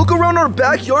go look around our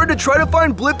backyard to try to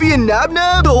find Blippi and Nab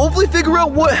Nab to hopefully figure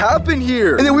out what happened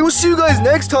here. And then we will see you guys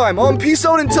next time. Peace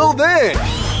out until then.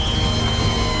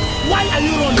 Why are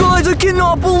you running? Guys, I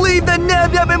cannot believe that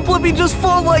Nab Nab and Blippi just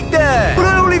fought like that. But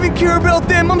I don't even care about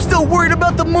them. I'm still worried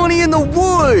about the money in the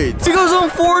woods. Because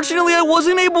unfortunately, I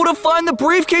wasn't able to find the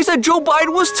briefcase that Joe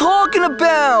Biden was talking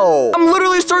about. I'm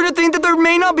literally starting to think that there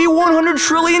may not be $100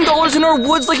 trillion in our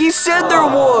woods like he said there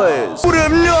was. But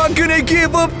I'm not gonna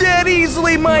give up that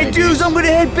easily, my dudes. I'm gonna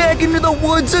head back into the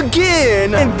woods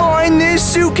again and find this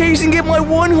suitcase and get my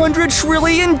 $100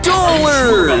 trillion.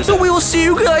 So we will see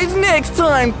you guys next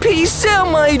time. Peace out,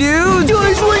 my dude.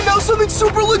 Guys, right now something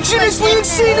super legitimately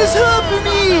insane is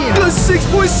happening. Just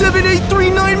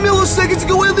 6.7839 milliseconds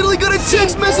ago, I literally got a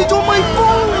text message on my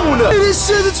phone. And it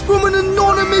says it's from an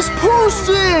anonymous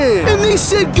person. And they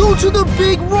said, go to the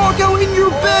big rock out in your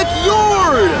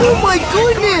backyard. Oh my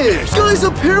goodness. Guys,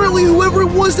 apparently whoever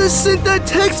it was that sent that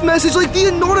text message, like the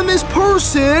anonymous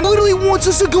person, literally wants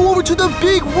us to go over to the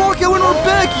big rock out in our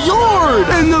backyard.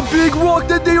 And the big rock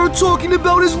that they are talking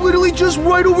about is literally just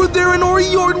right over there in our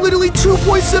yard, literally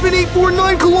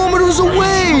 2.7849 kilometers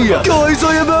away. Guys,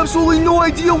 I have absolutely no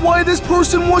idea why this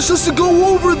person wants us to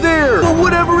go over there. But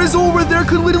whatever is over there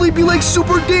could literally be like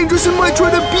super dangerous and might try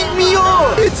to beat me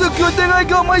up. It's a good thing I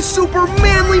got my super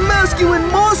manly masculine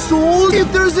muscles.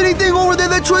 If there's anything over there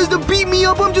that tries to beat me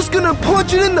up, I'm just gonna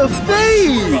punch it in the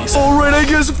face. Alright, I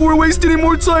guess before we waste any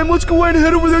more time, let's go ahead and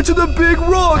head over there to the big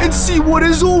rock and see what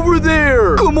is over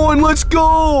there. Come on, let's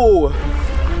go.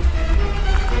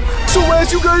 So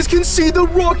as you guys can see, the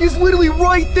rock is literally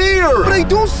right there. But I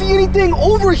don't see anything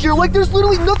over here. Like, there's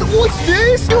literally nothing. What's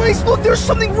this? Guys, look, there's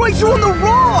something right here on the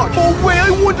rock. Oh, wait,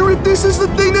 I wonder if this is the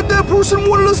thing that person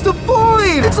wanted us to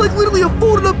find. It's like literally a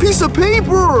folded up piece of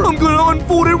paper. I'm gonna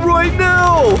unfold it right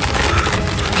now.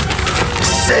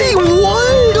 Say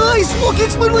what? Guys, look,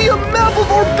 it's literally a map of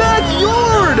our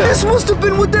backyard. This must have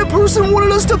been what that person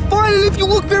wanted us to find. And if you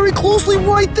look very closely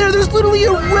right there, there's literally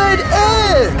a red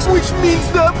X, which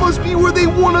means that must be where they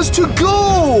want us to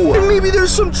go. And maybe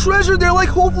there's some treasure there, like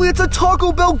hopefully it's a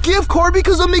Taco Bell gift card,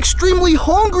 because I'm extremely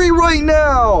hungry right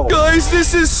now. Guys,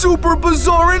 this is super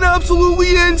bizarre and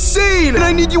absolutely insane. And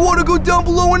I need you all to go down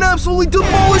below and absolutely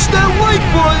demolish that like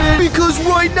button, because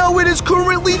right now it is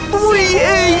currently 3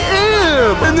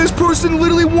 a.m. And this person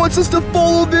literally wants us to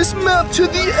follow this map to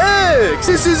the X.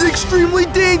 This is extremely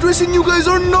dangerous and you guys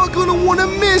are not gonna want to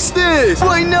miss this.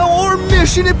 Right now, our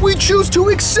mission, if we choose to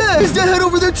accept, is to head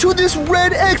over there to this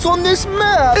red X on this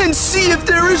map and see if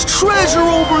there is treasure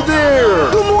over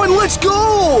there. Come on, let's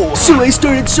go. So I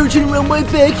started searching around my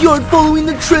backyard following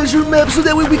the treasure map so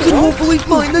that way we can hopefully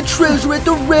find the treasure at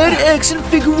the red X and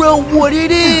figure out what it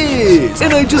is.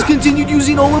 And I just continued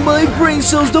using all of my brain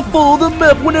cells to follow the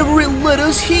map whenever it led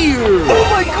us here. Oh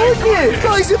my goodness!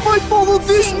 Guys, if I follow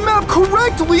this map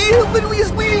correctly, it literally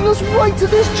is leading us right to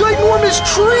this ginormous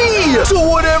tree. So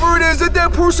whatever it is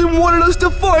that person wanted us to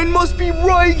find must be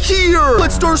right here.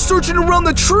 Let's start searching around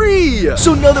the tree.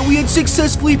 So now that we had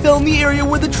successfully found the area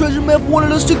where the treasure map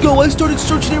wanted us to go, I started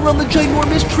searching around the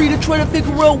ginormous tree to try to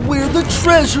figure out where the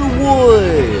treasure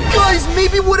was. Guys,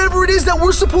 maybe whatever it is that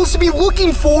we're supposed to be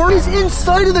looking for is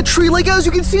inside of the tree. Like, as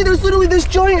you can see, there's literally this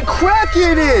giant crack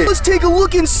in it. Let's take a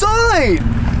look inside.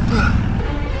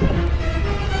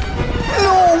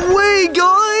 No way,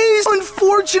 guys!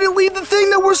 Unfortunately, the thing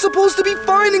that we're supposed to be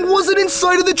finding wasn't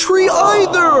inside of the tree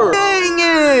either. Dang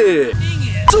it!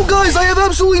 So guys, I have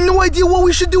absolutely no idea what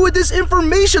we should do with this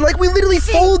information. Like, we literally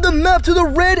followed the map to the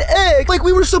red X like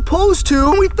we were supposed to,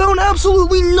 and we found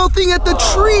absolutely nothing at the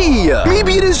tree.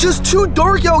 Maybe it is just too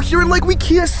dark out here and like we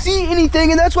can't see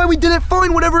anything, and that's why we didn't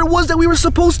find whatever it was that we were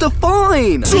supposed to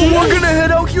find. So we're gonna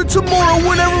head out here tomorrow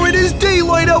whenever it is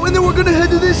daylight out, and then we're gonna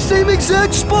head to this same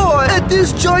exact spot at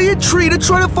this giant tree to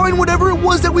try to find whatever it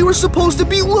was that we were supposed to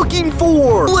be looking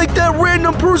for, like that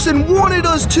random person wanted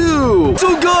us to.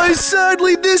 So guys,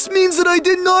 sadly, And this means that I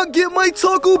did not get my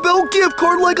Taco Bell gift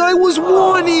card like I was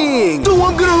wanting. So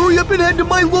I'm gonna hurry up and head to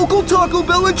my local Taco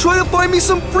Bell and try to find me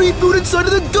some free food inside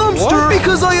of the dumpster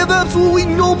because I have absolutely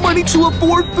no money to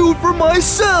afford food for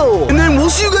myself. And then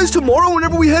we'll see you guys tomorrow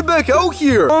whenever we head back out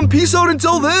here. Peace out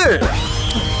until then.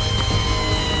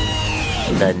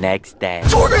 The next day.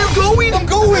 Tori, I'm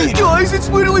going! Guys, it's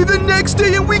literally the next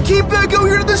day and we came back out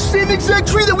here to the same exact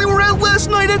tree that we were at last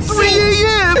night at 3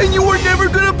 a.m. And you are never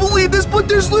gonna believe this, but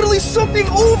there's literally something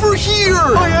over here.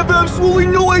 I have absolutely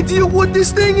no idea what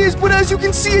this thing is, but as you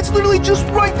can see, it's literally just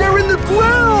right there in the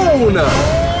ground.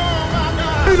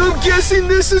 And I'm guessing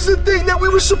this is the thing that we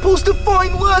were supposed to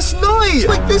find last night.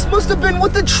 Like, this must have been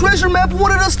what the treasure map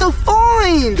wanted us to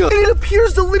find. And it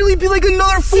appears to literally be like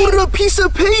another folded up piece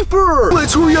of paper.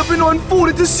 Let's hurry up and unfold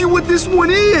it to see what this one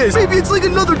is. Maybe it's like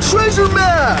another treasure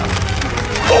map.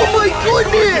 Oh my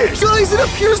goodness! Guys, it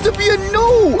appears to be a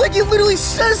note! Like it literally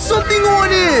says something on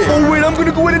it! Oh wait, I'm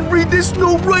gonna go ahead and read this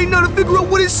note right now to figure out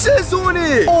what it says on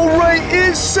it! Alright,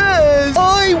 it says,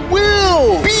 I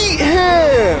will beat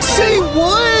him! Say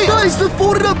what? Guys, the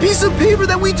folded up piece of paper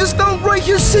that we just found right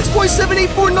here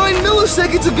 6.7849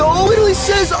 milliseconds ago literally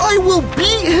says, I will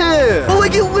beat him! But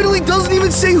like it literally doesn't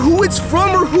even say who it's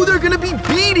from or who they're gonna be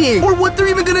beating or what they're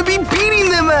even gonna be beating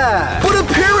them at! But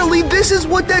apparently this is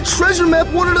what that treasure map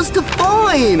wanted us to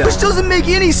find, which doesn't make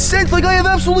any sense. Like I have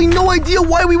absolutely no idea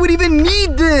why we would even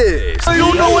need this. I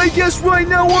don't know. I guess right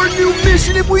now our new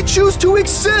mission, if we choose to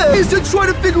accept, is to try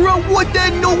to figure out what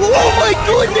that note. Oh my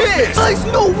goodness! Guys,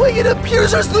 no way! It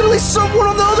appears there's literally someone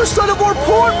on the other side of our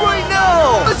pond right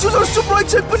now. Let's use our super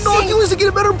high-tech binoculars to get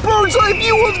a better bird's eye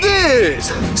view of this.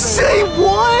 Say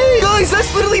what? Guys,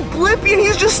 that's literally Blippi, and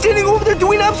he's just standing over there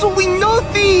doing absolutely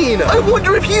nothing. I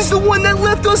wonder if he's the one that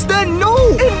left us that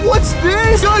note. And what's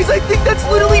this? Guys, I think that's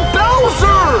literally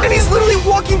Bowser! And he's literally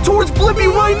walking towards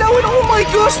Blippi right now, and oh my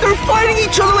gosh, they're fighting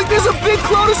each other like there's a big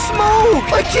cloud of smoke!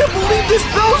 I can't believe this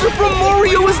Bowser from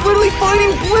Mario is literally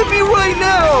fighting Blippi right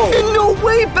now! And no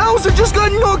way, Bowser just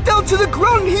got knocked out to the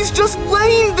ground and he's just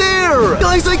laying there!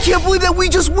 Guys, I can't believe that we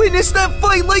just witnessed that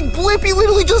fight. Like Blippi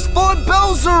literally just fought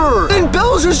Bowser! And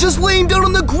Bowser's just laying down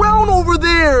on the ground over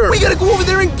there! We gotta go over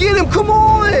there and get him, come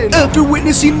on! After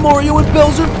witnessing Mario and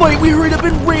Bowser fight, we hurried up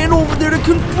and ran over there to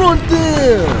confront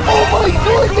them! Oh my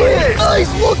goodness!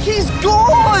 Guys, look, he's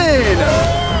gone!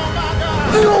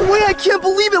 No way, I can't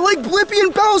believe it! Like, Blippi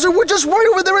and Bowser were just right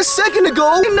over there a second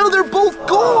ago, and now they're both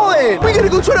gone! We gotta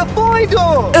go try to find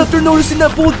them! After noticing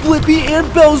that both Blippi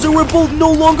and Bowser were both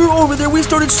no longer over there, we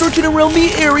started searching around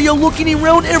the area, looking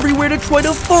around everywhere to try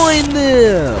to find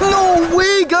them! No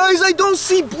way, guys! I don't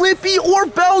see Blippi or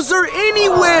Bowser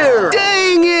anywhere!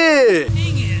 Dang it!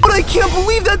 But I can't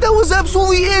believe that. That was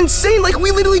absolutely insane. Like,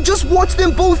 we literally just watched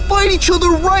them both fight each other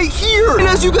right here. And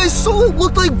as you guys saw, it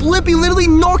looked like Blippi literally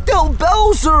knocked out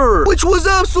Bowser, which was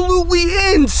absolutely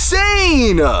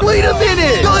insane. Wait a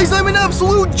minute. Guys, I'm an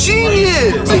absolute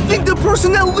genius. I think the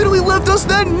person that literally left us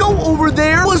that note over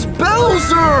there was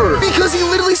Bowser, because he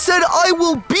literally said, I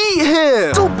will beat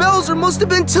him. So Bowser must have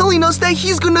been telling us that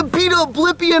he's gonna beat up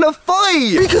Blippi in a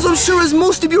fight. Because I'm sure, as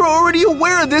most of you are already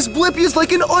aware of this, Blippi is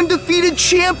like an undefeated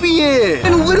champion.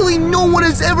 And literally no one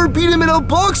has ever beat him in a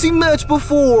boxing match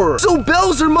before. So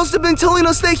Bowser must have been telling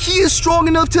us that he is strong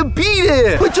enough to beat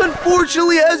him. Which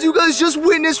unfortunately, as you guys just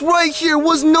witnessed right here,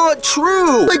 was not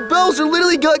true. Like, Bowser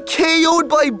literally got KO'd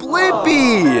by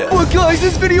Blippi. But guys,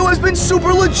 this video has been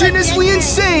super legitimately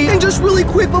insane. And just really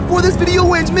quick before this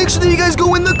video ends, make sure that you guys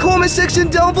go in the comment section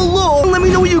down below and let me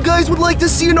know what you guys would like to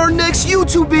see in our next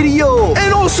YouTube video.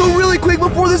 And also really quick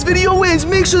before this video ends,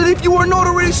 make sure that if you are not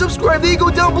already subscribed, that you go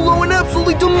down below and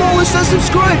absolutely demolish that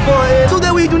subscribe button so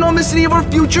that way you do not miss any of our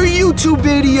future YouTube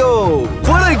videos.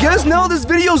 But I guess now this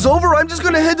video's over, I'm just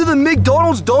gonna head to the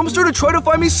McDonald's dumpster to try to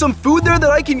find me some food there that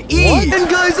I can eat. And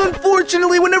guys,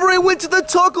 unfortunately, whenever I went to the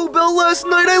Taco Bell last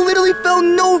night, I literally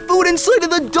found no food inside of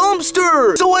the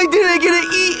dumpster. So I didn't get to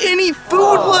eat any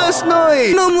food last night.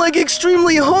 And I'm like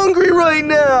extremely hungry right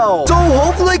now. So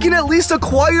hopefully I can at least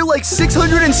acquire like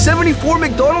 674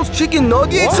 McDonald's chicken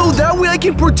nuggets so that way I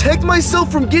can protect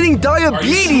myself from getting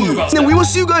diabetes. And we will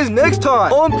see you guys next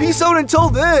time. Peace out until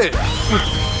then.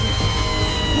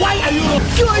 Why are you...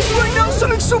 Guys, right now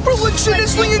something super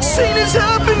legitimately insane is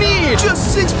happening.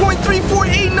 Just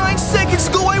 6.3489 seconds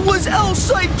ago, I was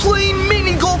outside playing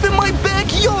mini golf in my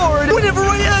backyard whenever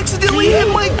I accidentally hit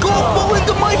my golf ball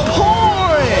into my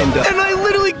pond. And I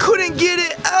literally couldn't get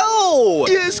it out.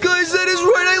 Yes, guys, that is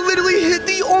right. I literally hit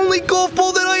the only golf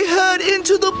ball that I had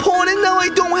into the pond, and now I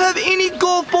don't have any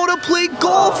golf ball to play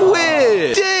golf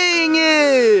with. Dang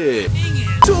it.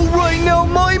 So right now,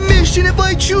 my mission condition, if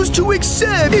I choose to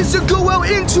accept, is to go out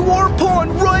into our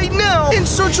pond right now and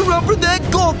search around for that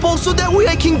golf ball so that way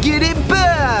I can get it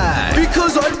back.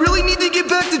 Because I really need to get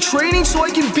back to training so I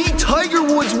can beat Tiger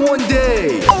Woods one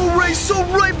day. Alright, so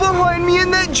right behind me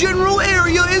in that general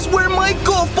area is where my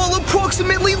golf ball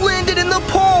approximately landed in the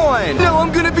pond. Now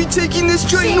I'm gonna be taking this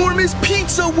ginormous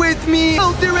pizza with me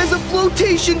out there as a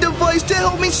flotation device to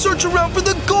help me search around for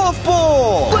the golf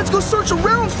ball. Let's go search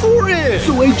around for it.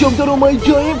 So I jumped out on my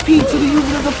giant pizza to use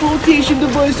it as a flotation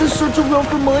device to search around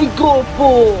for my golf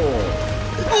ball.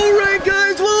 Alright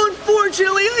guys, well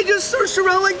unfortunately I just searched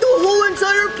around like the whole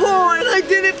entire pond and I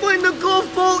didn't find the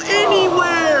golf ball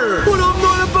anywhere. But I'm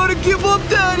not about to give up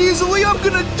that easily. I'm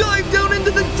gonna dive down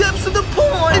into the depths of the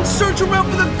pond and search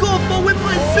around for the golf ball with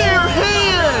my bare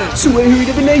hands. So I hurried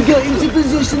up and I got into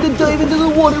position to dive into the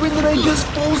water, and then I just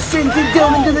full sent it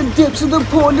down into the depths of the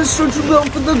pond to search around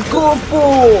for the golf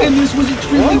ball. And this was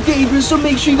extremely dangerous, so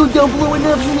make sure you go down below and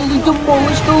absolutely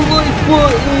demolish the like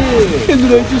button. And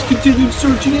then I just continued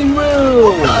searching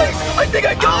around. Guys, I think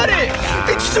I got it.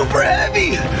 It's super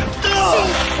heavy.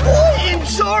 What in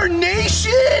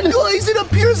tarnation? Guys, it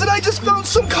appears that I just found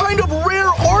some kind of rare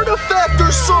artifact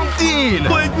or something.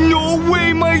 But no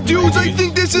way, my dudes. I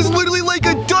think this is literally like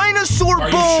a dinosaur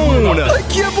bone. I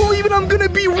can't believe it. I'm gonna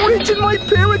be rich and my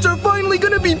parents are finally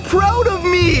gonna be proud of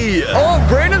me. Oh,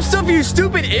 random stuff, you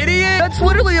stupid idiot. That's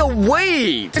literally a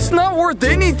weight. It's not worth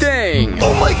anything.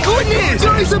 Oh my goodness.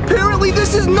 Guys, apparently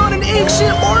this is not an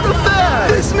ancient artifact.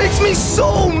 This makes me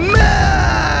so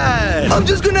mad. I'm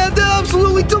just gonna have to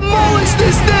absolutely demolish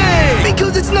this thing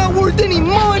because it's not worth any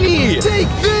money. Take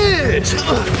this.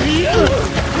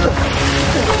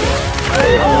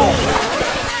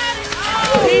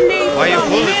 Why you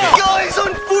bullying me? Guys,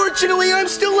 unfortunately, I'm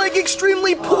still like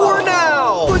extremely poor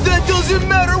now. But that doesn't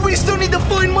matter. We still need to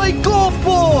find my golf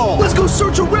ball. Let's go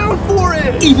search around for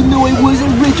it. Even though I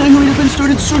wasn't rich, I hurried up and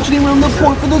started searching around the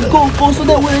pond for the golf ball so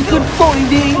that way I could find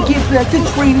it and get back to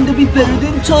training to be better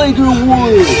than Tiger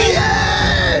Woods.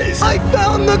 Yes! I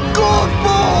found the golf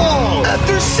ball!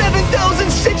 After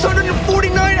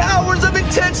 7,649 hours of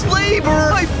intense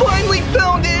labor, I finally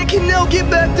found it and can now get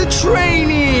back to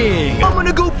training. I'm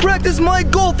gonna go practice my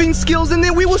golfing skills and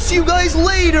then we will see you guys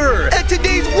later. At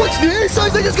today's What's This?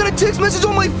 Guys, I just got a text message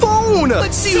on my phone.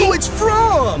 Let's see who it's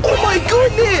from. Oh my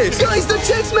goodness! Guys, the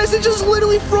text message is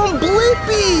literally from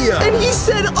Blippi. And he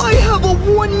said, I have a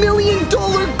 $1 million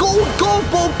gold golf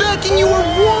ball backing your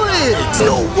woods.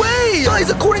 No way! Guys,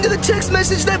 according to the text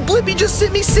message that Blippi just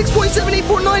sent me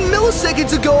 6.7849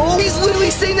 milliseconds ago, he's literally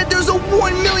saying that there's a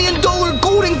 $1 million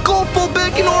golden golf ball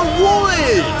back in our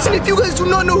woods. And if you guys do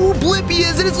not know who Blippi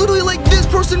is, it is literally like this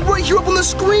person right here up on the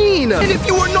screen. And if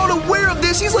you are not aware of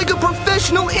this, he's like a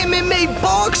professional MMA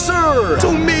boxer.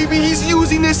 So maybe he's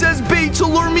using this as bait to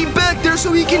lure me back there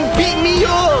so he can beat me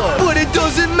up. But it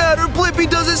doesn't matter. Blippi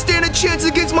doesn't stand a chance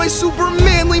against my super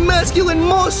manly masculine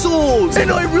muscles.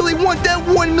 And I really want that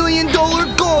 $1 million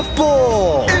golf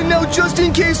ball. And now just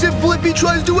in case if Blippi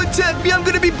tries to attack me, I'm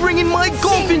gonna be bringing my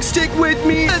golfing stick with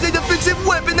me as a defensive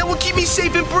weapon that will keep me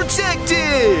safe and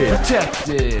protected.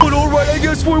 But alright, I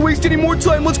guess before we waste any more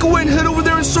time, let's go ahead and head over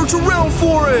there and search around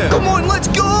for it. Come on, let's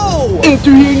go!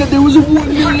 After hearing that there was a $1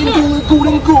 million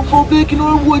golden golf ball back in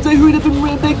our woods, I hurried up and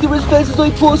ran back there as fast as I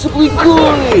possibly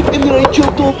could. And then I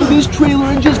jumped off of this trailer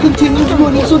and just continued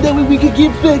running so that way we could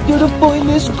get back there to find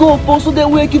this golf ball so that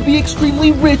way I could be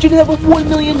extremely rich and have a $1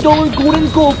 million golden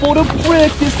golf ball to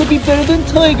practice to be better than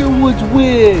Tiger Woods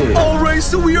with. Alright,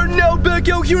 so we are now back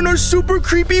out here in our super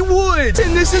creepy woods.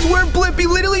 And this is where Blippi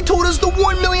literally told us the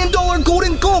 $1 million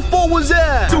golden golf ball was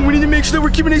at. So we need to make sure that we're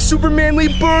keeping a super manly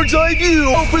bird's eye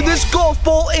view out for this golf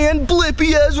ball and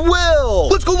Blippi as well.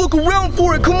 Let's go look around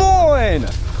for it, come on.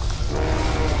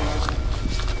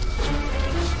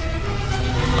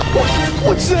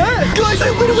 What's that? Guys, I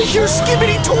literally hear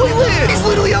Skibbity Toilet! He's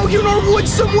literally out here in our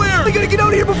woods somewhere! I gotta get out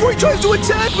of here before he tries to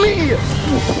attack me!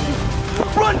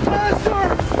 Run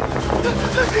faster!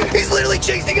 He's literally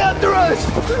chasing after us!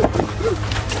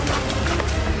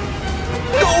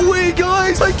 No way,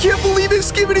 guys! I can't believe it!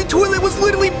 Skibbity Toilet was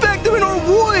literally back there in our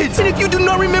woods! And if you do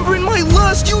not remember in my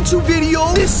last YouTube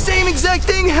video, this same exact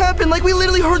thing happened. Like, we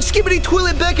literally heard Skibbity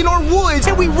Toilet back in our woods,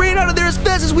 and we ran out of there as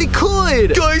fast as we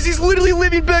could! Guys, he's literally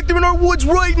living back there in our woods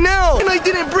right now! And I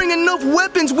didn't bring enough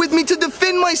weapons with me to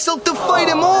defend myself to fight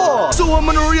him off! So I'm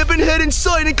gonna hurry up and head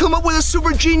inside and come up with a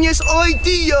super genius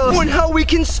idea on how we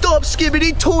can stop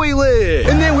Skibbity Toilet!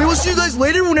 And then we will see you guys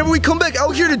later whenever we come back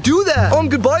out here to do that!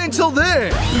 Goodbye until then!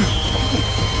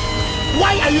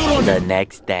 Why are you running? The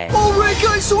next day. Alright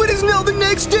guys, so it is now the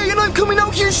next day and I'm coming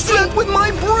out here strapped with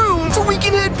my broom so we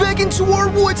can head back into our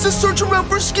woods to search around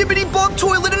for Skibbity Bob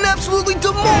Toilet and absolutely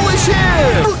demolish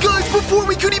him. But guys, before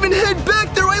we could even head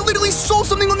back there, I literally saw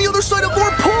something on the other side of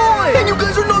our pond. And you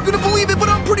guys are not gonna believe it, but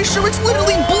I'm pretty sure it's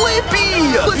literally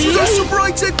Blippi. Let's use our super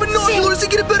high-tech binoculars to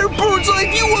get a better bird's eye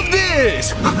view of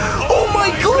this. Oh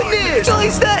my goodness.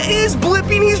 Guys, that is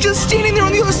Blippi and he's just standing there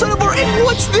on the other side of our... And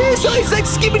what's this? Guys, that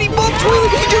Skibbity Bob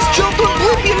Toilet, he just jumped on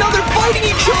Blippi and now they're fighting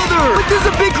each other. But there's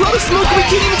a big cloud of smoke and we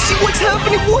can't even see what's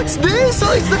happening. What's this?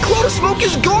 Guys, the cloud of smoke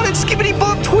is gone and Skibbity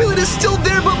Bob Toilet is still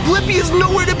there, but Blippi is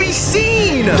nowhere to be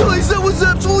seen. Guys, that was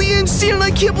absolutely insane and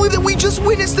I can't believe that we just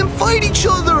witnessed them fight each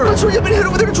other. Let's hurry up and head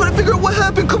over there to try to figure out what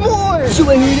happened. Come on. So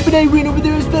I heard it, but I ran over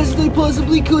there as fast as I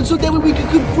possibly could so that way we could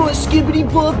confront Skibbity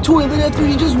Bob Toilet after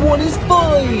he just won his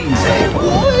fight.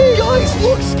 What? Guys,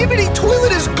 look, Skibbity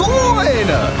Toilet is gone.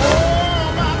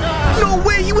 No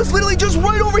way, he was literally just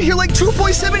right over here like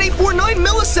 2.7849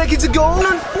 milliseconds ago. And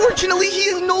unfortunately, he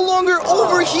is no longer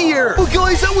over here. But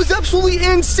guys, that was absolutely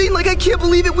insane. Like, I can't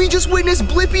believe it. We just witnessed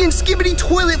Blippi and Skibbity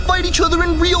Toilet fight each other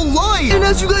in real life. And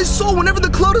as you guys saw, whenever the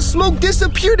cloud of smoke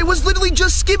disappeared, it was literally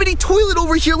just Skibbity Toilet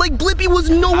over here. Like, Blippi was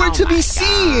nowhere to be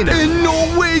seen. And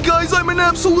no way, guys, I'm an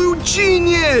absolute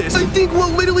genius. I think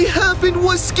what literally happened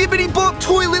was Skibbity Bob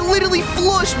Toilet literally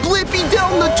flushed Blippi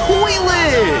down the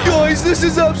toilet. Guys, this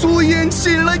is absolutely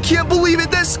insane and I can't believe it.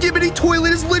 That Skibbity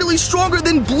Toilet is literally stronger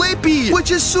than Blippi,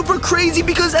 which is super crazy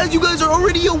because as you guys are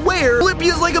already aware, Blippi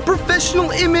is like a professional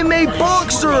MMA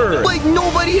boxer. Like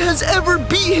nobody has ever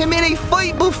beat him in a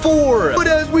fight before. But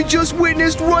as we just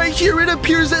witnessed right here, it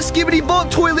appears that Skibbity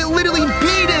Bob Toilet literally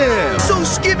beat him. So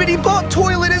Skibbity Bob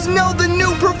Toilet is now the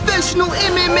new professional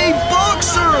MMA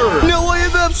boxer. Now I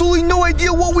have absolutely no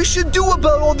idea what we should do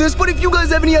about all this, but if you guys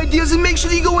have any ideas, then make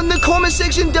sure you go in the comment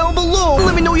section down below.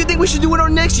 Let me know what you think we should do in our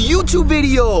next YouTube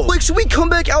video. Like, should we come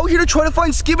back out here to try to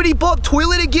find Skibbity Bob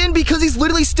Toilet again because he's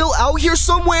literally still out here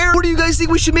somewhere? Or do you guys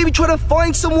think we should maybe try to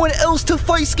find someone else to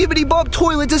fight Skibbity Bob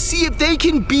Toilet to see if they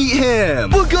can beat him?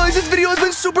 But guys, this video has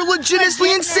been super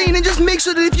legitimately insane, and just make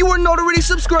sure that if you are not already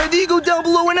subscribed, that you go down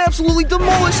below and absolutely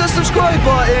demolish that subscribe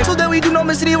button so that we do not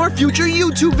miss any of our future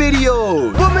YouTube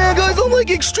videos. But man, guys, I'm like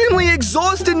extremely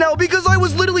exhausted now because I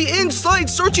was literally inside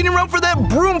searching around for that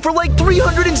broom for like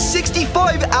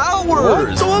 365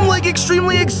 hours. So I'm like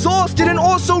extremely exhausted and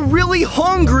also really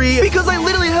hungry because I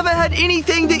literally haven't had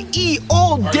anything to eat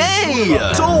all day.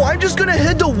 So I'm just gonna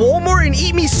head to Walmart and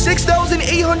eat me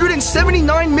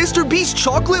 6,879 Mr. Beast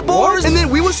chocolate bars, and then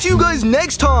we will see you guys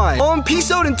next time. Peace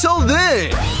out until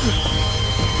then.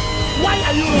 Why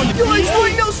are you running? Guys,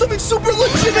 right now something super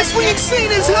legitimately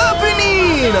insane is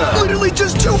happening! Literally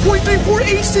just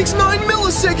 2.34869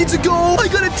 milliseconds ago, I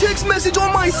got a text message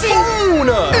on my phone!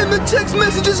 And the text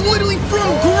message is literally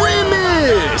from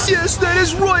Grimace! Yes, that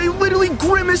is right, literally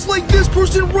Grimace, like this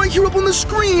person right here up on the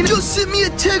screen, just sent me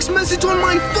a text message on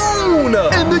my phone!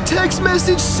 And the text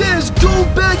message says, go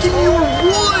back in your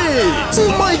woods!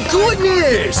 Oh my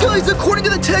goodness! Guys, according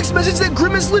to the text message that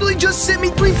Grimace literally just sent me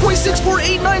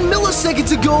 3.6489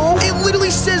 milliseconds ago, it literally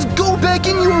says go back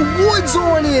in your woods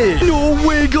on it. No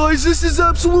way, guys, this is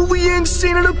absolutely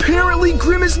insane, and apparently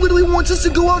Grimace literally wants us to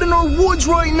go out in our woods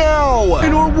right now.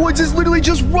 And our woods is literally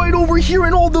just right over here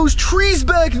in all those trees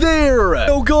back there.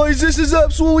 Now guys, this is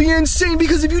absolutely insane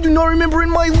because if you do not remember in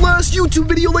my last YouTube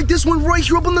video like this one right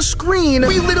here up on the screen,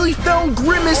 we literally found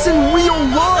Grimace in real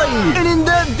life. And in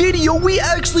that video, we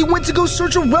actually went to go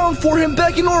search around for him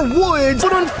back in our woods,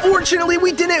 but unfortunately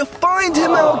we didn't find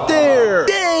him out there.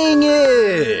 Dang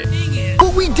it.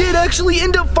 But we did actually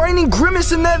end up finding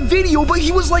Grimace in that video, but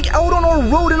he was like out on our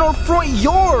road in our front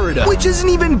yard, which isn't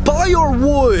even by our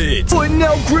woods. But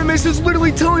now Grimace is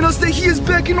literally telling us that he is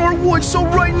back in our woods, so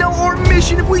right now our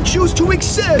mission, if we choose to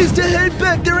accept, is to head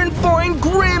back there and find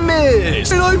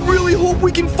Grimace. And I really hope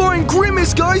we can find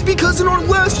Grimace, guys, because in our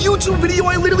last YouTube video,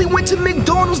 I literally went to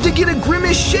McDonald's to get a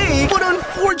Grimace shake, but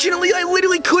unfortunately, I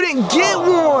literally couldn't get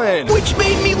one, which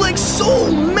made me like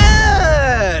so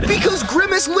mad, because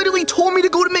Grimace literally told me to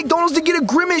go to McDonald's to get a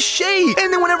Grimace shake,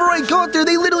 and then whenever I got there,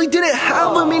 they literally didn't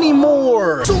have them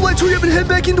anymore. So let's hurry up and head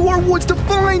back into our woods to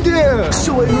find him.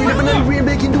 So I hurried up and I ran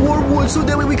back into our woods so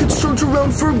that way we could search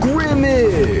around for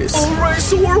Grimace. Alright,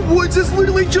 so our woods is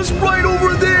literally just right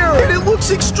over there, and it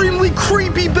looks extremely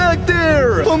creepy back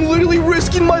there. I'm literally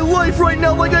risking my life right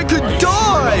now like I could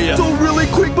die. So really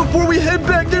quick, before we head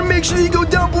back there, make sure you go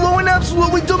down below and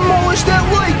absolutely demolish that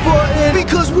like button,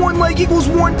 because one like equals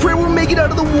one prayer will make it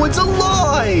out of the woods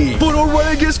alive. But alright,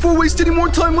 I guess before wasting any more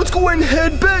time, let's go ahead and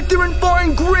head back there and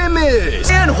find Grimace.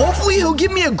 And hopefully he'll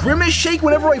give me a Grimace shake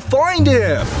whenever I find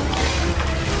him.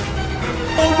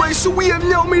 Alright, so we have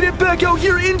now made it back out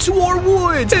here into our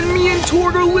woods. And me and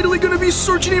Torg are literally gonna be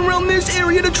searching around this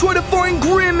area to try to find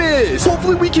Grimace.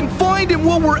 Hopefully we can find him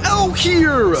while we're out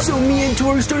here. So me and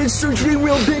Torg started searching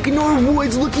around back in our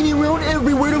woods, looking around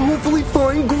everywhere to hopefully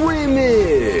find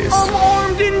Grimace. I'm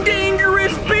armed and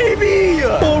dangerous, baby!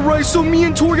 Alright, so me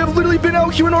and Torg have literally been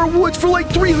out here in our woods for like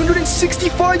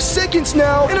 365 seconds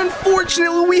now. And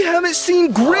unfortunately, we haven't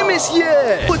seen Grimace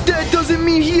yet. But that doesn't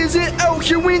mean he isn't out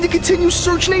here. We need to continue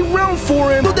searching around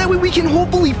for him, so that way we can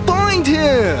hopefully find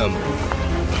him.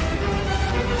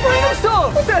 Random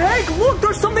stuff! What the heck? Look,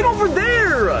 there's something over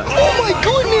there! Oh my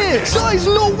goodness! Guys,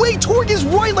 no way! Torg is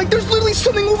right! Like, there's literally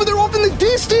something over there off in the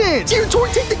distance! Here,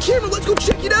 Torg, take the camera! Let's go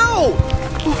check it out!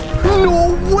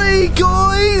 No way,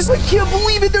 guys! I can't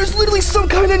believe it! There's literally some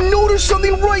kind of note or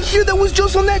something right here that was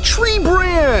just on that tree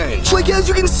branch! Like, as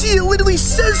you can see, it literally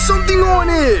says something on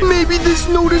it! Maybe this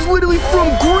note is literally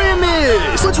from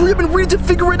Grimace! Let's hurry up and read it to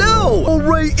figure it out!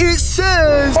 Alright, it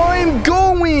says, I'm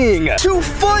going to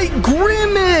fight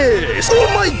Grimace! Oh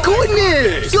my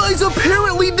goodness! Guys,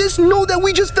 apparently this note that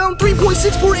we just found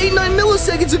 3.6489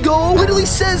 milliseconds ago literally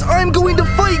says, I'm going to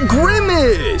fight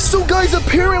Grimace! So guys,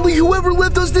 apparently whoever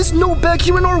left us this note back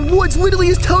here in our woods literally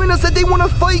is telling us that they want to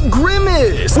fight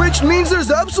Grimace, which means there's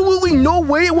absolutely no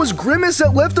way it was Grimace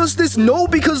that left us this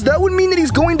note, because that would mean that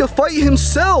he's going to fight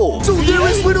himself. So there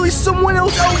is literally someone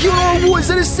else out here in our woods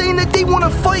that is saying that they want to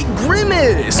fight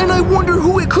Grimace, and I wonder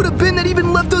who it could have been that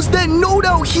even left us that note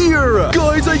out here.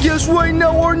 Guys, I guess right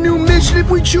now our new mission, if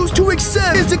we choose to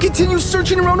accept, is to continue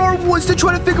searching around our woods to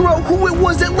try to figure out who it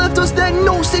was that left us that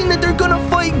note saying that they're gonna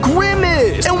fight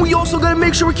Grimace. And we also gotta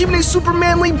make sure we're keeping a super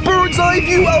manly bird's eye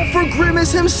view out for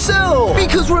Grimace himself,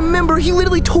 because remember, he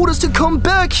literally told us to come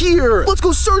back here. Let's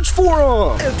go search for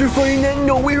him. After finding that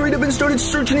note, we hurried up and started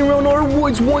searching around our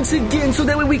woods once again, so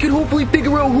that way we could hopefully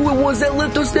figure out who it was that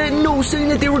left us that note saying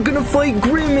that they were gonna fight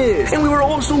Grimace. And we were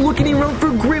also looking around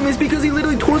for Grimace because he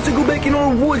literally told us to go back in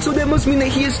our woods, so that must mean that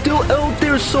he is still out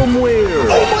there somewhere.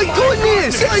 Oh my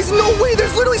goodness! Guys, no way!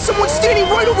 There's literally someone standing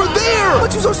right over there!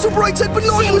 Let's use our super high-tech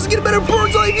binoculars to get a better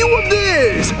bird's eye view of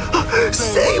this!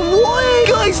 Say what?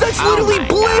 Guys, that's literally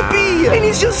Blippi! And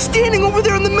he's just standing over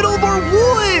there in the middle of our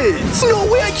woods!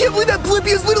 No way! I can't believe that Blippi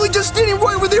is literally just standing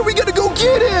right over there! We gotta go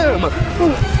get him!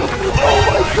 Oh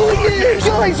my goodness!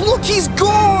 Guys, look, he's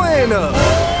gone!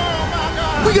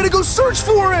 We gotta go search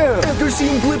for him! After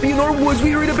seeing Blippi in our woods, we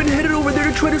hurried up and headed over there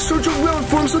to try to search around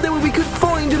for him so that way we could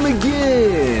find him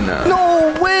again.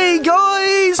 No way,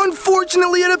 guys!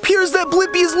 Unfortunately, it appears that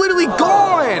Blippi is literally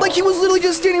gone! Like, he was literally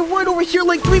just standing right over here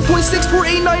like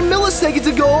 3.6489 milliseconds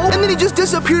ago, and then he just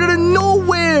disappeared out of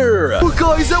nowhere! But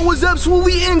guys, that was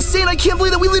absolutely insane! I can't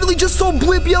believe that we literally just saw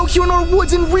Blippi out here in our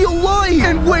woods in real life!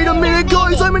 And wait a minute,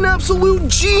 guys, I'm an absolute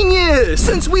genius!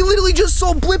 Since we literally just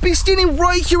saw Blippi standing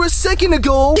right here a second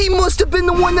ago, he must have been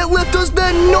the one that left us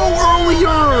that note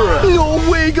earlier!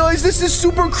 No way, guys, this is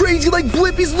super crazy! Like,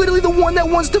 Blippi's literally the one that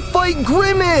wants to fight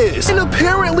Grimace! And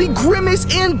apparently, Grimace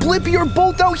and Blippi are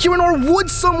both out here in our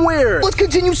woods somewhere! Let's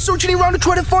continue searching around to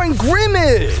try to find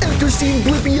Grimace! After seeing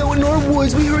Blippi out in our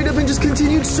woods, we hurried up and just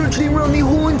continued searching around the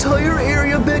whole entire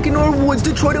area back in our woods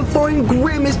to try to find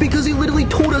Grimace, because he literally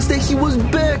told us that he was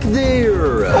back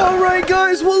there! Alright,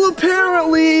 guys, well,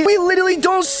 apparently, we literally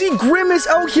don't see Grimace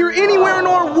out here anywhere in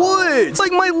our woods.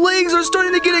 Like, my legs are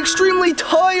starting to get extremely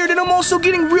tired, and I'm also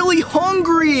getting really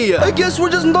hungry. I guess we're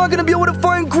just not gonna be able to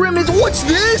find Grimace. What's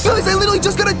this? Guys, I literally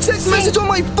just got a text message on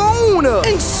my phone.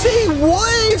 And say what?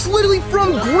 It's literally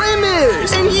from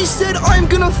Grimace. And he said, I'm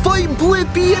gonna fight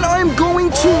Blippi, and I'm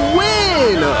going to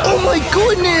win. Oh my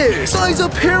goodness. Guys,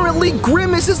 apparently,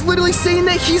 Grimace is literally saying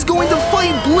that he's going to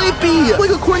fight Blippi. Like,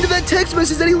 according to that text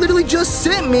message that he literally just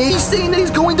sent me, he's saying that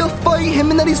he's going to fight him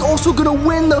and that he's also gonna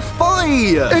win the fight.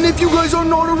 And if you guys are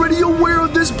not already aware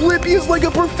of this, Blippi is like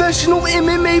a professional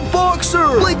MMA boxer.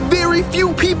 Like, very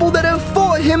few people that have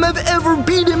fought him have ever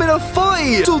beat him in a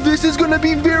fight. So this is gonna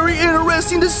be very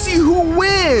interesting to see who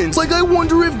wins. Like, I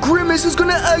wonder if Grimace is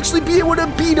gonna actually be able to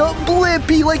beat up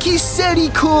Blippi like he said he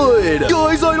could.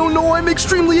 Guys, I don't know, I'm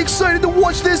extremely excited to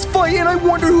watch this fight, and I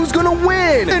wonder who's gonna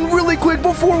win. And really quick,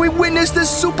 before we witness this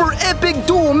super epic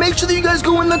duel, make sure that you guys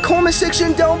go in the comment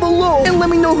section down below and let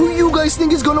me know who you guys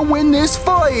think is gonna win this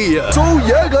fight. So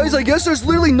yeah, guys, I guess there's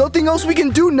literally nothing else we can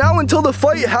do now until the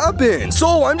fight happens.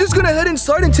 So I'm just gonna head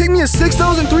inside and take me a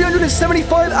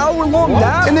 6,375 hour long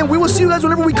nap, and then we will see you guys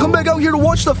whenever we come back out here to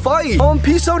watch the fight.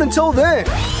 Peace out until then.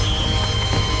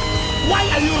 Why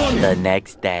are you running? The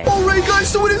next day. Alright guys,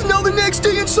 so it is now the next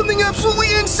day and something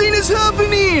absolutely insane is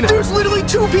happening. There's literally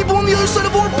two people on the other side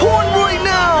of our pond right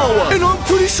now. And I'm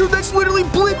pretty sure that's literally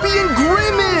Blippi and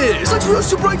Grimace. Let's real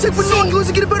super high-tech binoculars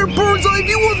to get a better bird's eye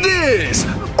view of this.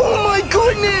 Oh my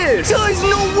goodness! Guys,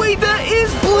 no way, that is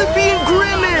Blippi and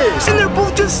Grimace! And they're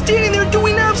both just standing there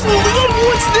doing absolutely, and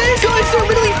what's this? Guys, they're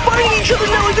literally fighting each other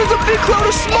now like there's a big cloud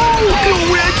of smoke! No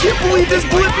way, I can't believe this!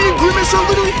 Blippi and Grimace are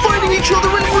literally fighting each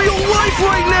other in real life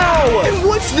right now! And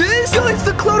what's this? Guys,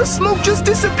 the cloud of smoke just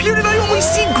disappeared and I only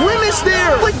see Grimace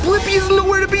there! Like Blippi is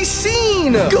nowhere to be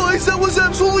seen! Guys, that was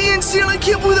absolutely insane! I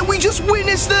can't believe that we just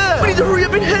witnessed that! We need to hurry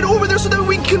up and head over there so that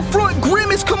we can confront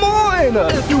Grimace, come on!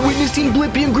 After witnessing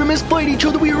Blippi and Grimace fight each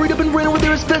other, we hurried up and ran over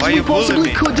there as fast as we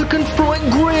possibly could to confront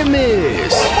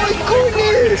Grimace! Oh my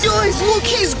goodness! Guys, look,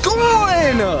 he's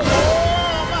gone!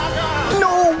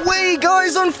 No way,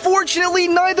 guys! Unfortunately,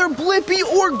 neither Blippi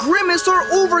or Grimace are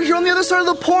over here on the other side of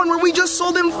the pond where we just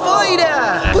saw them fight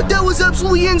at! But that was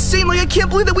absolutely insane! Like, I can't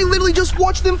believe that we literally just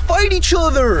watched them fight each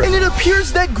other! And it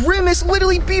appears that Grimace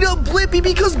literally beat up Blippi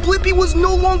because Blippi was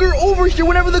no longer over here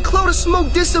whenever the cloud of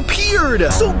smoke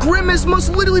disappeared! So Grimace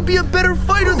must literally be a better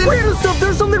fighter than— Wait a second,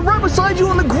 there's something right beside you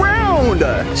on the ground!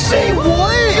 Say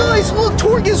what? Guys, look,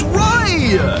 Torg is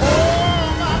right!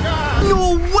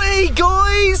 No way,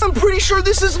 guys! I'm pretty sure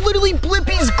this is literally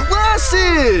Blippi's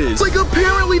glasses! Like,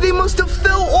 apparently they must have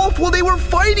fell off while they were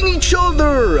fighting each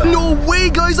other! No way,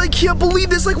 guys! I can't believe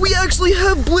this! Like, we actually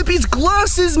have Blippi's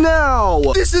glasses now!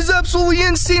 This is absolutely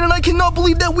insane, and I cannot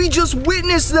believe that we just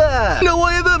witnessed that! Now,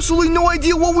 I have absolutely no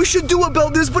idea what we should do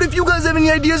about this, but if you guys have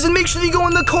any ideas, then make sure you go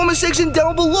in the comment section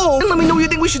down below, and let me know what you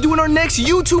think we should do in our next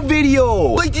YouTube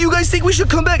video! Like, do you guys think we should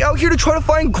come back out here to try to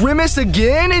find Grimace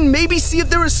again, and maybe see if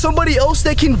there is somebody else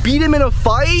that can beat him in a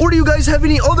fight? Or do you guys have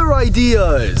any other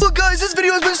ideas? Look, guys, this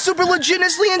video has been super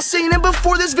legitimately insane, and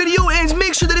before this video ends,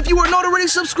 make sure that if you are not already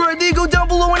subscribed, that you go down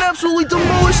below and absolutely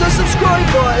demolish that subscribe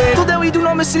button so that way you do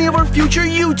not miss any of our future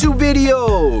YouTube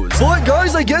videos. But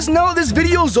guys, I guess now that this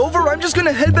video's over, I'm just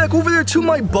gonna head back over there to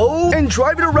my boat and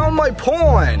drive it around my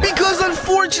pond. Because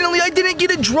unfortunately, I didn't get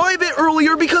to drive it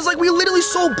earlier because, like, we literally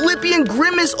saw Blippi and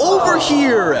Grimace over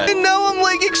here. And now I'm,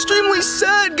 like, extremely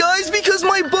sad, guys, because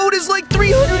my boat is, like,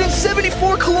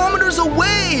 374 kilometers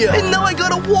away. And now I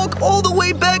gotta walk all the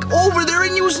way back over there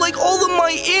and use, like, all of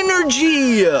my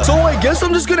energy. So I guess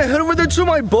I'm just gonna head over there to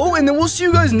my boat and then we'll see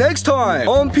you guys next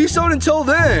time. Peace out until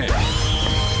then.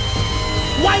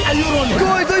 Why are you running?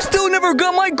 Guys, I still never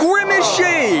got my Grimace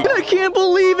shake! I can't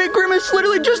believe it! Grimace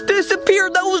literally just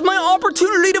disappeared! That was my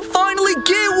opportunity to finally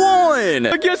get one!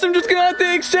 I guess I'm just gonna have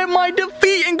to accept my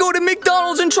defeat and go to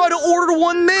McDonald's and try to order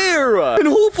one there! And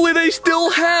hopefully they still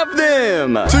have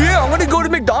them! So yeah, I'm gonna go to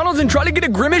McDonald's and try to get a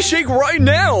Grimace shake right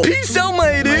now! Peace out,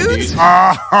 my dudes!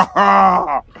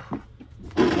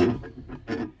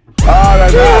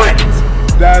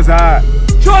 That's hot.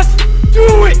 Just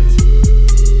do it!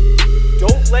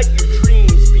 Don't let